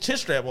having their chin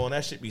strap on.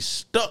 That shit be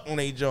stuck on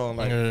their jaw.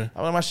 Like, I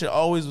mean, my shit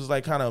always was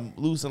like kind of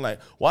loose and like,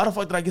 why the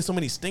fuck did I get so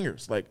many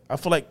stingers? Like, I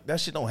feel like that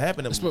shit don't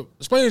happen.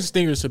 Explain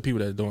stingers to people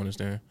that don't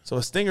understand. So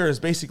a stinger is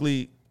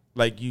basically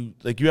like you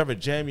ever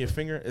jam your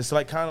finger. It's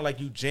like kind of like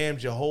you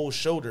jammed your whole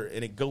shoulder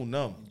and it go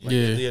numb. Like,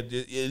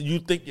 you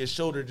think your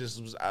shoulder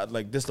just was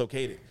like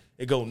dislocated.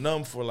 It go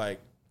numb for like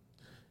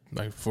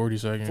 40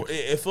 seconds.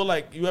 It feel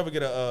like you ever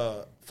get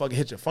a fucking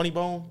hit your funny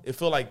bone. It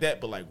feel like that,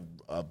 but like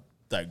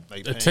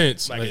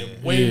intense,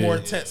 way more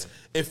intense.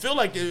 It feel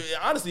like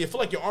honestly, it feel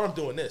like your arm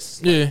doing this.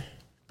 Yeah,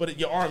 but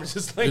your arm is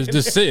just like it's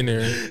just sitting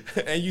there,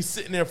 and you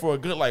sitting there for a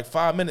good like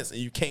 5 minutes, and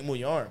you can't move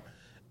your arm.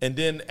 And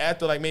then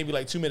after like maybe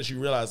like 2 minutes, you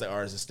realize that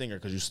it's a stinger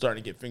because you're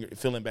starting to get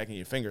feeling back in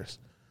your fingers.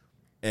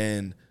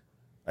 And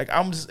like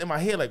I'm just in my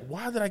head like,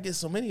 why did I get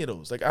so many of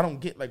those? Like I don't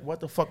get like what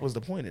the fuck was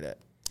the point of that?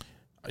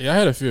 Yeah, I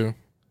had a few.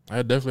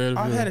 I definitely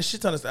had a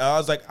shit ton of stuff. I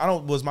was like,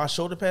 was my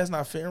shoulder pads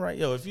not fitting right?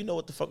 Yo, if you know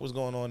what the fuck was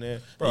going on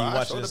there, bro, and you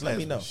watch this, let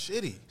me know.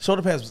 Shitty.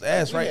 Shoulder pads was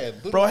ass, right?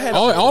 Bro, I had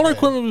all our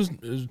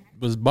equipment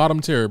was bottom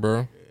tier,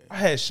 bro. I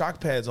had shock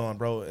pads on,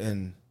 bro,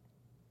 and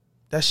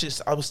that shit.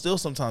 I would still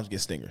sometimes get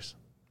stingers.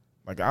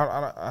 Like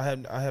I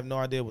have no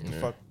idea what the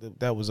fuck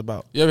that was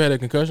about. You ever had a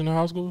concussion in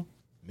high school?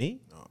 Me?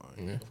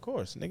 Yeah. Of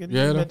course, nigga.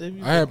 Yeah,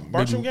 I had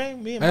Bartram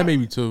game. Me and I had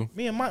maybe two.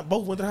 Me and Mike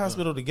both went to the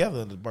hospital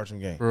together in the Bartram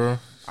game. Bro.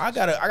 I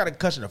got a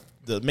concussion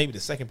maybe the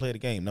second play of the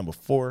game, number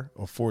 4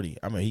 or 40.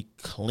 I mean, he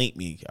cleaned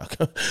me.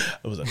 It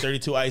was a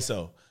 32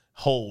 ISO,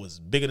 hole was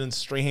bigger than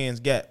Straight Hands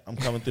Gap. I'm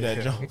coming through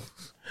that joint.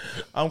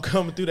 I'm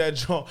coming through that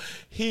joint.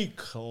 He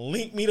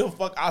clinked me the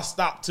fuck. I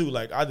stopped too.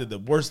 Like I did the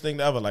worst thing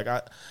ever. Like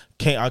I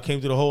came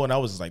through the hole and I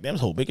was just like, damn,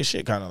 this hole big as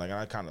shit. Kind of like, and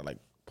I kind of like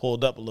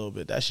pulled up a little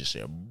bit. That shit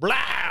said, blow.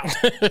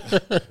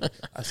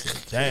 I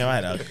said, damn, I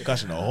had a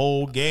concussion the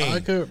whole game.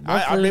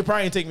 They probably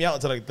didn't take me out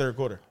until like the third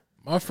quarter.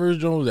 My first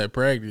joint was at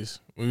practice.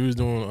 We was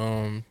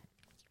doing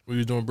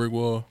brick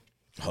wall.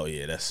 Oh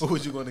yeah, that's. Who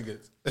was you going to get?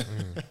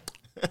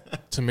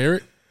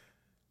 Turmeric.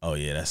 Oh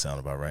yeah, that sounded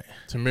about right.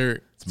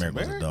 Turmeric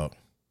Was a dog.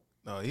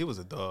 No, he was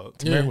a dog.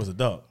 Turmeric was a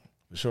dog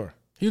for sure.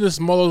 He was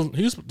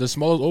the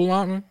smallest old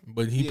lineman,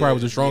 but he probably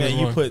was the strongest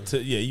one.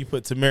 You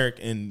put Turmeric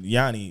and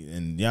Yanni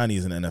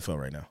is in the NFL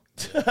right now.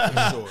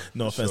 Sure,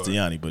 no offense to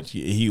Yanni, but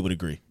he would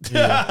agree.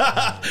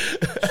 Yeah.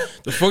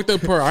 The fucked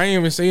up part, I ain't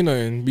even say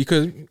nothing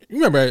because you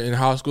remember in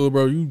high school,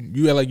 bro,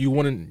 you had like you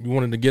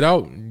wanted to get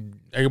out.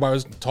 Everybody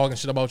was talking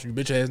shit about you,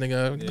 bitch ass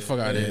nigga. Get the fuck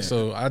out of there.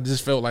 So I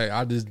just felt like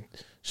I just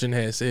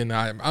shouldn't have said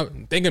nothing.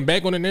 I'm thinking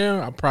back on it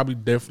now, I probably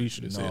definitely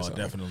should have said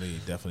something.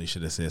 Definitely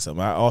should have said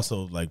something. I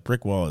also like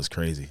brick wall is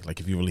crazy.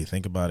 Like if you really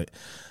think about it,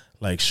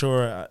 like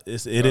sure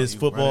it is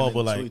football,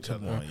 but like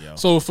come on, yo.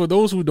 So for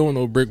those who don't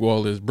know, brick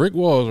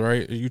walls,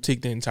 right? You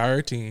take the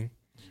entire team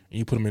and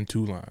you put them in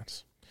two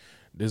lines.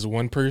 There's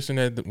one person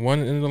at the one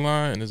end of the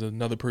line and there's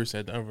another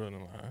person at the other end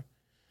of the line.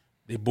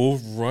 They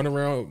both run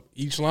around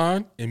each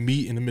line and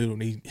meet in the middle.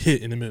 And they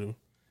hit in the middle,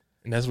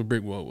 and that's what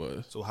brick wall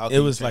was. So how it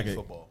was like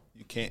football?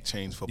 You can't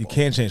change football. You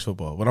can't change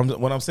football.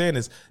 What I'm saying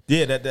is,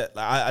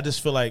 I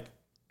just feel like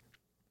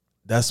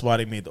that's why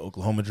they made the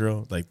Oklahoma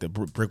drill. Like the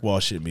brick wall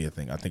shouldn't be a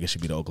thing. I think it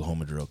should be the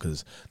Oklahoma drill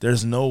because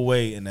there's no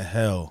way in the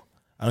hell,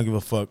 I don't give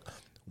a fuck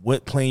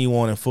what plane you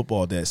on in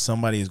football that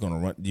somebody is gonna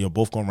run. You're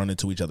both gonna run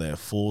into each other at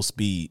full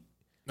speed.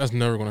 That's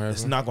never gonna happen.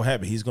 It's not gonna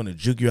happen. He's gonna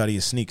juke you out of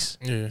your sneaks.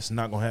 Yeah, it's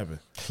not gonna happen.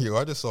 Yo,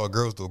 I just saw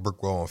girls do a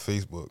brick wall on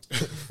Facebook.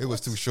 It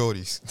was two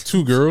shorties.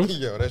 Two girls?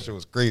 Yo, that shit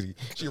was crazy.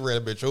 She ran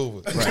a bitch over.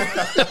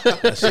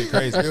 Right. That shit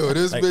crazy. Yo,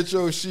 this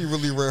bitch, she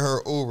really ran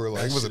her over.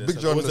 Like it was a big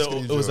jump.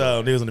 They was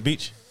on the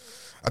beach.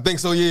 I think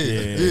so. Yeah.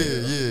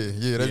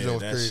 That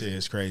joint was crazy. Shit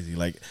is crazy.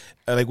 Like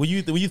when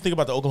you think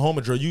about the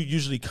Oklahoma drill, you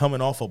usually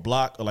coming off a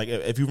block, or like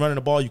if you're running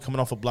the ball, you coming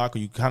off a block, or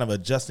you kind of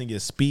adjusting your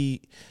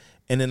speed.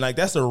 And then, like,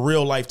 that's a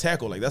real life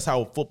tackle. Like, that's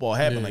how football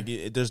happened.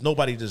 Yeah. Like, there's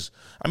nobody just.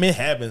 I mean, it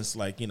happens.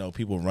 Like, you know,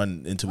 people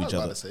run into each other.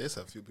 I was about to say, it's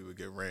a few people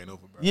get ran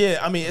over, bro. Yeah,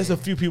 I mean, it's a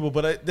few people,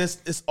 but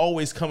it's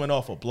always coming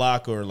off a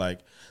block or like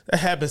that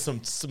happens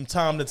some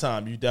time to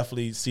time. You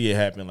definitely see it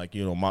happen. Like,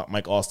 you know,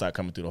 Mike Allstott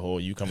coming through the hole,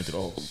 you coming through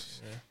the hole.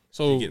 Yeah.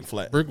 So getting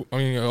flat.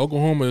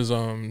 Oklahoma is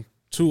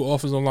two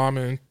offensive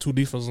linemen, two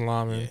defensive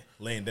linemen,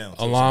 laying down,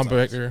 a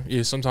linebacker.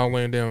 Yeah, sometimes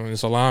laying down.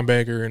 It's a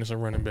linebacker and it's a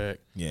running back.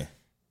 Yeah,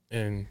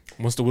 and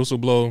once the whistle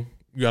blow,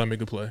 you gotta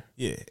make a play.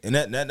 Yeah, and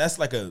that's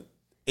like a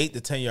 8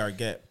 to 10 yard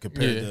gap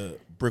compared to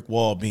brick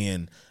wall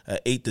being an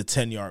 8 to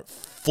 10 yard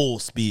full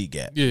speed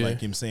gap. Yeah. Like, you know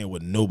what I'm saying,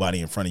 with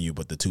nobody in front of you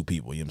but the two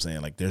people. You know what I'm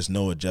saying? Like, there's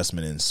no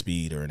adjustment in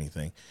speed or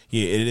anything.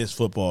 Yeah, it is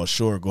football.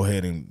 Sure, go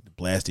ahead and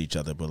blast each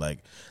other, but like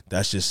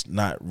that's just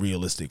not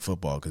realistic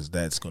football because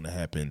that's going to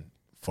happen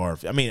far.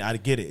 I mean, I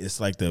get it. It's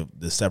like the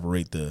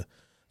separate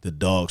the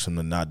dogs from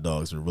the not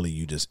dogs, but really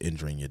you just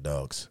injuring your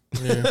dogs.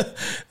 Yeah,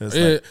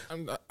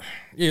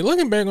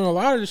 looking back on a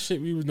lot of the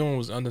shit we was doing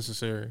was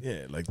unnecessary.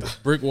 Yeah, like the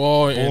brick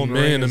wall and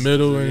man in the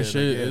middle and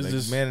shit. Yeah, it's like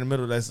just man in the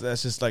middle. That's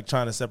just like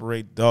trying to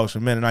separate dogs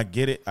from men. And I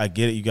get it.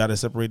 You got to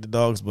separate the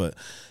dogs, but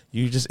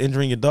you just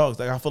injuring your dogs.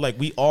 Like I feel like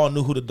we all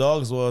knew who the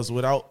dogs was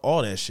without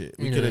all that shit.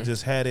 We could have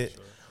just had it.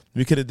 Sure.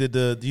 We could have did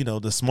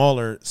the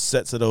smaller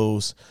sets of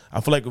those.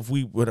 I feel like if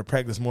we would have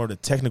practiced more of the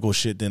technical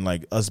shit than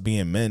like us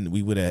being men,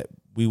 we would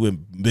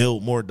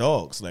build more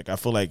dogs. Like I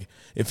feel like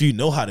if you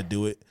know how to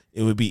do it,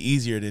 it would be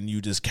easier than you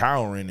just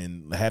cowering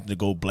and having to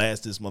go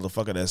blast this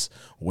motherfucker that's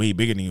way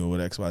bigger than you with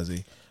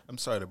XYZ. I'm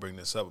sorry to bring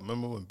this up.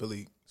 Remember when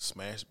Billy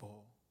smashed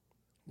ball?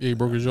 Yeah, he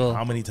broke his jaw.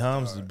 How many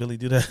times did Billy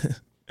do that?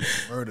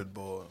 Murdered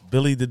ball.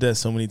 Billy did that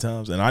so many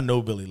times, and I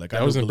know Billy. Like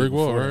that I was in Billy brick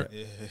wall, right?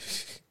 Yeah.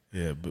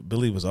 Yeah, but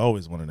Billy was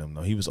always one of them,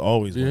 though. He was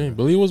always one of them.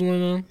 Billy was one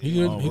of them. He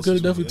could have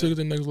definitely took it to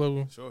the next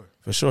level. Sure.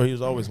 For sure, he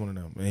was always one of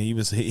them. And he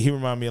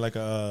reminded me of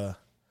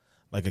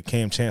like a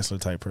Cam Chancellor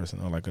type person,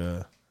 or like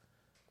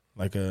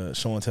a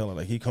Show and Teller.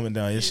 Like he coming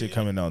down, his shit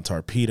coming down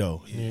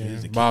torpedo. Yeah,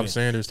 Bob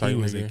Sanders type. He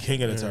was the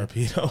king of the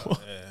torpedo.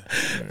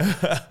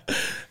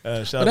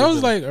 But that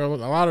was like a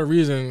lot of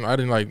reason I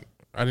didn't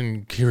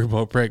care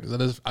about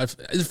practice.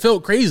 It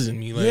felt crazy to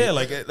me. Like, yeah,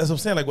 like that's what I'm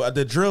saying. Like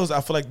the drills,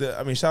 I feel like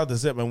shout out to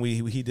Zip, man.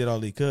 He did all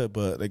he could,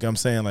 but like I'm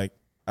saying, like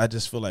I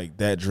just feel like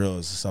that drill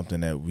is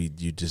something that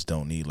you just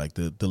don't need. Like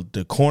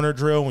the corner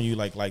drill when you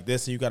like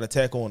this and you got to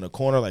tackle in the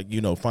corner, like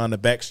find the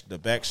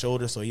back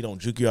shoulder so he don't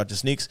juke you out your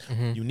sneaks.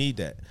 Mm-hmm. You need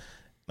that.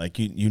 Like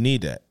you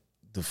need that.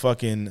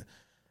 The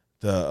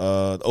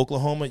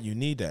Oklahoma, you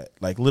need that.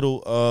 Like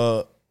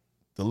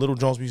the little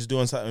Jones we used to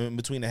do inside in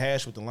between the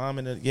hash with the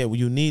linemen. Yeah, well,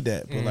 you need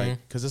that, but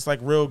like, cause it's like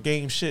real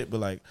game shit. But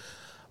like,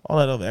 all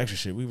that other extra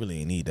shit, we really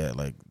ain't need that.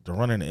 Like the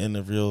running the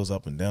intervals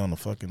up and down the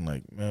fucking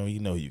like, man, you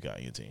know who you got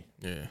on your team.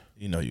 Yeah.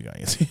 You know you got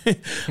on your team.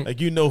 Like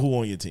you know who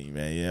on your team,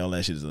 man. Yeah, all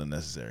that shit is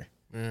unnecessary.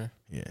 Yeah.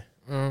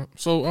 Yeah.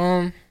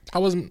 So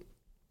how was me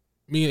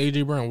and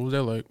AJ Brown? What was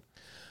that like?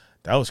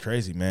 That was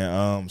crazy,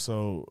 man.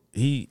 So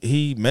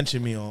he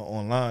mentioned me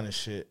online and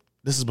shit.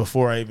 This is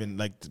before I even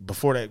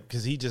before that,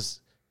 because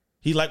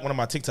he liked one of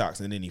my TikToks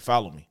and then he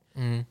followed me.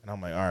 And I'm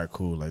like, all right,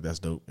 cool, like that's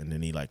dope. And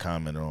then he like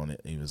commented on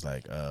it. He was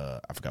like, I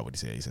forgot what he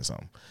said. He said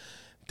something.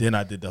 Then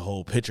I did the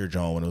whole picture,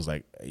 John, when it was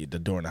like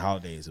during the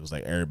holidays. It was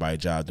like everybody's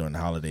job during the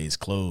holidays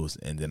closed,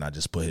 and then I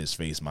just put his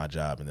face, my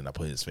job, and then I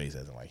put his face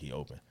as in like he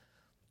open.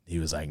 He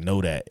was like,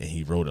 know that, and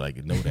he wrote it like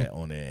know that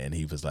on there, and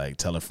he was like,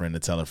 tell a friend to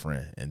tell a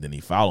friend, and then he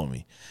followed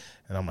me,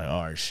 and I'm like,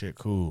 all right, shit,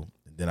 cool.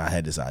 And then I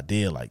had this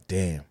idea, like,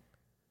 damn.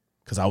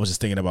 Because I was just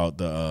thinking about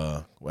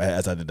the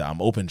as I did the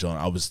I'm Open John,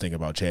 I was thinking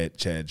about Chad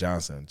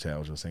Johnson. Chad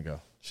was just thinking.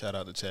 Shout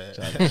out to Chad.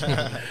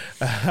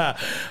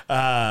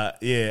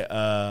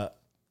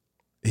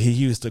 He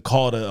used to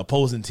call the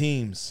opposing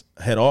team's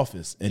head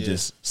office and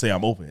just say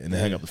I'm open and then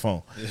hang up the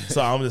phone.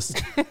 So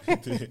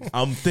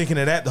I'm thinking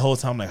of that the whole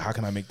time. Like, how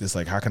can I make this?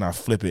 Like, how can I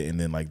flip it and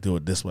then like do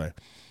it this way?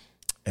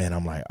 And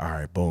I'm like, all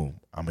right, boom,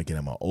 I'm gonna get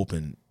him an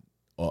open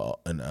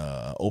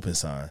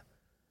sign.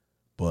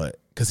 But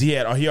because he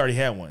already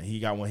had one. He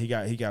got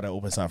an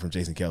open sign from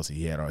Jason Kelsey.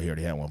 He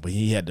already had one, but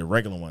he had the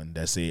regular one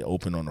that said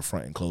open on the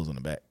front and close on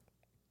the back.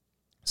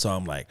 So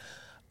I'm like,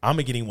 I'm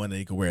gonna get him one that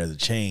he could wear as a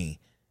chain,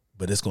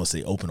 but it's gonna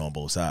say open on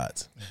both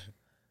sides.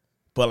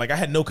 But like I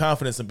had no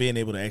confidence in being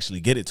able to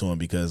actually get it to him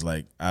because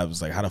like I was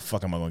like, how the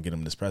fuck am I gonna get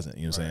him this present?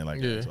 You know what I'm saying?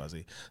 Like that's what I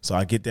see. So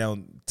I get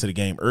down to the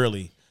game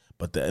early,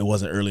 but it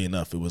wasn't early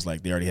enough. It was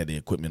like they already had the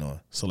equipment on.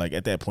 So like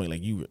at that point,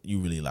 like you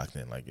really locked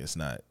in. Like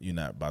you're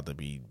not about to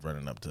be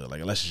running up to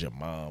like unless it's your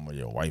mom or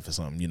your wife or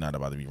something, you're not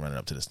about to be running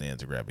up to the stand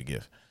to grab a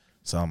gift.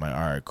 So I'm like,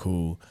 all right,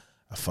 cool.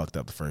 I fucked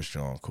up the first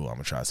drawing. Cool. I'm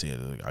gonna try to see it.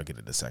 I'll get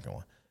it the second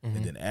one.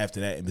 And then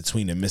after that, in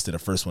between the midst of the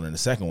first one and the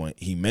second one,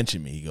 he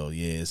mentioned me. He goes,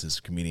 yeah, it's this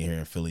comedian here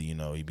in Philly, you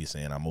know, he be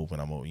saying I'm open,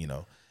 you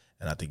know,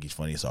 and I think he's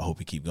funny, so I hope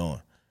he keep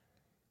going.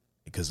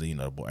 Because, you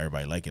know,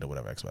 everybody like it or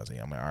whatever,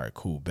 XYZ. I'm like, all right,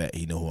 cool, bet.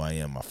 He know who I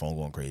am. My phone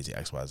going crazy,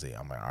 XYZ.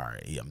 I'm like, all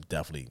right, I'm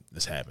definitely,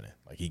 this happening.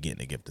 Like, he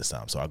getting a gift this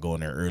time. So I go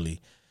in there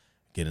early,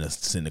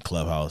 sit in the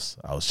clubhouse.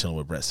 I was chilling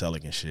with Brett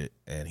Selleck and shit,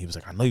 and he was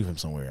like, I know you from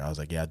somewhere. I was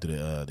like, yeah, I do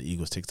the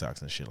Eagles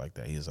TikToks and shit like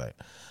that. He was like,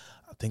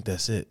 I think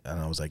that's it. And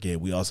I was like, yeah,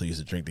 we also used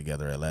to drink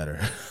together at Ladder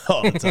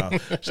all the time.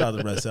 Shout out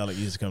to Brett Selleck.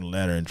 He used to come to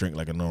Ladder and drink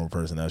like a normal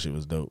person. That shit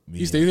was dope.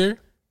 He stay there?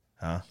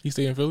 Huh? He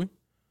stay in Philly?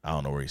 I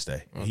don't know where he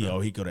stay.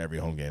 Okay. He go to every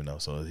home game though,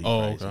 so he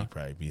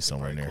probably be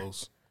somewhere in there.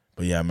 Close.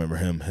 But yeah, I remember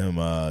him,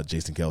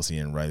 Jason Kelsey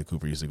and Riley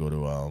Cooper used to go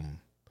to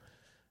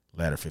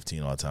Ladder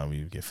 15 all the time. We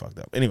would get fucked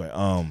up. Anyway,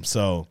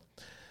 so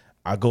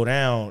I go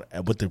down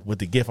with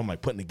the gift. I'm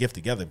like putting the gift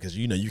together because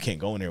you know you can't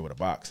go in there with a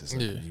box.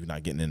 Like, you're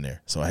not getting in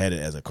there. So I had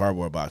it as a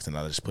cardboard box and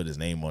I just put his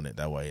name on it.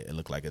 That way it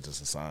looked like it's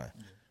just a sign.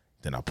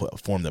 Then I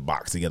formed the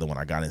box together when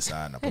I got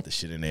inside and I put the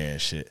shit in there and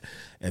shit.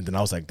 And then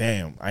I was like,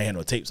 damn, I had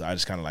no tape, so I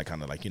just kind of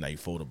like you know you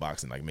fold the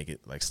box and like make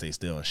it like stay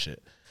still and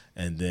shit.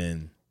 And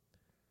then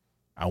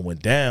I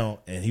went down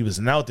and he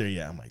wasn't out there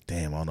yet. I'm like,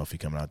 damn, I don't know if he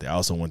coming out there. I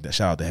also went there.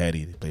 Shout out to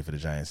Hattie, he played for the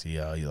Giants. He's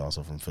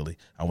also from Philly.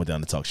 I went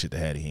down to talk shit to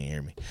Hattie. He didn't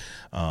hear me.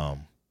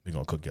 We're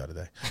going to cook y'all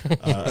today.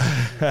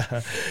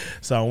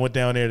 So I went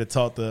down there to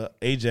talk to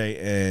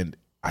AJ, and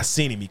I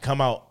seen him. He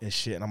come out and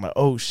shit, and I'm like,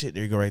 oh, shit,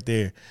 there you go right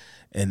there.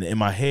 And in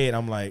my head,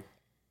 I'm like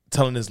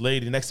telling this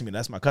lady next to me,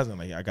 that's my cousin,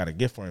 like, I got a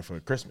gift for him for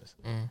Christmas.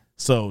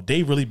 So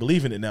they really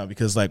believe in it now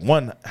because, like,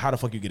 one, how the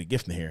fuck you get a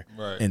gift in here?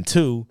 Right. And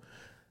two,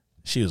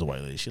 she was a white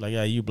lady. She like,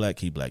 yeah, you black,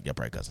 he black. Y'all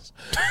probably cousins.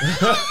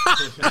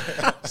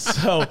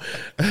 So...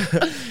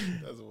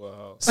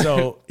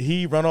 So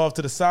he run off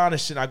to the side and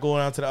shit. I go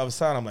down to the other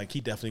side. I'm like, he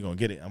definitely gonna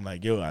get it. I'm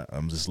like, yo,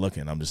 I'm just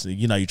looking. I'm just,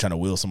 you know, you trying to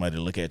will somebody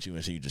to look at you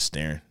and shit. You just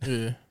staring.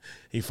 Yeah.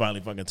 He finally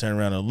fucking turned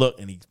around and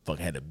looked, and he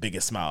fucking had the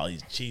biggest smile.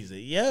 He's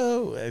cheesy.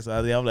 Yo,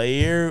 XYZ. I'm like,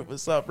 here,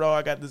 what's up, bro?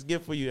 I got this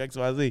gift for you,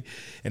 XYZ.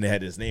 And they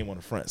had his name on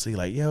the front. So he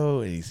like,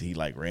 yo, and he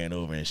like ran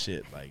over and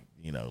shit, like,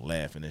 you know,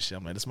 laughing and shit.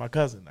 I'm like, this is my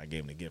cousin. I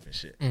gave him the gift and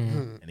shit.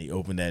 And he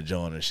opened that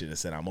joint and shit and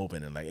said, I'm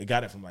open. And like, it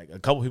got it from like a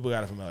couple people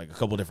got it from like a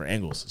couple different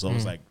angles. So it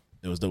was like,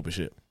 it was dope as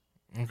shit.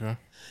 Okay.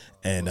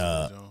 And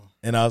I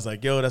was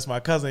like, yo, that's my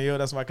cousin. Yo,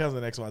 that's my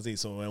cousin, XYZ.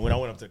 So when I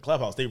went up to the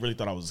clubhouse, they really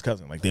thought I was his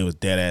cousin. Like, they was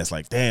dead ass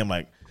like, damn,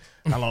 like,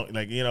 how long,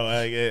 like, you know,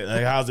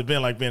 like how's it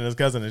been, like, being his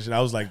cousin and shit? I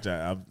was like,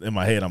 in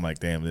my head, I'm like,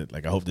 damn,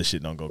 like, I hope this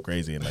shit don't go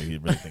crazy and, like, he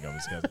really think I'm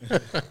his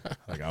cousin.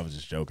 Like, I was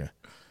just joking.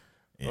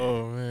 Yeah.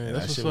 Oh, man, and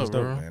that's that shit what's was up,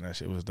 dope, bro. man. That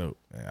shit was dope.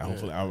 And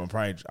hopefully, I'm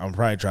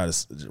probably try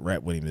to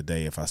rap with him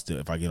today if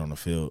I get on the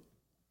field.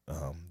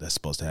 That's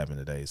supposed to happen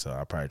today. So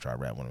I'll probably try to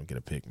rap with him, get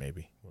a pick,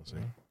 maybe. We'll see.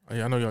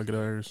 Yeah, I know y'all get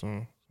out of here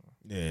soon.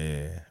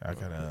 Yeah, I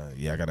got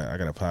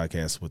a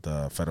podcast with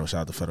Federal.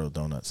 Shout out to Federal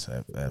Donuts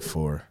at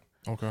 4.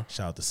 Okay.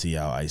 Shout out to Sea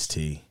Owl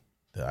Ice-T,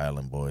 the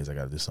Island Boys. I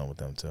got to do something with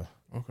them too.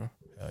 Okay.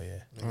 Hell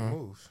yeah. Making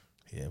moves.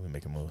 Yeah, we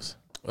making moves.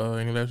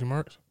 Any last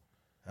remarks?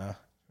 Huh?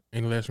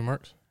 Any last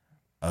remarks?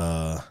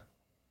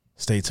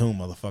 Stay tuned,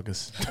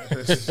 motherfuckers.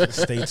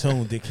 Stay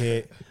tuned,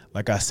 dickhead.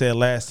 Like I said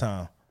last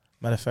time.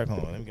 Matter of fact,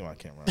 hold on. Let me get my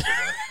camera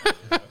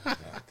out.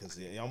 Because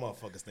y'all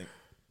motherfuckers think.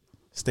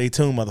 Stay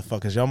tuned,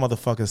 motherfuckers. Y'all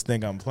motherfuckers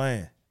think I'm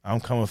playing. I'm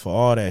coming for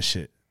all that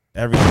shit.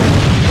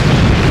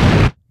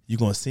 Everything. You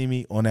going to see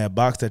me on that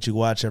box that you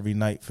watch every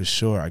night for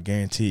sure. I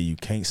guarantee you. You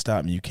can't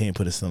stop me. You can't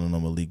put a ceiling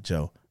on Malik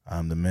Joe.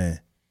 I'm the man.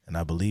 And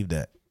I believe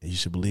that. And you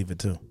should believe it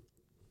too.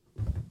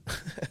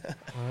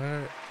 All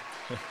right.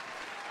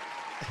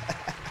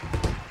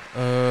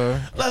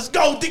 Let's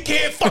go,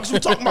 dickhead. Fuck you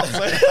talking about.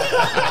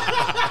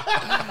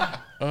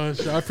 I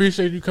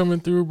appreciate you coming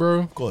through,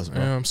 bro. Of course,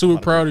 bro. I'm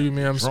super proud of you,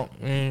 man.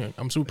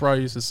 I'm super proud of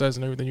your success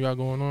and everything you got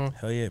going on.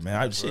 Hell yeah,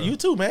 man. Shit, you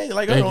too, man.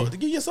 Like,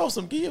 give yourself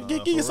some. Give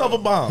yourself real.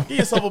 a bomb. Give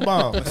yourself a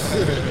bomb.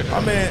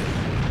 my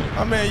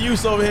man,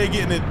 Yus over here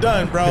getting it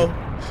done, bro.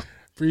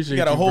 Appreciate you.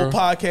 Got a whole bro.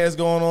 podcast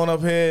going on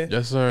up here.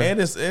 Yes, sir. And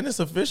it's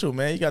official,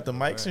 man. You got the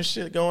mics and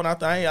shit going out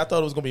there. I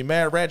thought it was gonna be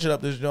mad ratchet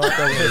up this joint. I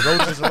thought it was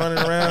roaches running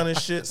around and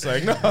shit. It's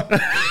like, no. This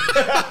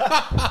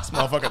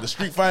motherfucker got the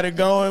Street Fighter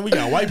going. We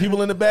got white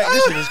people in the back.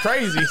 This shit is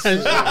crazy.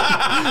 Shout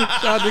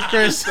out to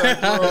Chris. You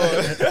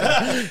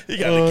got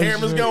the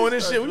cameras going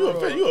and shit.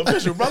 You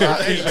official, brother.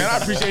 Hey, man, I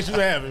appreciate you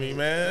having me,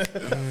 man.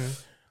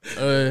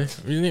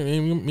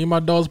 Me and my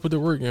dogs put the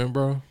work in,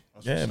 bro.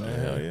 Yeah, man.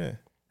 Hell yeah.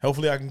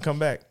 Hopefully I can come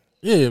back.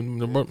 Yeah,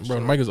 bro, the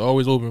mic is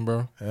always open,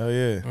 bro. Hell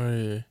yeah.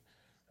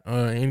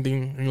 Oh, yeah.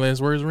 Any last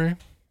words, Ray?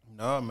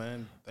 Nah,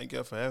 man. Thank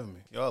y'all for having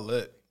me. Y'all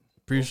lit.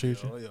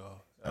 Appreciate you.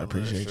 Y'all. I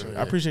appreciate you.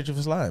 I appreciate you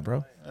for sliding,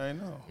 bro. I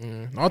know.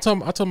 I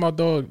told my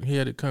dog he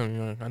had to come. You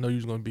know, I know you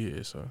was gonna be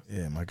here, so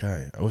yeah, my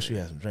guy. I wish we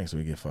had some drinks so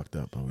we get fucked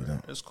up, but we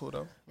don't. It's cool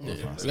though.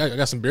 Yeah. I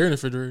got some beer in the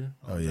refrigerator.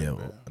 Oh yeah,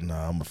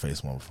 nah, I'm gonna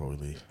face one before we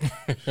leave.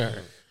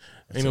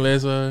 Any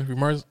last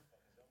remarks,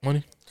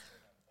 Money?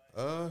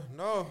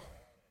 No,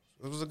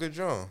 it was a good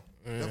job.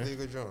 Definitely a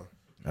good job.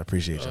 I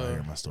appreciate y'all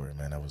hearing my story,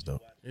 man. That was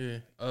dope. Yeah.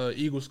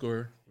 Eagle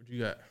score. What you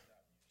got?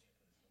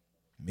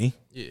 Me?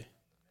 Yeah.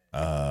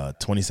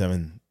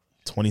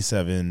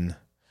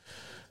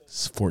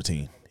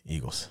 27-14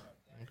 Eagles.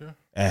 Okay.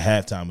 At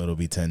halftime, it'll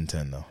be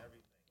 10-10 though. All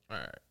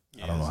right.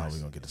 I don't know how we're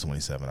gonna get to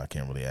 27. I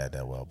can't really add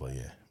that well, but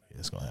yeah,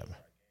 it's gonna happen.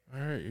 All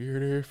right, you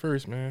heard it here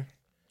first, man.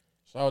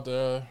 Shout out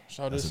to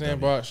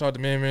Sandbox. Shout out to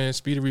Man.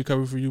 Speedy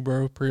recovery for you,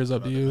 bro. Prayers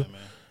up to you.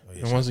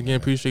 And once again,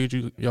 appreciate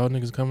y'all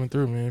niggas coming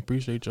through, man.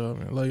 Appreciate y'all,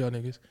 man. Love y'all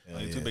niggas.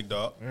 Love you too, big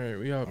dog. All right,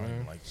 we out,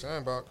 man. Like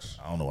Sandbox.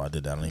 I don't know why I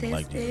did that. I don't even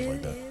like music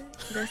like that.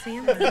 The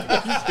Sandbox. This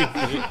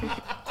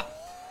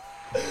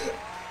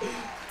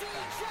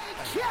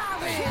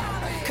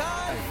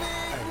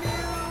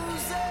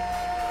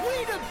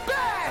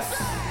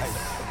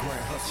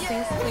is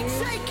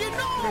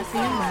the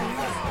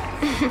Sandbox.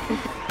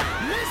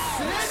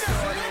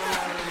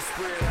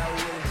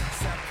 Listen.